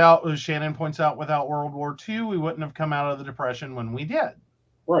 Without, as Shannon points out, without World War II, we wouldn't have come out of the Depression when we did.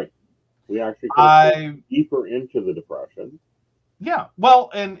 Right. We actually could have deeper into the Depression. Yeah.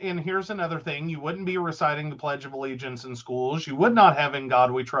 Well, and here's another thing. You wouldn't be reciting the Pledge of Allegiance in schools. You would not have In God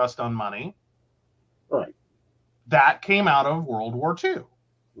We Trust on money. Right. That came out of World War II.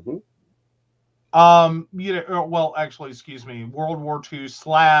 Mm-hmm. Excuse me, World War II /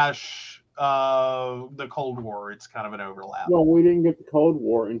 the Cold War. It's kind of an overlap. Well, we didn't get the Cold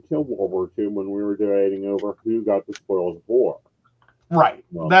War until World War II when we were debating over who got the spoils of war. Right.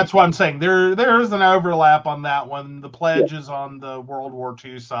 Well, that's what I'm saying. There's an overlap on that one. The pledge is on the World War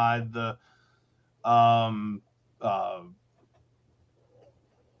II side. The In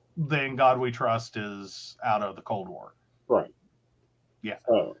God We Trust is out of the Cold War. Right. Yeah.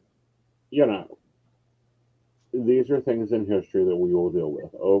 So, these are things in history that we will deal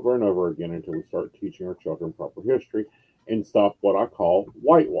with over and over again until we start teaching our children proper history and stop what I call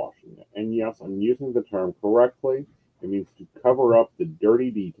whitewashing it. And yes, I'm using the term correctly. It means to cover up the dirty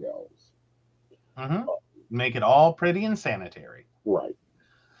details. Mm-hmm. Make it all pretty and sanitary. Right.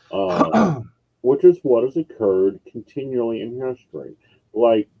 Which is what has occurred continually in history.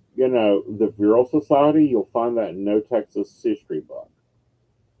 Like, the Virile Society, you'll find that in no Texas history book.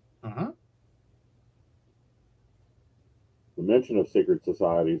 Mm-hmm. The mention of secret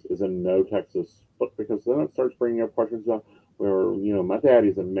societies is in no Texas book because then it starts bringing up questions about where, my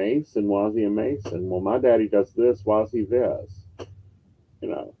daddy's a Mason. Why is he a Mason? Well, my daddy does this. Why is he this?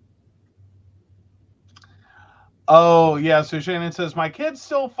 Oh, yeah. So Shannon says, my kids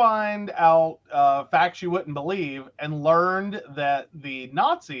still find out facts you wouldn't believe and learned that the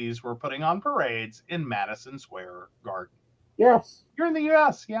Nazis were putting on parades in Madison Square Garden. Yes. You're in the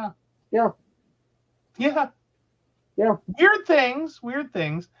U.S. Yeah. Yeah. Yeah. Yeah. Weird things.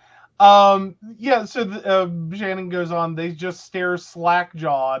 Shannon goes on, they just stare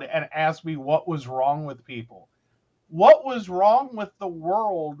slack-jawed and ask me what was wrong with people. What was wrong with the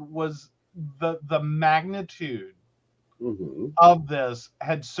world was the magnitude of this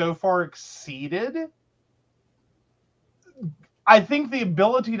had so far exceeded, I think, the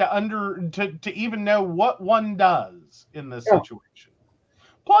ability to even know what one does in this situation.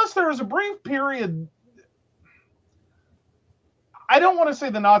 Plus, there was a brief period. I don't want to say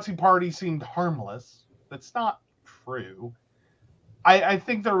the Nazi Party seemed harmless. That's not true. I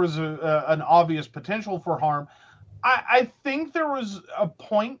think there was an obvious potential for harm. I think there was a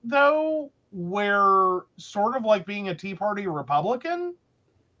point, though, where sort of like being a Tea Party Republican.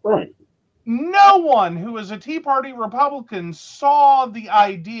 Right. No one who was a Tea Party Republican saw the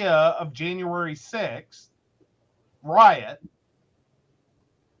idea of January 6th riot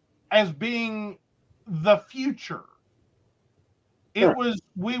as being the future. It was,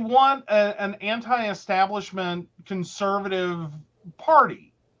 we want an anti-establishment conservative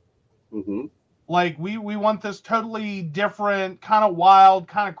party. Mm-hmm. Like, we want this totally different, kind of wild,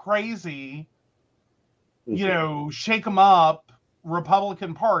 kind of crazy, shake 'em up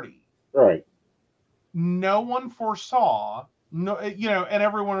Republican Party. Right. No one foresaw, and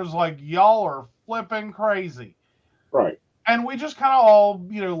everyone was like, y'all are flipping crazy. Right. And we just kind of all,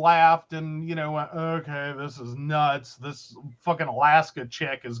 laughed and, went, okay, this is nuts. This fucking Alaska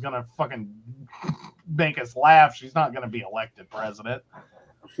chick is going to fucking make us laugh. She's not going to be elected president.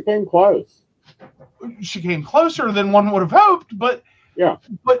 She came close. She came closer than one would have hoped, but yeah.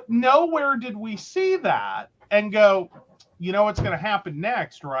 But nowhere did we see that and go, what's going to happen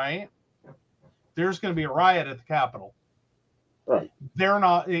next, right? There's going to be a riot at the Capitol. Right. They're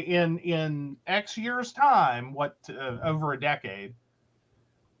not in X years' time, over a decade.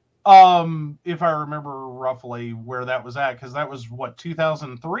 If I remember roughly where that was at, because that was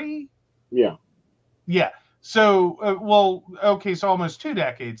 2003? Yeah. Yeah. So, so almost 2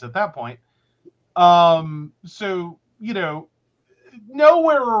 decades at that point.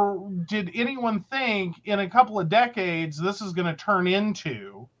 Nowhere did anyone think in a couple of decades this is going to turn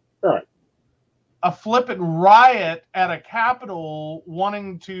into a flippant riot at a Capitol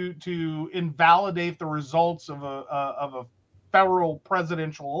wanting to invalidate the results of a federal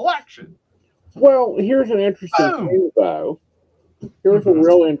presidential election. Well, here's an interesting thing, though. Here's a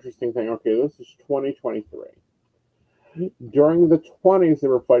real interesting thing. Okay, this is 2023. During the 20s, they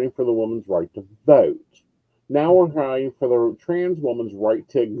were fighting for the woman's right to vote. Now we're fighting for the trans woman's right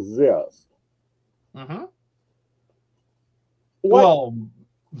to exist. Mm-hmm. What? Well,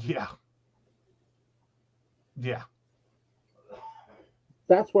 yeah. Yeah.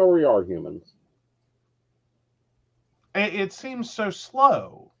 That's where we are, humans. It seems so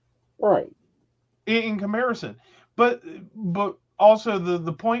slow. Right. In comparison. But also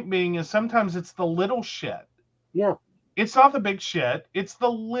the point being is sometimes it's the little shit. Yeah. It's not the big shit. It's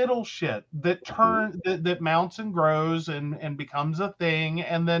the little shit that that mounts and grows and becomes a thing.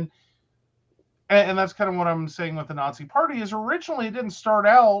 And then, and that's kind of what I'm saying with the Nazi Party is originally it didn't start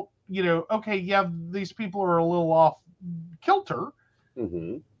out, okay, yeah, these people are a little off kilter,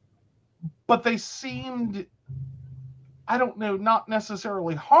 but they seemed, I don't know, not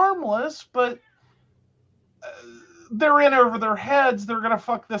necessarily harmless, but they're in over their heads. They're going to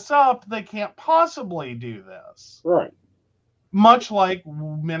fuck this up. They can't possibly do this. Right. Much like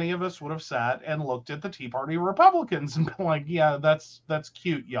many of us would have sat and looked at the Tea Party Republicans and been like, yeah, that's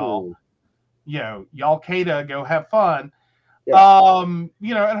cute, y'all. Y'all Qaeda, go have fun. Yeah. And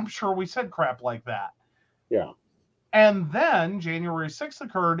I'm sure we said crap like that. Yeah. And then January 6th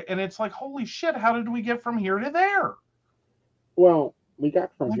occurred, and it's like, holy shit, how did we get from here to there? Well, we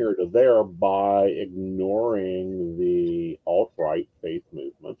got from here to there by ignoring the alt-right faith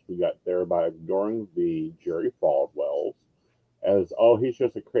movements. We got there by ignoring the Jerry Falwells as, oh, he's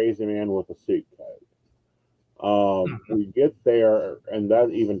just a crazy man with a suit coat. We get there, and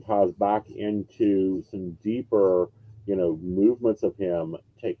that even ties back into some deeper, movements of him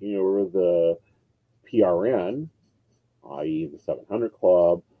taking over the PRN, i.e. the 700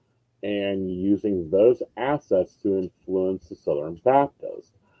 Club, and using those assets to influence the Southern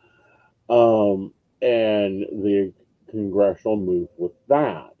Baptists. And the congressional move with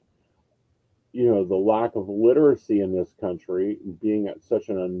that. The lack of literacy in this country being at such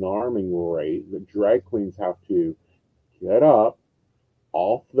an alarming rate that drag queens have to get up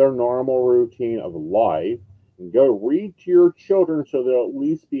off their normal routine of life and go read to your children so they'll at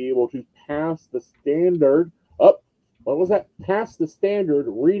least be able to pass the standard pass the standard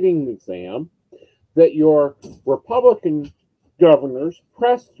reading exam that your Republican governors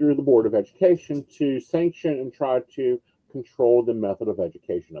pressed through the Board of Education to sanction and try to control the method of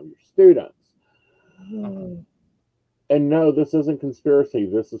education of your students. And no, this isn't conspiracy.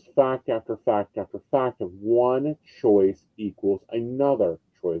 This is fact after fact after fact of one choice equals another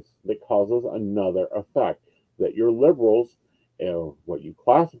choice that causes another effect. That your liberals, what you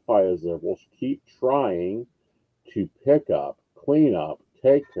classify as liberals, keep trying to pick up, clean up,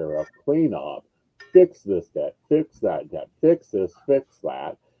 take care of, clean up, fix this debt, fix that debt, fix this, fix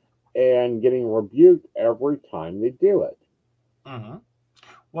that, and getting rebuked every time they do it.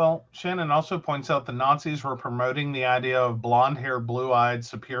 Well, Shannon also points out the Nazis were promoting the idea of blonde-haired, blue-eyed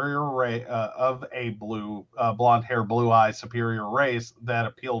superior race blonde-haired, blue-eyed superior race that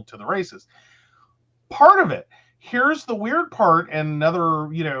appealed to the races. Part of it. Here's the weird part, and another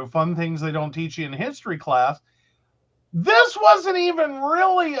fun things they don't teach you in history class. This wasn't even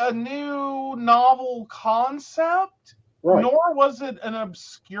really a new novel concept, nor was it an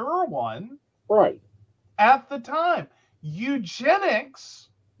obscure one. Right. At the time, eugenics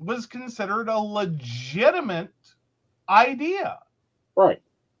was considered a legitimate idea. Right.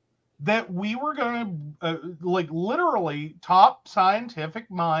 That we were going to, literally top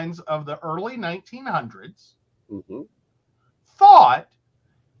scientific minds of the early 1900s thought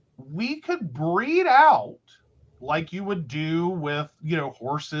we could breed out like you would do with,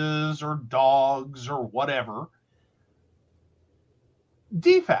 horses or dogs or whatever,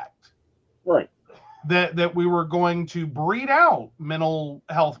 defect. Right. That we were going to breed out mental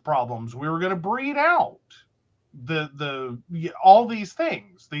health problems. We were going to breed out all these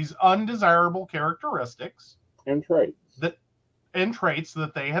things, these undesirable characteristics and traits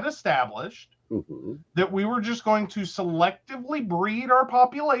that they had established, that we were just going to selectively breed our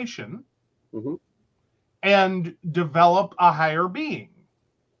population and develop a higher being.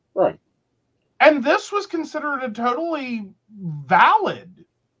 Right. And this was considered a totally valid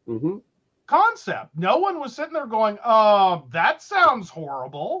concept. No one was sitting there going, that sounds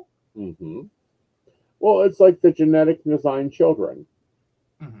horrible. Well, it's like the genetic design children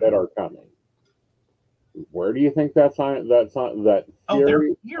that are coming. Where do you think that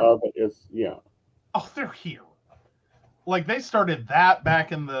theory of it is? Yeah. Oh, they're here. Like they started that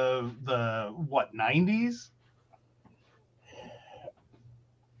back in the 90s?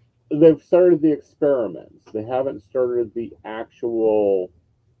 They've started the experiments. They haven't started the actual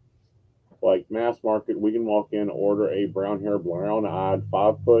like mass market, we can walk in, order a brown hair, brown eyed,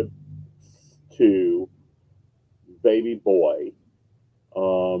 5'2" baby boy,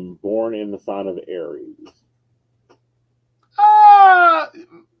 born in the sign of Aries.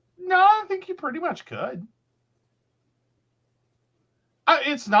 No, I think you pretty much could.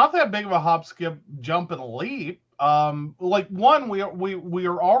 It's not that big of a hop, skip, jump, and leap. Like one, we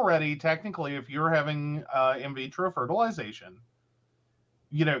are already technically, if you're having in vitro fertilization,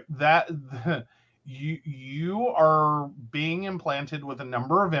 you know that you are being implanted with a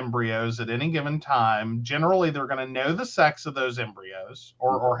number of embryos at any given time. Generally, they're going to know the sex of those embryos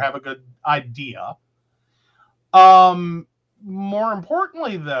or have a good idea. More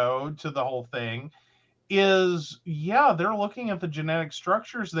importantly, though, to the whole thing is, yeah, they're looking at the genetic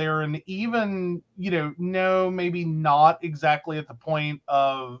structures there, and even, no, maybe not exactly at the point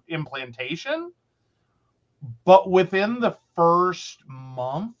of implantation, but within the first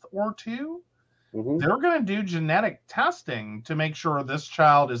month or two, they're going to do genetic testing to make sure this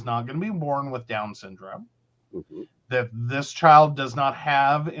child is not going to be born with Down syndrome, that this child does not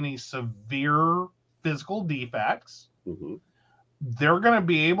have any severe physical defects. They're going to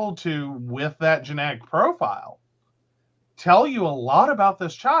be able to, with that genetic profile, tell you a lot about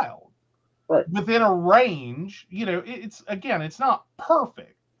this child. Right. Within a range, it's not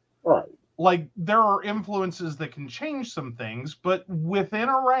perfect. Right. Like, there are influences that can change some things, but within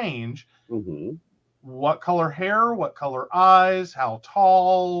a range, what color hair, what color eyes, how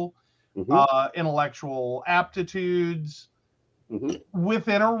tall, intellectual aptitudes,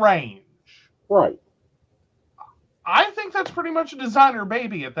 within a range. Right. I think that's pretty much a designer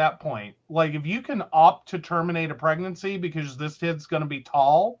baby at that point. Like, if you can opt to terminate a pregnancy because this kid's going to be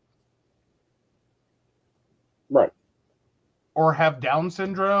tall. Right. Or have Down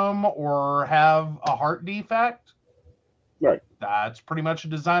syndrome or have a heart defect. Right. That's pretty much a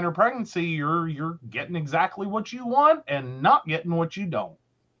designer pregnancy. You're getting exactly what you want and not getting what you don't.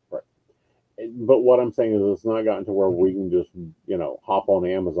 Right. But what I'm saying is it's not gotten to where we can just, hop on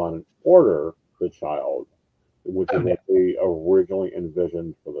Amazon and order the child, which is what we originally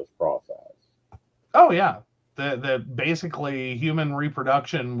envisioned for this process. Oh, yeah. That basically human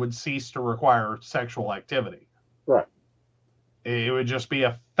reproduction would cease to require sexual activity. Right. It would just be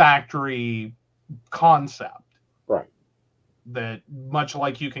a factory concept. Right. That much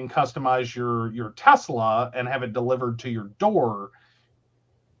like you can customize your Tesla and have it delivered to your door,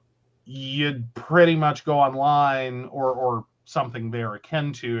 you'd pretty much go online or something they're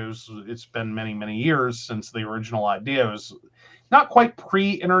akin to. It's been many, many years since the original idea. It was not quite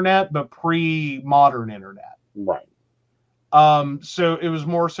pre-internet, but pre-modern internet. Right. So it was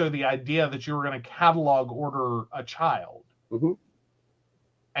more so the idea that you were going to catalog order a child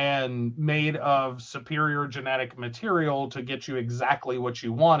and made of superior genetic material to get you exactly what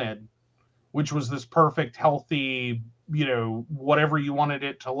you wanted, which was this perfect, healthy, whatever you wanted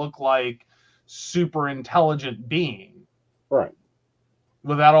it to look like, super intelligent being. Right.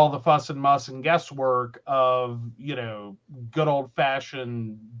 Without all the fuss and muss and guesswork of, good old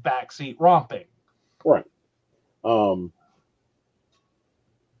fashioned backseat romping. Right. But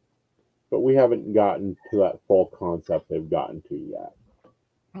we haven't gotten to that full concept they've gotten to yet.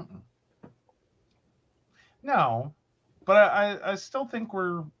 No, but I still think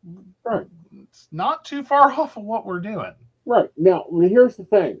we're right. It's not too far off of what we're doing. Right. Now, here's the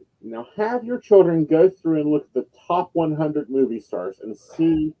thing. Now, have your children go through and look at the top 100 movie stars and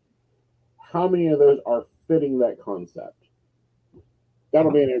see how many of those are fitting that concept.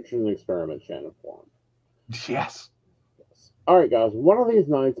 That'll be an interesting experiment, Shannon, for them. Yes. All right, guys. One of these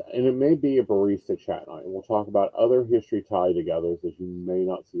nights, and it may be a barista chat night, and we'll talk about other history tie-togethers that you may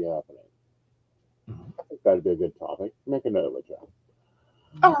not see happening. I think that'd be a good topic. Make a note of it, John.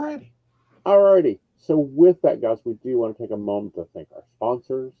 All righty. So with that, guys, we do want to take a moment to thank our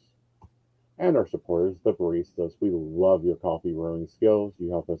sponsors and our supporters, the baristas. We love your coffee brewing skills. You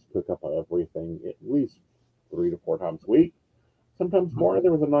help us cook up everything at least 3 to 4 times a week. Sometimes more.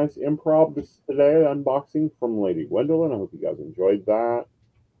 There was a nice improv today, unboxing from Lady Gwendolyn. I hope you guys enjoyed that.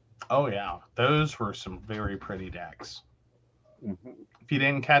 Oh, yeah. Those were some very pretty decks. If you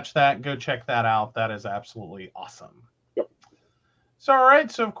didn't catch that, go check that out. That is absolutely awesome. Yep. So, all right.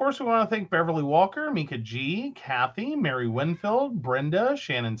 So, of course, we want to thank Beverly Walker, Mika G, Kathy, Mary Winfield, Brenda,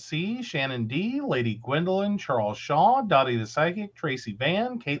 Shannon C, Shannon D, Lady Gwendolyn, Charles Shaw, Dottie the Psychic, Tracy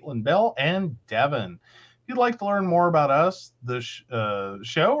Van, Caitlin Bell, and Devin. If you'd like to learn more about us, the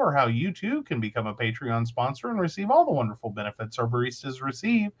show, or how you too can become a Patreon sponsor and receive all the wonderful benefits our baristas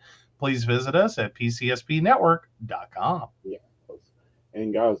receive, please visit us at pcspnetwork.com. Yeah.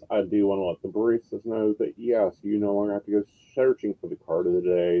 And guys, I do want to let the baristas know that yes, you no longer have to go searching for the card of the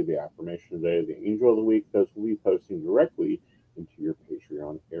day, the affirmation of the day, the angel of the week. Those will be posting directly into your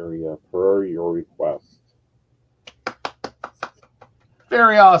Patreon area per your request.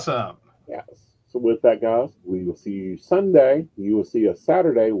 Very awesome. Yes. So with that, guys, we will see you Sunday. You will see us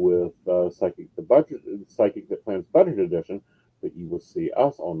Saturday with Psychic That Plans Budget Edition, but you will see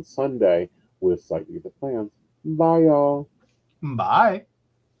us on Sunday with Psychic That Plans. Bye, y'all. Bye.